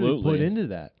lot of time to be put into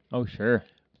that. Oh, sure.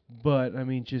 But, I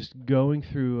mean, just going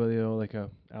through, like a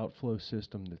outflow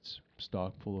system that's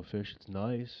stocked full of fish, it's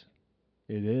nice.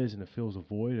 It is, and it fills a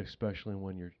void, especially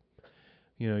when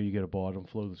you get a bottom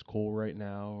flow that's cold right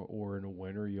now, or in the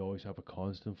winter you always have a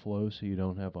constant flow so you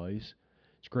don't have ice.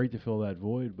 It's great to fill that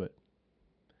void, but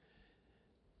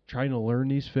trying to learn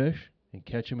these fish and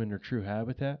catch them in their true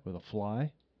habitat with a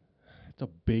fly, it's a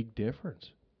big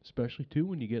difference. Especially, too,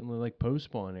 when you get in the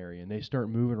post-spawn area and they start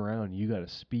moving around and you got to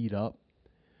speed up.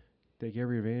 Take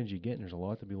every advantage you get, and there's a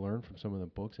lot to be learned from some of the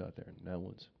books out there, and that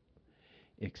one's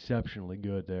exceptionally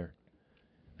good there.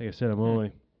 Like I said, I'm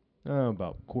only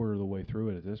about a quarter of the way through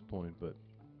it at this point, but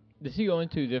Does he go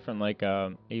into different,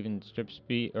 even strip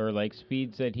speed or,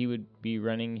 speeds that he would be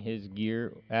running his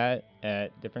gear at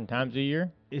different times of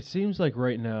year? it seems like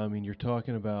right now, I mean, you're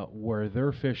talking about where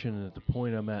they're fishing, and at the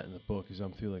point I'm at in the book is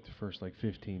I'm through, the first,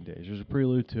 15 days. There's a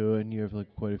prelude to it, and you have,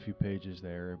 quite a few pages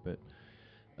there, but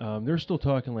they're still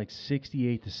talking,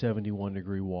 68 to 71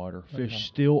 degree water. Fish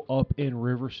still up in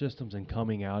river systems and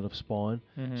coming out of spawn.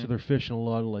 So they're fishing a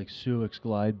lot of, Suix,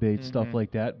 glide bait, stuff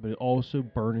like that, but also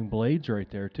burning blades right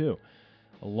there, too.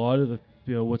 A lot of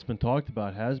the, what's been talked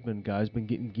about has been guys been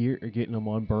getting them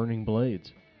on burning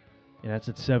blades. And that's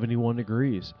at 71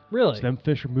 degrees. Really? So them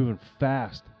fish are moving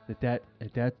fast at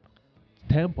that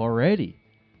temp already.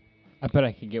 I bet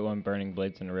I could get one burning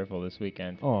blades in a riffle this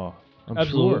weekend. Oh, I'm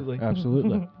Absolutely. sure.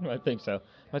 Absolutely. I think so.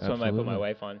 That's what I might put my Absolutely.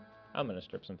 wife on. I'm going to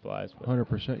strip some flies. But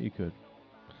 100% you could.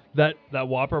 That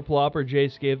whopper plopper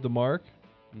Jace gave the mark,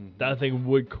 Mhm. that thing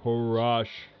would crush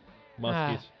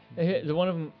muskies.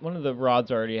 One of the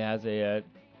rods already has a,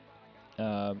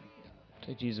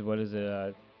 Jesus, what is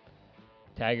it?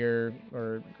 Tiger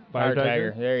or Fire Fire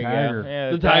Tiger? There you Tiger. go.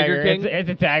 Yeah, The Tiger King? It's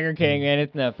a Tiger King, and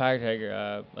it's not Fire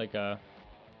Tiger.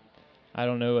 I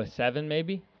don't know, a 7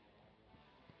 maybe.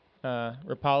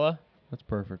 Rapala. That's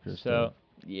perfect. So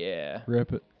yeah,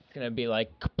 Rip it. it's gonna be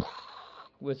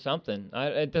with something.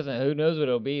 It doesn't. Who knows what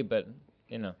it'll be, but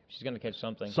she's gonna catch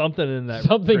something. Something in that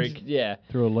Something. creek. Yeah.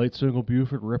 Throw a light single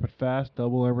Buford, rip it fast,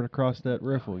 double over across that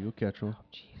riffle. You'll catch one.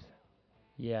 Jeez.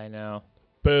 Yeah, I know.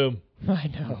 Boom. I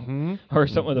know. Mm-hmm. Or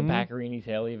something with a Baccarini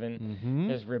tail even. Mm-hmm.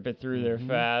 Just rip it through there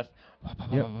fast.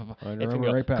 Yep. It's gonna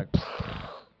go Right back.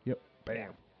 Yep.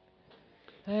 Bam.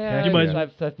 You might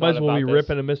as well be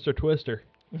ripping a Mr. Twister.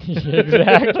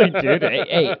 Exactly, dude.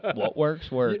 Hey, what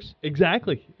works, works.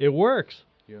 Exactly. It works.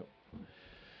 Yep.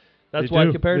 That's They why I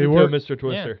do. compared They it to a work. Mr.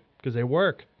 Twister. Because they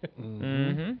work.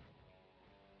 Mm-hmm.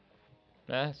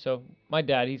 So my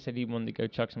dad, he said he wanted to go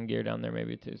chuck some gear down there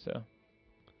maybe too. So.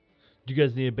 Do you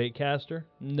guys need a bait caster?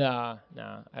 Nah.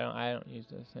 I don't use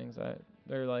those things.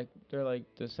 They're like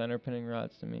the center pinning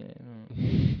rods to me. I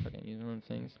don't fucking use them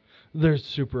things. They're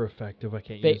super effective. I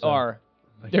can't They use them. are.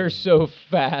 I They're can't- so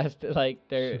fast.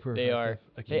 super They are.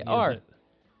 effective. I can't They use are. it.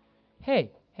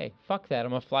 Hey, fuck that.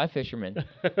 I'm a fly fisherman.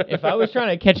 If I was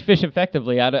trying to catch fish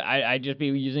effectively, I'd just be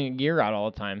using a gear rod all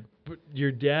the time. But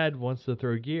your dad wants to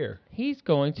throw gear. He's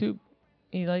going to.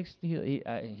 He likes. He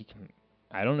can.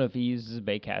 I don't know if he uses a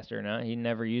bait caster or not. He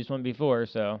never used one before,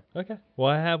 so. Okay. Well,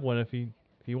 I have one if he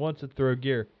wants to throw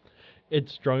gear.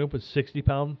 It's strung up with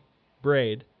 60-pound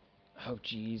braid. Oh,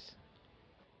 jeez.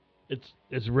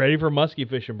 It's ready for muskie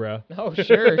fishing, bro. Oh,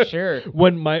 sure.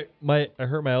 When I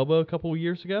hurt my elbow a couple of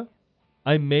years ago,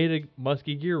 I made a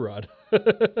muskie gear rod.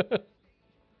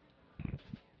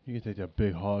 You can take that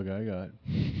big hog I got.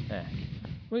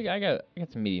 I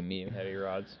got some medium heavy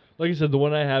rods. Like I said, the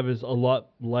one I have is a lot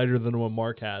lighter than the one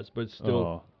Mark has, but it's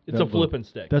still it's a flipping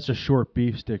stick. That's a short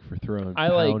beef stick for throwing I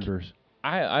like- pounders.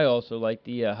 I also like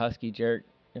the Husky Jerk.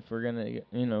 If we're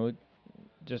gonna,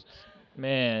 just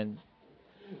man,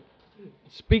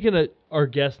 Speaking of our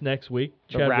guest next week,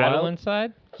 the Chad rattle Wild.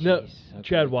 inside. No, Jeez, okay.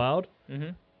 Chad Wild.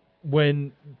 Mm-hmm.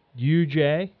 When you,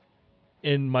 Jay,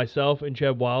 and myself and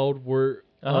Chad Wild were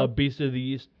Beast of the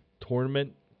East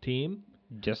tournament team,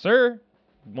 Yes, sir.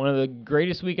 One of the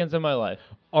greatest weekends of my life.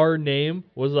 our name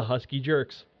was the Husky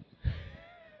Jerks.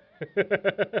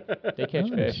 They catch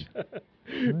Nice. fish.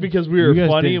 Because we You were guys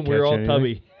funny didn't and we were catch all anything.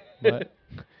 tubby. What?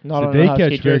 Not So on they a husky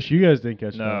catch jerk. fish. You guys didn't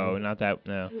catch No, fish. not that.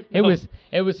 No,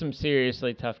 it was some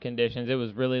seriously tough conditions. It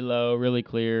was really low, really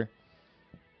clear.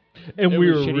 And It we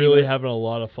was were shitty, really but- having a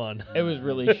lot of fun. It was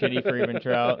really shitty for even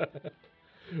trout.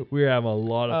 We were having a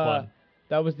lot of fun.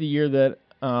 That was the year that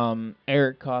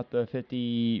Eric caught the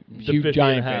 50 The huge 50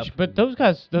 giant and a half. fish. But those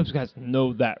guys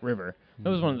know that river. That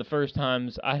was one of the first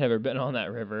times I'd ever been on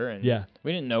that river, and Yeah.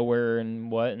 we didn't know where and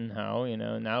what and how.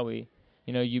 Now we,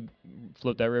 you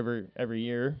float that river every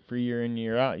year for year in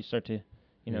year out. You start to,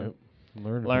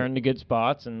 learn the good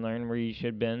spots and learn where you should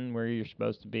have been, where you're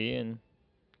supposed to be, and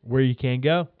Where you can't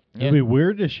go. It'll be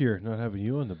weird this year not having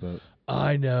you on the boat.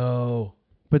 I know.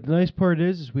 But the nice part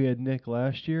is we had Nick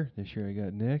last year. This year I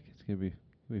got Nick. It's gonna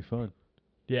be fun.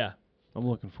 Yeah. I'm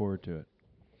looking forward to it.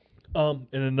 And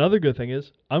another good thing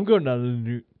is I'm going down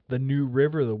to the new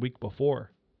river the week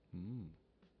before.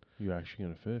 You actually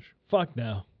gonna fish? Fuck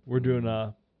no. We're doing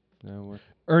No, what?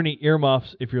 Ernie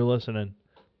earmuffs if you're listening.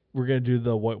 We're gonna do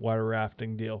the whitewater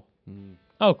rafting deal.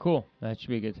 oh, cool. That should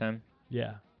be a good time.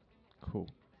 Yeah. Cool.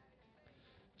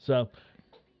 So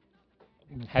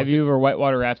Have you ever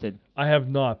whitewater rafted? I have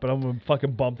not, but I'm gonna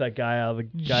fucking bump that guy out of the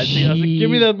guy's seat. I was like, give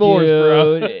me that oars,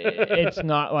 bro. Dude, it's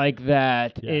not like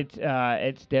that. Yeah.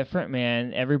 It's different,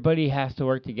 man. Everybody has to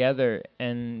work together,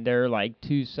 and there are like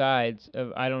two sides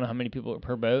of I don't know how many people are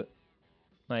per boat,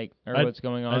 what's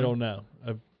going on. I don't know.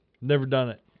 I've never done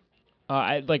it.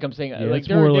 I'm saying, Yeah, like it's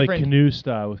there more are like different. canoe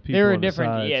style with people There are on the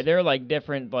different. sides. Yeah, there are like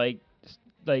different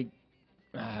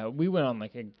we went on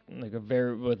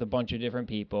with a bunch of different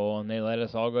people, and they let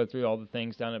us all go through all the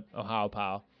things down at Ohio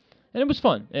Pow. And it was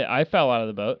fun. I fell out of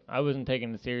the boat. I wasn't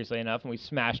taking it seriously enough, and we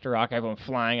smashed a rock. I went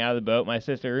flying out of the boat. My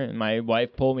sister and my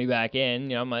wife pulled me back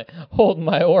in. I'm like holding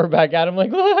my oar back out. I'm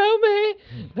like, help me!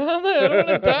 I'm like, I don't want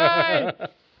to die.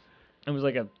 It was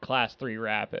like a class 3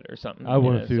 rapid or something. I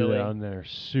went through silly. down there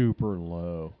super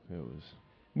low. It was.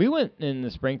 We went in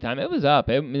the springtime. It was up.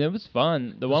 It was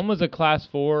fun. The one was a class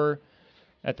 4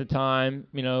 at the time.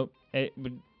 It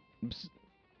would.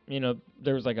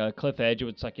 There was like a cliff edge. It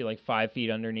would suck you like 5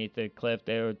 feet underneath the cliff.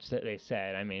 They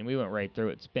said. I mean, we went right through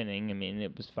it spinning. I mean,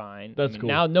 it was fine. That's cool.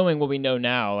 Now, knowing what we know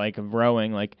now, like of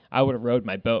rowing, like I would have rowed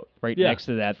my boat right next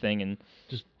to that thing and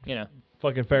Just you know,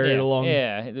 fucking ferry it along.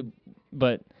 Yeah,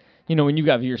 but when you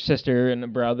got your sister and a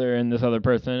brother and this other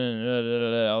person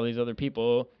and all these other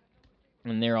people,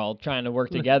 and they're all trying to work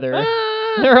together.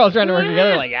 They're all trying to work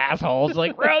together like assholes.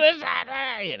 Like, row this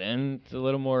side, and it's a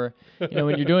little more,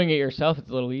 when you're doing it yourself, it's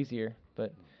a little easier.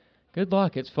 But good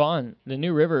luck. It's fun. The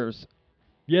new rivers.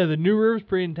 Yeah, the new river's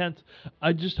pretty intense.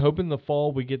 I just hope in the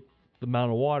fall we get the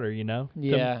amount of water,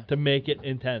 Yeah. to make it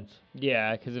intense.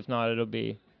 Yeah, because if not, it'll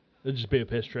just be a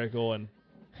piss trickle and.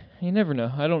 You never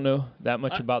know. I don't know that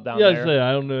much about down yeah, there.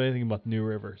 I don't know anything about the new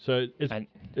river, so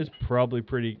it's probably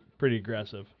pretty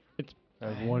aggressive. I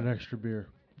have one extra beer.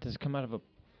 Does it come out of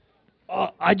a?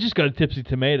 I just got a tipsy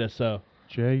tomato, so.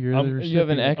 Jay, you're I'm- the recipient. You have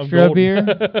an I'm extra golden.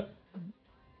 beer?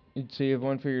 So you have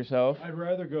one for yourself? I'd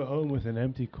rather go home with an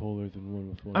empty cooler than one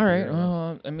with one. All right. beer.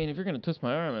 Well, I mean, if you're gonna twist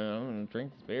my arm, I'm gonna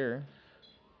drink this beer.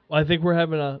 Well, I think we're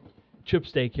having a chip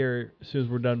steak here as soon as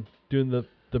we're done doing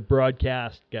the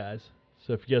broadcast, guys.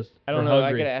 So if you guys I don't are know.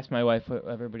 hungry, I gotta ask my wife what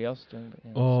everybody else is doing. But,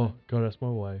 yeah, oh, God, that's my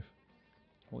wife.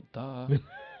 so. Well,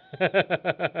 duh.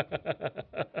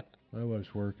 My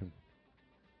wife's working.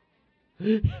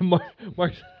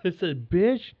 Mark said,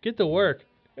 "Bitch, get to work."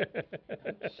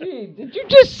 Gee, did you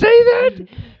just say that?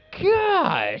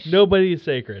 Gosh. Nobody is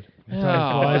sacred.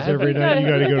 Time flies have every we night. You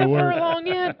gotta been go to together work. For long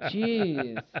yet?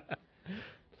 Jeez.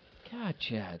 God,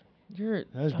 Chad, you're.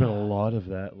 There's been a lot of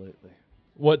that lately.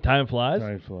 What, time flies?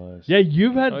 Time flies. Yeah,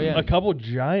 you've had Oh, yeah. a couple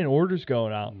giant orders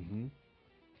going out. Mm-hmm.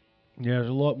 Yeah, there's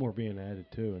a lot more being added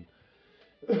too.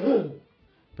 And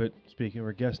but speaking of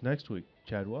our guest next week,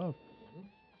 Chad Wild,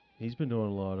 he's been doing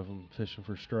a lot of them, fishing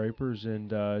for stripers and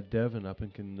Devon up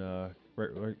in right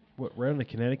on the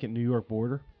Connecticut-New York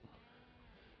border.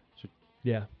 So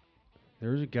Yeah.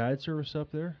 there's a guide service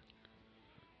up there.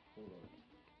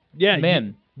 Yeah,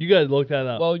 Man. You guys look that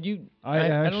up. Well, I I don't know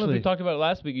if actually- we talked about it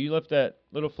last week. You left that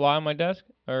little fly on my desk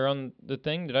or on the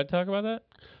thing. Did I talk about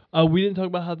that? We didn't talk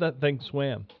about how that thing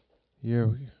swam. Yeah,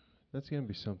 that's gonna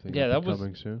be something. Yeah, that was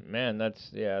coming soon. Man,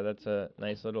 that's a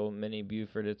nice little mini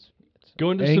Buford. It's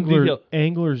Go into some detail.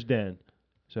 Angler's Den.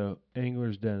 So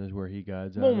Angler's Den is where he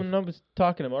guides out well, of. when I was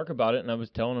talking to Mark about it, and I was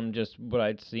telling him just what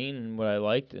I'd seen and what I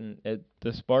liked, and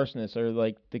the sparseness or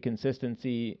like the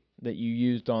consistency that you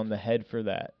used on the head for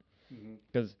that,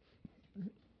 because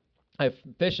I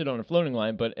fished it on a floating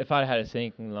line, but if I had a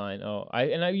sinking line,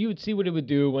 you would see what it would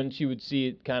do once you would see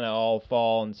it kind of all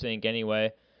fall and sink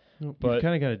anyway. You But-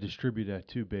 kind of got to distribute that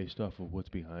too, based off of what's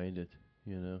behind it.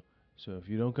 You know. So if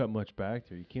you don't got much back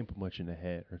there, you can't put much in the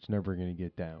head, or it's never going to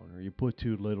get down. Or you put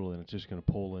too little, and it's just going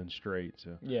to pull in straight.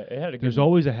 So Yeah, it had a good. there's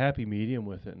always a happy medium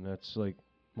with it, and that's like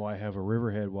why I have a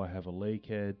river head, why I have a lake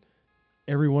head.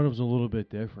 Every one of them's a little bit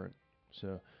different.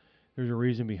 So there's a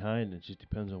reason behind it. It just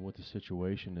depends on what the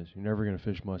situation is. You're never going to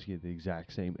fish muskie at the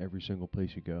exact same every single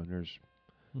place you go. And there's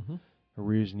a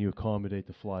reason you accommodate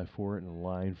the fly for it and a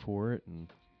line for it.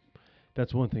 And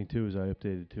that's one thing, too, is I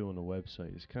updated, too, on the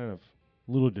website. It's kind of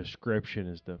a little description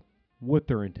as to what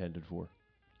they're intended for.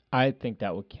 I think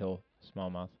that would kill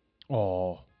smallmouth.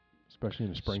 Oh, especially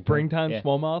in the springtime. Springtime Yeah.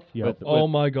 smallmouth? Yeah. Oh,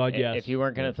 my God, I- yes. If you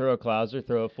weren't going to throw a clouser,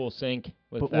 throw a full sink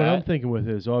with But that. what I'm thinking with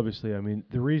it is, obviously, I mean,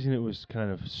 the reason it was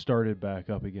kind of started back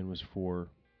up again was for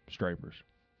stripers,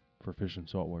 for fishing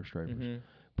saltwater stripers, Mhm.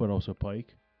 but also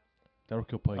pike. That'll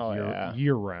kill pike Oh, yeah.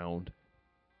 year round.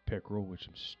 Pickerel, which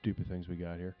some stupid things we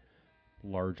got here.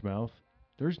 Largemouth.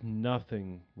 There's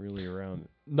nothing really around it.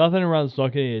 Nothing around the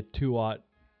not getting a 2-aught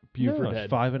Buford No, head.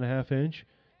 5.5 inch.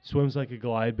 Swims like a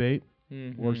glide bait.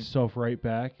 Mhm. Works itself right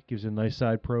back. Gives a nice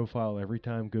side profile every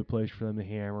time. Good place for them to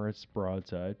hammer. It's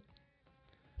broadside.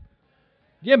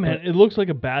 Yeah, man, it looks like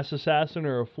a bass assassin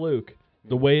or a fluke.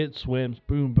 The way it swims,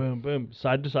 boom, boom, boom,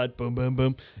 side to side, boom, boom,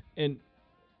 boom, and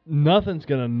nothing's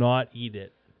gonna not eat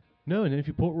it. No, and then if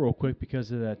you pull it real quick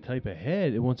because of that type of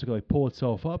head, it wants to like pull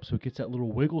itself up, so it gets that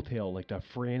little wiggle tail, like that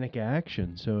frantic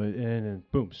action. So and then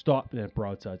boom, stop, and then it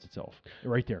broadsides itself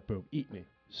right there. Boom, eat me.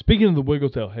 Speaking of the wiggle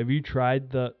tail, have you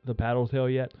tried the paddle tail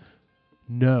yet?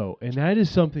 No, and that is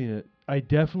something that I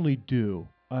definitely do.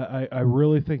 I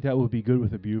really think that would be good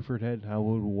with a Buford head, how it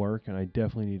would work, and I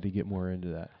definitely need to get more into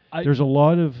that. There's a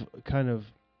lot of kind of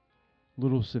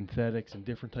little synthetics and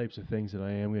different types of things that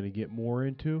I am going to get more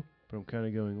into, but I'm kind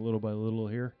of going little by little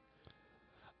here.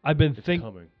 I've been It's thinking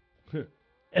coming.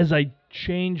 as I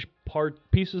change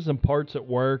pieces and parts at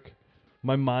work,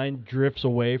 my mind drifts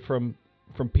away from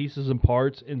pieces and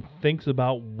parts and thinks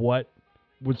about what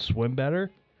would swim better.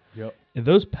 Yep. And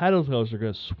those paddle tails are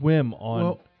going to swim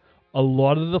on a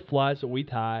lot of the flies that we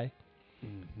tie,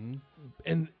 Mm-hmm.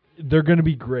 and they're going to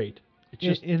be great. It's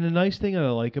just And the nice thing I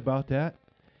like about that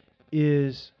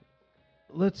is,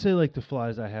 let's say like the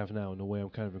flies I have now and the way I'm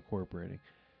kind of incorporating.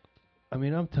 I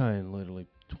mean, I'm tying literally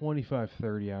 25,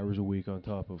 30 hours a week on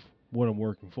top of what I'm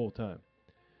working full time.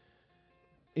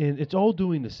 And it's all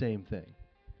doing the same thing.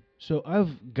 So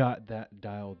I've got that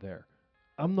dialed there.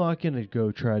 I'm not going to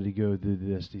go try to go do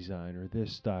this design or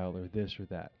this style or this or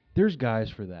that. There's guys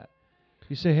for that.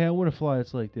 You say, hey, I want a fly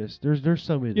that's like this. There's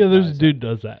somebody that there's buys a that. dude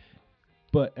does that.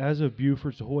 But as of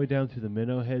Bufords, the whole way down to the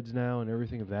minnow heads now and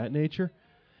everything of that nature,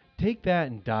 take that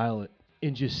and dial it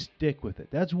and just stick with it.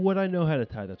 That's what I know how to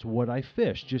tie. That's what I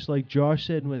fish. Just like Josh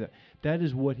said with it. That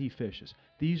is what he fishes.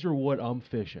 These are what I'm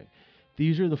fishing.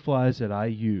 These are the flies that I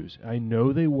use. I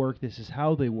know they work. This is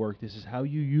how they work. This is how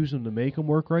you use them to make them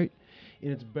work right.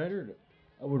 And it's better to,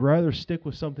 I would rather stick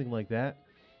with something like that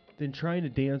than trying to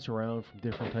dance around from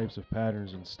different types of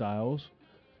patterns and styles.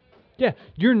 Yeah,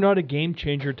 you're not a game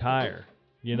changer tire.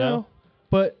 You know, No,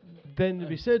 but then to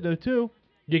be said though too,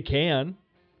 you can.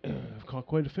 I've caught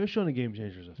quite a fish on the game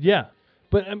changers. Yeah,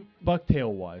 but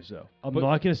Bucktail wise though, I'm But-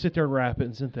 not going to sit there and wrap it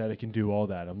in synthetic and do all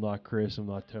that. I'm not Chris. I'm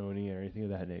not Tony or anything of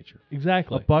that nature.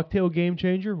 exactly. A bucktail game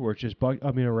changer, where it's just I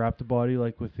wrap the body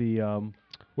like with the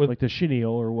With- like the chenille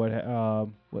or what.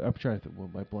 I'm trying to think. What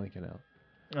am I blanking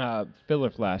out? Filler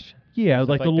flash. Yeah, Stuff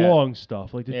like the like that. long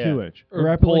stuff, like the Yeah. 2-inch. Or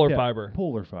Wrap it like polar that. fiber.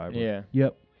 Polar fiber. Yeah.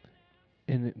 Yep.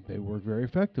 And they work very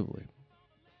effectively.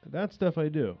 That stuff I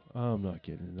do. I'm not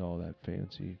getting into all that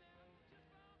fancy.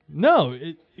 No,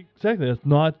 exactly.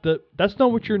 That's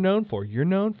not what you're known for. You're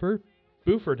known for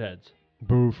Buford heads.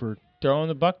 Buford. Throwing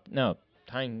the buck. No,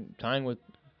 tying with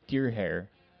deer hair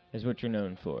is what you're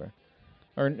known for,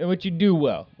 or what you do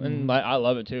well. And I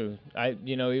love it too.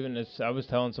 Even as I was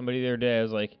telling somebody the other day, I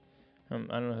was like, I don't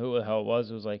know who the hell it was.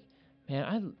 It was like,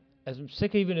 man, as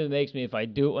sick even it makes me if I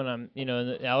do it when I'm, in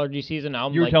the allergy season.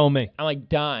 You were telling me. I'm like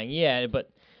dying. Yeah, but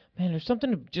man, there's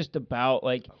something just about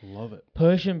like I love it.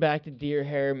 pushing back the deer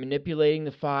hair, manipulating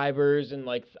the fibers, and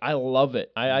like I love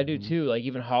it. I do too. Like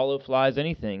even hollow flies,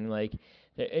 anything. Like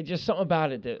it's just something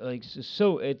about it that like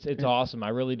it's awesome. I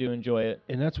really do enjoy it.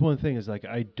 And that's one thing is like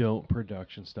I don't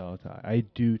production style tie. I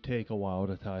do take a while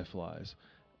to tie flies.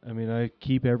 I mean, I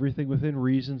keep everything within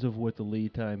reasons of what the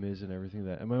lead time is and everything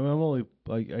that. I mean, I'm only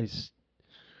like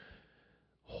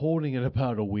holding it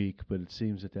about a week, but it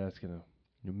seems that that's gonna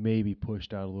maybe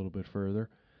pushed out a little bit further.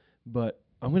 But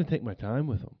I'm gonna take my time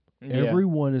with them. Yeah. Every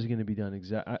one is gonna be done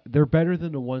they're better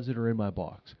than the ones that are in my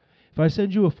box. If I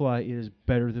send you a fly, it is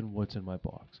better than what's in my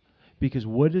box Because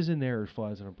what is in there is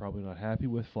flies that I'm probably not happy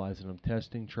with, flies that I'm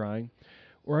testing, trying,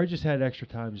 or I just had extra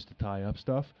time just to tie up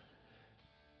stuff.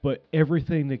 But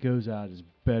everything that goes out is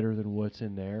better than what's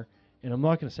in there, and I'm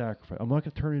not going to sacrifice. I'm not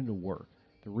going to turn it into work.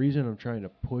 The reason I'm trying to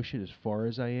push it as far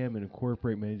as I am and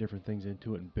incorporate many different things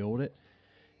into it and build it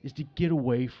is to get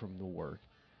away from the work.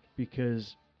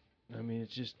 Because, I mean,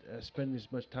 it's just spending as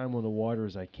much time on the water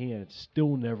as I can. It's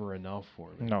still never enough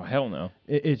for me. No, hell no.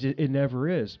 It never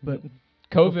is. But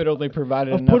COVID only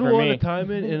provided I've enough put a for lot me. of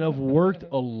time in, and I've worked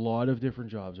a lot of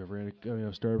different jobs.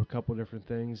 I've started a couple different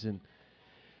things, and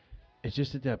it's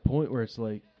just at that point where it's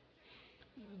like,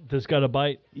 This got a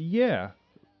bite. yeah,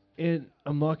 and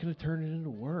I'm not going to turn it into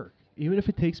work. Even if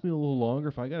it takes me a little longer,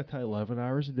 if I got to tie 11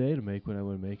 hours a day to make what I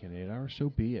would make in 8 hours, so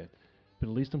be it. But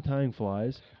at least I'm tying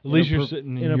flies. At least you're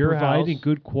sitting in and your I'm providing house.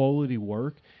 good quality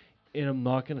work, and I'm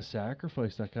not going to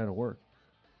sacrifice that kind of work.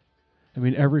 I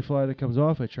mean, every fly that comes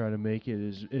off, I try to make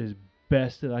it as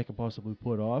best that I can possibly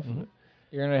put off. Mhm.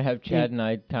 You're gonna have Chad and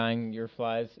I tying your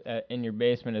flies in your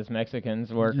basement as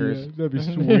Mexicans workers. Yeah, that'd be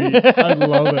sweet. I'd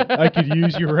love it. I could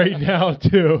use you right now,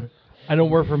 too. I don't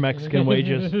work for Mexican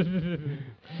wages.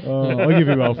 I'll give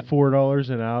you about $4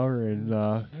 an hour and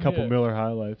a couple Miller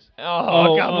High Lifes.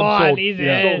 Oh, come I'm on, sold. he's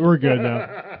Yeah, in. we're good now.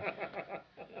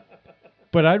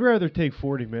 But I'd rather take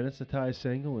 40 minutes to tie a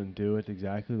single and do it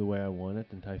exactly the way I want it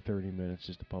than tie 30 minutes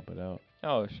just to pump it out.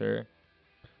 Oh, sure.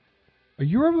 Are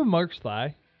you rubbing Mark's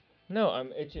thigh? No,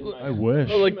 I'm itching. I wish.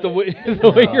 Oh, like the way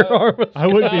your arm was. I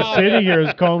wouldn't be sitting here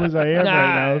as calm as I am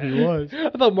right now if he was.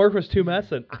 I thought Mark was too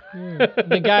messing.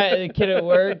 the kid at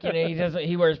work,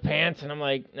 he wears pants, and I'm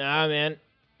like, nah, man,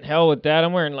 hell with that.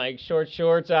 I'm wearing like short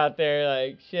shorts out there,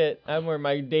 like shit. I'm wearing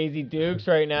my Daisy Dukes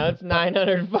right now. It's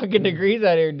 900 fucking degrees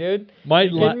out here, dude. My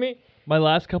You kidding me? my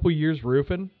last couple years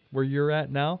roofing, where you're at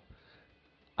now,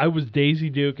 I was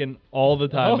Daisy Duking all the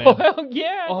time, Oh man. hell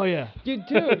yeah! Oh yeah. Dude,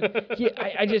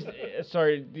 I just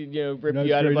sorry, rip That's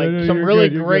you out of great. like No, some you're really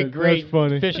good, you're great, good. great That's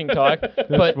funny. fishing talk.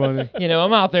 But funny.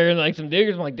 I'm out there in like some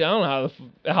diggers. I'm like, I don't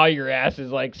know how your ass is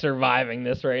like surviving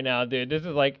this right now, dude. This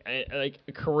is like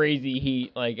crazy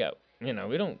heat. Like, we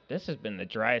don't. This has been the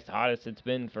driest, hottest it's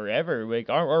been forever. Like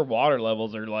our water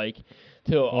levels are like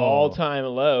to an all-time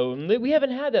low. And we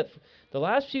haven't had that. The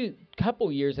last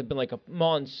couple years have been like a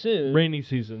monsoon. Rainy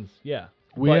seasons, yeah.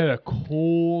 We But- had a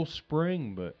cool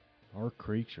spring, but our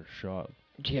creeks are shot.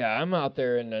 Yeah, I'm out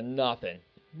there in the nothing.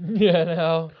 You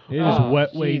know? It is Oh, wet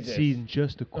wade Jesus. season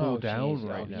just to cool Oh, down jeez,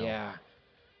 right now. Yeah.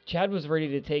 Chad was ready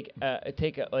to take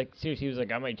like seriously, he was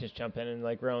like, I might just jump in and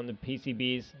like row on the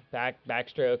PCBs,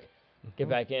 backstroke, get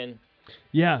back in.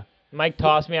 Yeah. Mike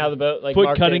tossed me out of the boat like Foot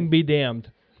Mark cutting did. be damned.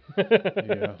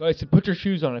 Yeah. I said, put your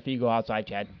shoes on if you go outside,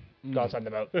 Chad. Go outside the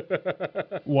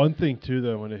boat. One thing too that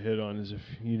I want to hit on is if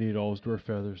you need Allsdorf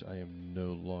feathers, I am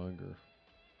no longer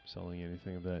selling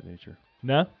anything of that nature.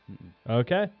 No?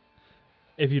 Okay.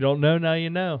 If you don't know, now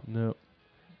you know. No.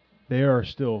 They are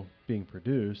still being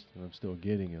produced, and I'm still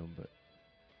getting them, but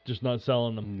Just not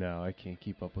selling them. no, I can't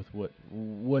keep up with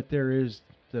what there is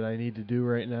that I need to do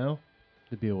right now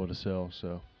to be able to sell.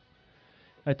 So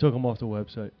I took them off the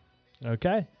website.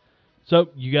 Okay. So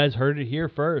you guys heard it here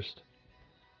first.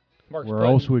 Mark's Where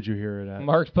putting, else would you hear it at?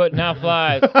 Mark's putting out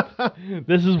flies.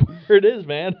 This is where it is,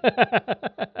 man.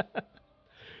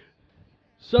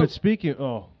 So But speaking,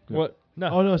 good. what? No.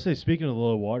 Oh no! Speaking of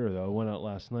low water though, I went out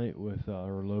last night with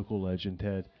our local legend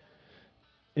Ted,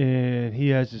 and he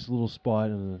has this little spot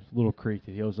in a little creek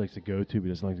that he always likes to go to, but he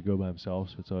doesn't like to go by himself.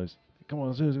 So it's always, come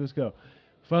on, let's go.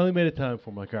 Finally made a time for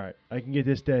him. Like, all right, I can get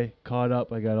this day caught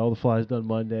up. I got all the flies done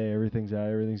Monday. Everything's out.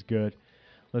 Everything's good.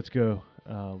 Let's go.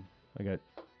 I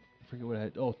forget what I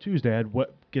had. Oh, Tuesday I had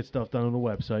get stuff done on the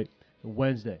website. And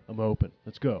Wednesday I'm open.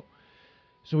 Let's go.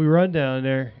 So we run down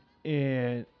there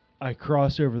and I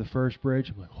cross over the first bridge.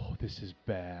 I'm like, oh, this is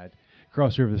bad.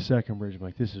 Cross over the second bridge. I'm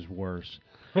like, this is worse.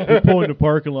 We pull in the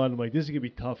parking lot. I'm like, this is going to be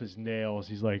tough as nails.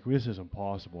 He's like, this is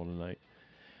impossible tonight.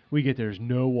 We get there. There's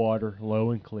no water, low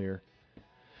and clear.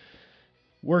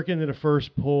 Work into the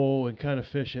first pull and kind of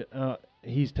fish it.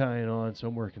 He's tying on, so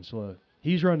I'm working slow.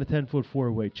 He's running a 10-foot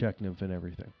 4-weight check nymph and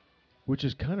everything, which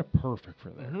is kind of perfect for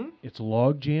there. Mhm. It's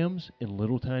log jams and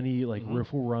little tiny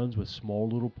riffle runs with small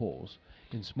little pulls.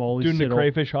 And Smallies Doing the sit all-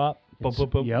 crayfish hop. and Boom, boom,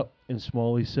 boom. Yep, and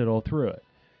Smallies sit all through it.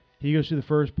 He goes through the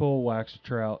first pull, whacks a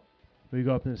trout. We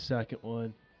go up in the second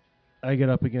one. I get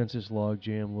up against this log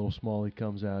jam. Little Smallie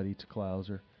comes out, eats a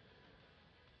clouser.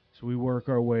 So we work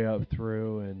our way up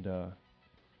through, and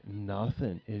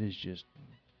nothing. It is just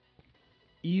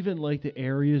even like the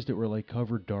areas that were like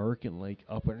covered dark and like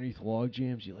up underneath log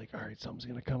jams. You're like, all right, something's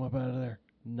gonna come up out of there.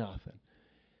 Nothing.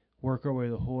 Work our way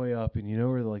the whole way up, and you know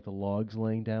where like the logs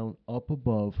laying down up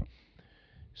above.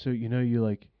 So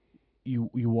you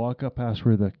walk up past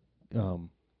where the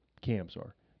cams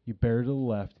are. You bear to the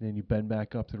left, and then you bend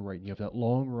back up to the right, and you have that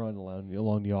long run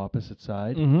along the opposite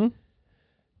side.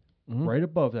 Mm-hmm. Right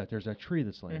above that, there's that tree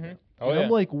that's laying down. Oh, And yeah.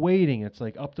 I'm like waiting. It's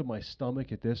like up to my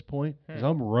stomach at this point because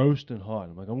I'm roasting hot.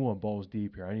 I'm like, I'm going balls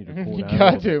deep here. I need to cool You down. a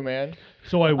got little bit. to, man.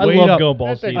 So I I wait love up. going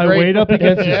balls That's a deep. I great- wait up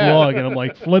against this Yeah. log, and I'm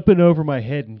like flipping over my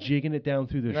head and jigging it down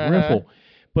through this Uh-huh. riffle.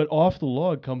 But off the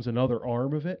log comes another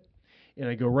arm of it, and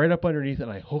I go right up underneath and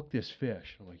I hook this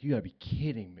fish. I'm like, you gotta be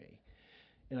kidding me.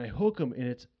 And I hook him, and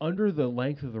it's under the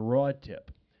length of the rod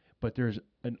tip, but there's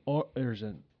an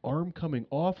arm coming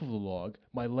off of the log,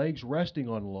 my legs resting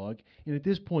on the log, and at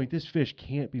this point, this fish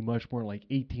can't be much more than like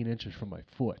 18 inches from my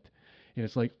foot, and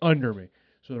it's like under me.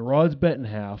 So the rod's bent in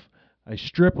half. I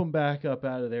strip him back up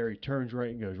out of there. He turns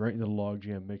right and goes right into the log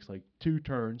jam, makes like 2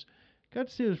 turns. Got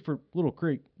to see this for Little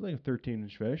Creek, like a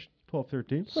 13-inch fish, 12,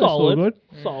 13. That's still Solid. good.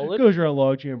 Solid. Goes around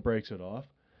log jam, breaks it off.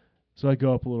 So I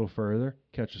go up a little further,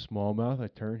 catch a smallmouth. I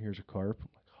turn, here's a carp. I'm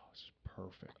like, oh, this is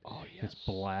perfect. Oh, yes. It's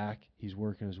black. He's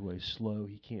working his way slow.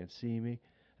 He can't see me.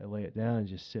 I lay it down and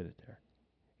just sit it there.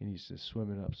 And he's just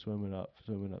swimming up, swimming up,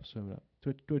 swimming up, swimming up.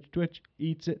 Twitch, twitch, twitch.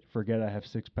 Eats it. Forget I have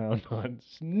 6 pound on.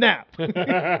 Snap!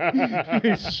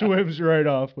 He swims right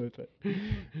off with it.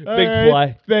 Big Alright,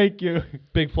 fly. Thank you.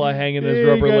 Big fly hanging his He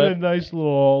rubber got lip. a nice little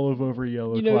olive over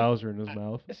yellow You know, clouser in his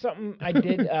mouth. Something I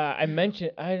did, I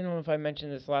mentioned, I don't know if I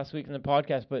mentioned this last week in the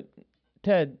podcast, but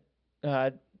Ted,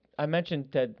 I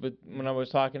mentioned Ted when I was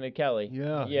talking to Kelly.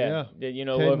 Yeah. The, Ted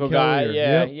local and guy. Kelly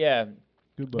Yeah, are- yep. yeah.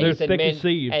 Good And buddy. he They're said, thick "Man," as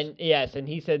thieves. And yes, and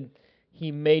he said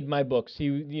he made my books. He,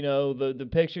 the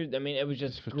pictures. I mean, it was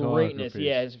just His greatness. photography.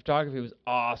 Yeah, his photography was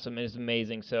awesome. It was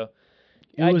amazing. So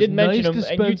It I was did mention nice him, to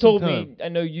and you spend told some me. time. I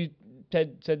know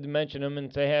Ted said to mention him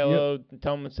and say hello, and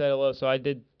tell him to say hello. So I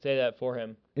did say that for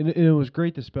him. And it was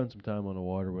great to spend some time on the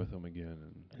water with him again.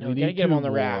 And No, we we gotta need get him to on the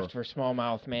more. raft for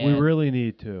smallmouth, man. We really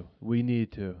need to. We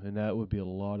need to, and that would be a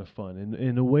lot of fun. And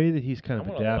in the way that he's kind I'm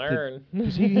of gonna adapted, learn.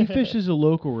 because he fishes a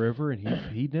local river and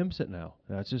he nymphs it now.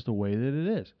 That's just the way that it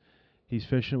is. He's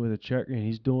fishing with a checker, and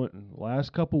he's doing it. The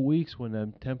last couple weeks when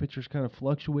the temperatures kind of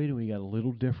fluctuated, we got a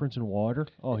little difference in water.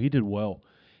 Oh, he did well.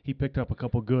 He picked up a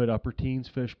couple good upper teens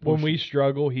fish. When we pushing-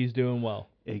 struggle, he's doing well.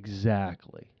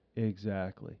 Exactly.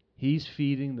 He's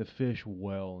feeding the fish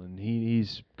well, and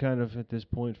he's kind of at this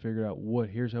point figured out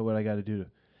here's what I got to do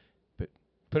to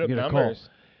Put up get a call. numbers.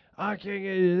 I can't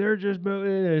get it. They're just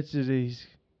moving. It's just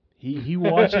he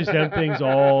watches them things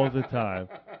all the time.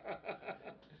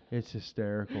 It's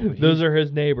hysterical. But Those are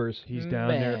his neighbors. he's down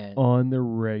there Man. on the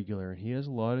regular, and he has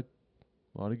a lot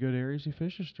of good areas he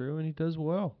fishes through, and he does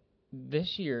well.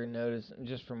 This year,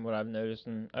 just from what I've noticed,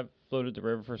 and I've floated the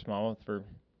river for smallmouth for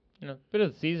a bit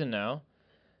of the season now,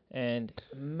 and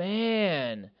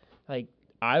man, like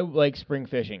I like spring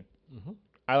fishing. Mhm.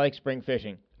 I like spring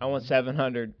fishing. I want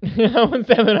 700. I want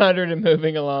 700 and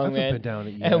moving I along, haven't man. been down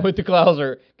it yet. And with the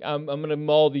clouser, I'm gonna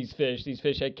maul these fish. These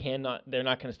fish they're not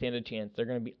gonna stand a chance. They're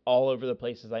gonna be all over the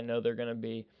places I know they're gonna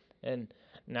be. And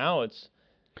now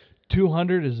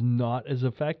 200 is not as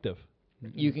effective.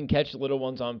 you can catch little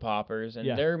ones on poppers, and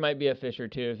Yeah. there might be a fish or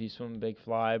two if you swim a big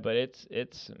fly, but it's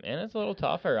a little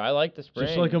tougher. I like the spring.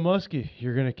 Just like a muskie,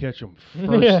 you're gonna catch them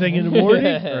first thing in the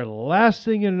morning, or last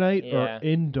thing in the night, Yeah. or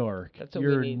in dark. That's what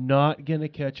we You're need. not gonna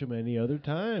catch them any other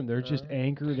time. They're just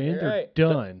anchored in. you're They're right.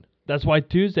 done. That's why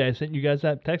Tuesday I sent you guys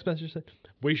that text message saying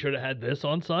we should have had this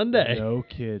on Sunday. No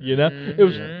kid. You know, it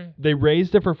was Mhm. they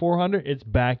raised it for 400. It's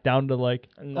back down to like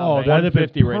Oh, Nothing. that'd have been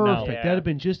 150 right now. perfect. Yeah. That'd have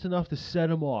been just enough to set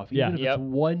them off, Yeah. even if Yep. it's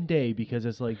one day, because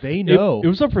it's like they it, know. it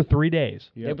was up for 3 days.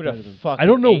 Yep, They would that'd have have been- fucking I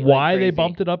don't know ate like why they crazy.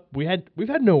 bumped it up. We've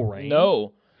had no rain.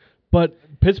 No. But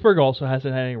Pittsburgh also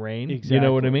hasn't had any rain. Exactly. You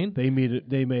know what I mean? They may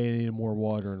need more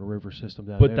water in the river system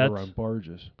down But there that's- on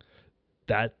barges.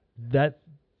 That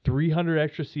 300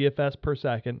 extra CFS per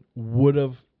second would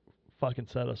have fucking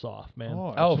set us off, man.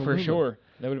 Oh, for absolutely. sure.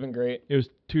 That would have been great. It was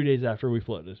 2 days after we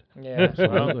floated. Yeah. Well,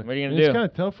 Absolutely. what are you And gonna it's do? kind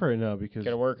of tough right now because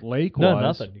Gotta work. lake-wise, No,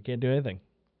 nothing. You can't do anything.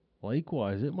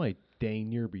 Lake-wise, it might dang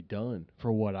near be done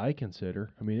for what I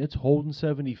consider. I mean, it's holding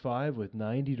 75 with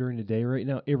 90 during the day right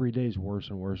now. Every day is worse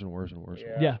and worse and worse and worse.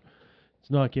 Yeah. Yeah.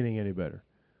 It's not getting any better.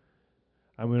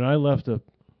 I mean, I left a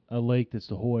lake that's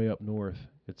the whole way up north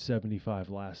at 75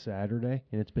 last Saturday,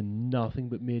 and it's been nothing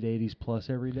but mid-80s plus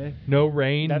every day. No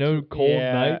rain, That's- no cold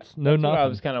yeah, nights, no that's nothing. What I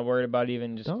was kind of worried about,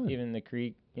 even Done. even the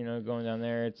creek, going down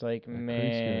there. It's like, creek's gonna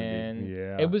man, be-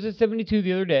 yeah. it was at 72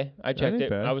 the other day. I checked ain't it.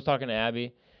 bad. I was talking to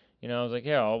Abby. I was like,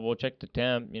 yeah, we'll check the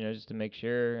temp, just to make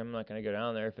sure. I'm not gonna go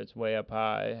down there if it's way up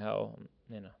high. I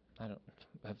don't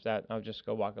have that. I'll just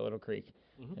go walk a little creek.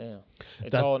 Mm-hmm. Yeah,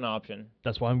 it's That- all an option.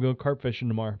 That's why I'm going carp fishing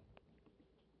tomorrow.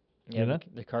 Yeah, You know?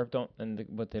 the carp don't,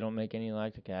 but they don't make any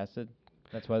lactic acid.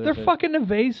 That's why They're so, fucking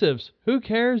invasives. Who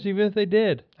cares even if they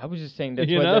did? I was just saying that's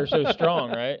You why know? they're so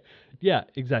strong, right? Yeah,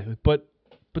 exactly. But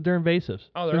they're invasives.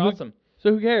 Oh, they're So awesome.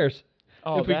 So who cares?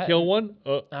 Oh, if we kill one,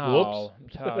 oh,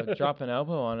 whoops. drop an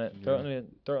elbow on it, throw it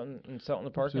and sell it in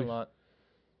the parking lot.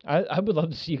 I would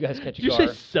love to see you guys catch a Did you gar.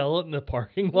 say sell it in the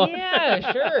parking lot?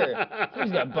 Yeah, sure.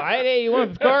 Somebody's got to buy it. Hey, you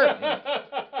want the carp?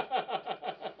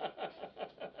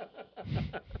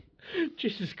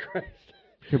 Jesus Christ.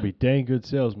 Could be dang good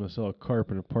salesman sell a carp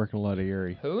in a parking lot of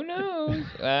Erie. Who knows?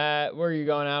 Where are you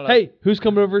going out of? Hey, who's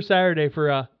coming over Saturday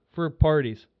for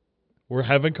parties? We're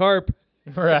having carp.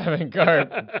 We're having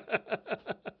carp.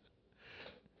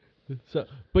 So,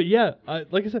 but yeah,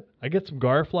 like I said, I get some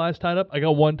gar flies tied up. I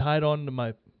got one tied on to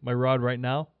my rod right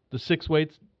now. The 6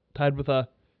 weights tied with a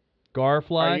gar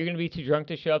fly. Are you going to be too drunk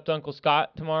to show up to Uncle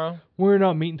Scott tomorrow? We're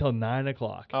not meeting till 9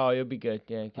 o'clock. Oh, you'll be good.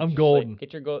 Yeah, I'm golden.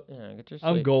 Get your get your sleep.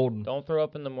 I'm golden. Don't throw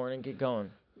up in the morning. Get going.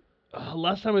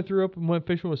 Last time I threw up and went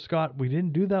fishing with Scott, we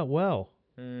didn't do that well.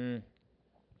 Mm.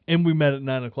 And we met at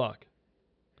 9 o'clock.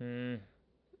 Mm.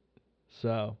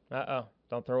 So.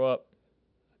 Don't throw up.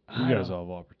 You guys all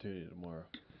have opportunity tomorrow.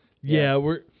 Yeah,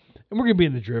 we're gonna be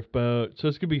in the drift boat, so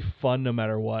it's gonna be fun no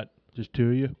matter what. Just 2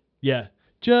 of you? Yeah,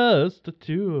 just the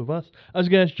 2 of us. I was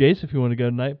gonna ask Jace if he wanted to go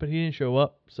tonight, but he didn't show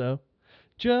up. So,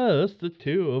 just the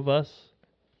 2 of us.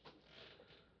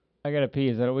 I gotta pee.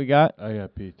 Is that what we got? I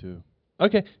got pee too.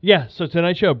 Okay, yeah. So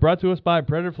tonight's show brought to us by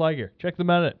Predator Fly Gear. Check them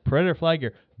out at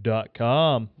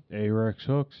predatorflygear.com. Arex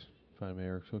Hooks. Find me at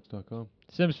arexhooks.com.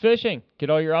 Sims Fishing. Get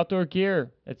all your outdoor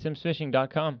gear at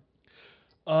simsfishing.com.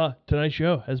 Tonight's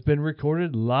show has been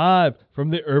recorded live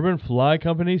from the Urban Fly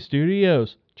Company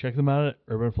studios. Check them out at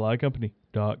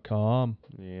urbanflycompany.com.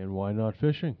 And why not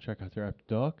fishing? Check out their app,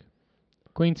 Doc.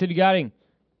 Queen City Guiding.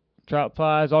 Trout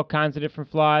flies, all kinds of different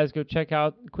flies. Go check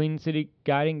out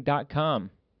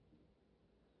queencityguiding.com.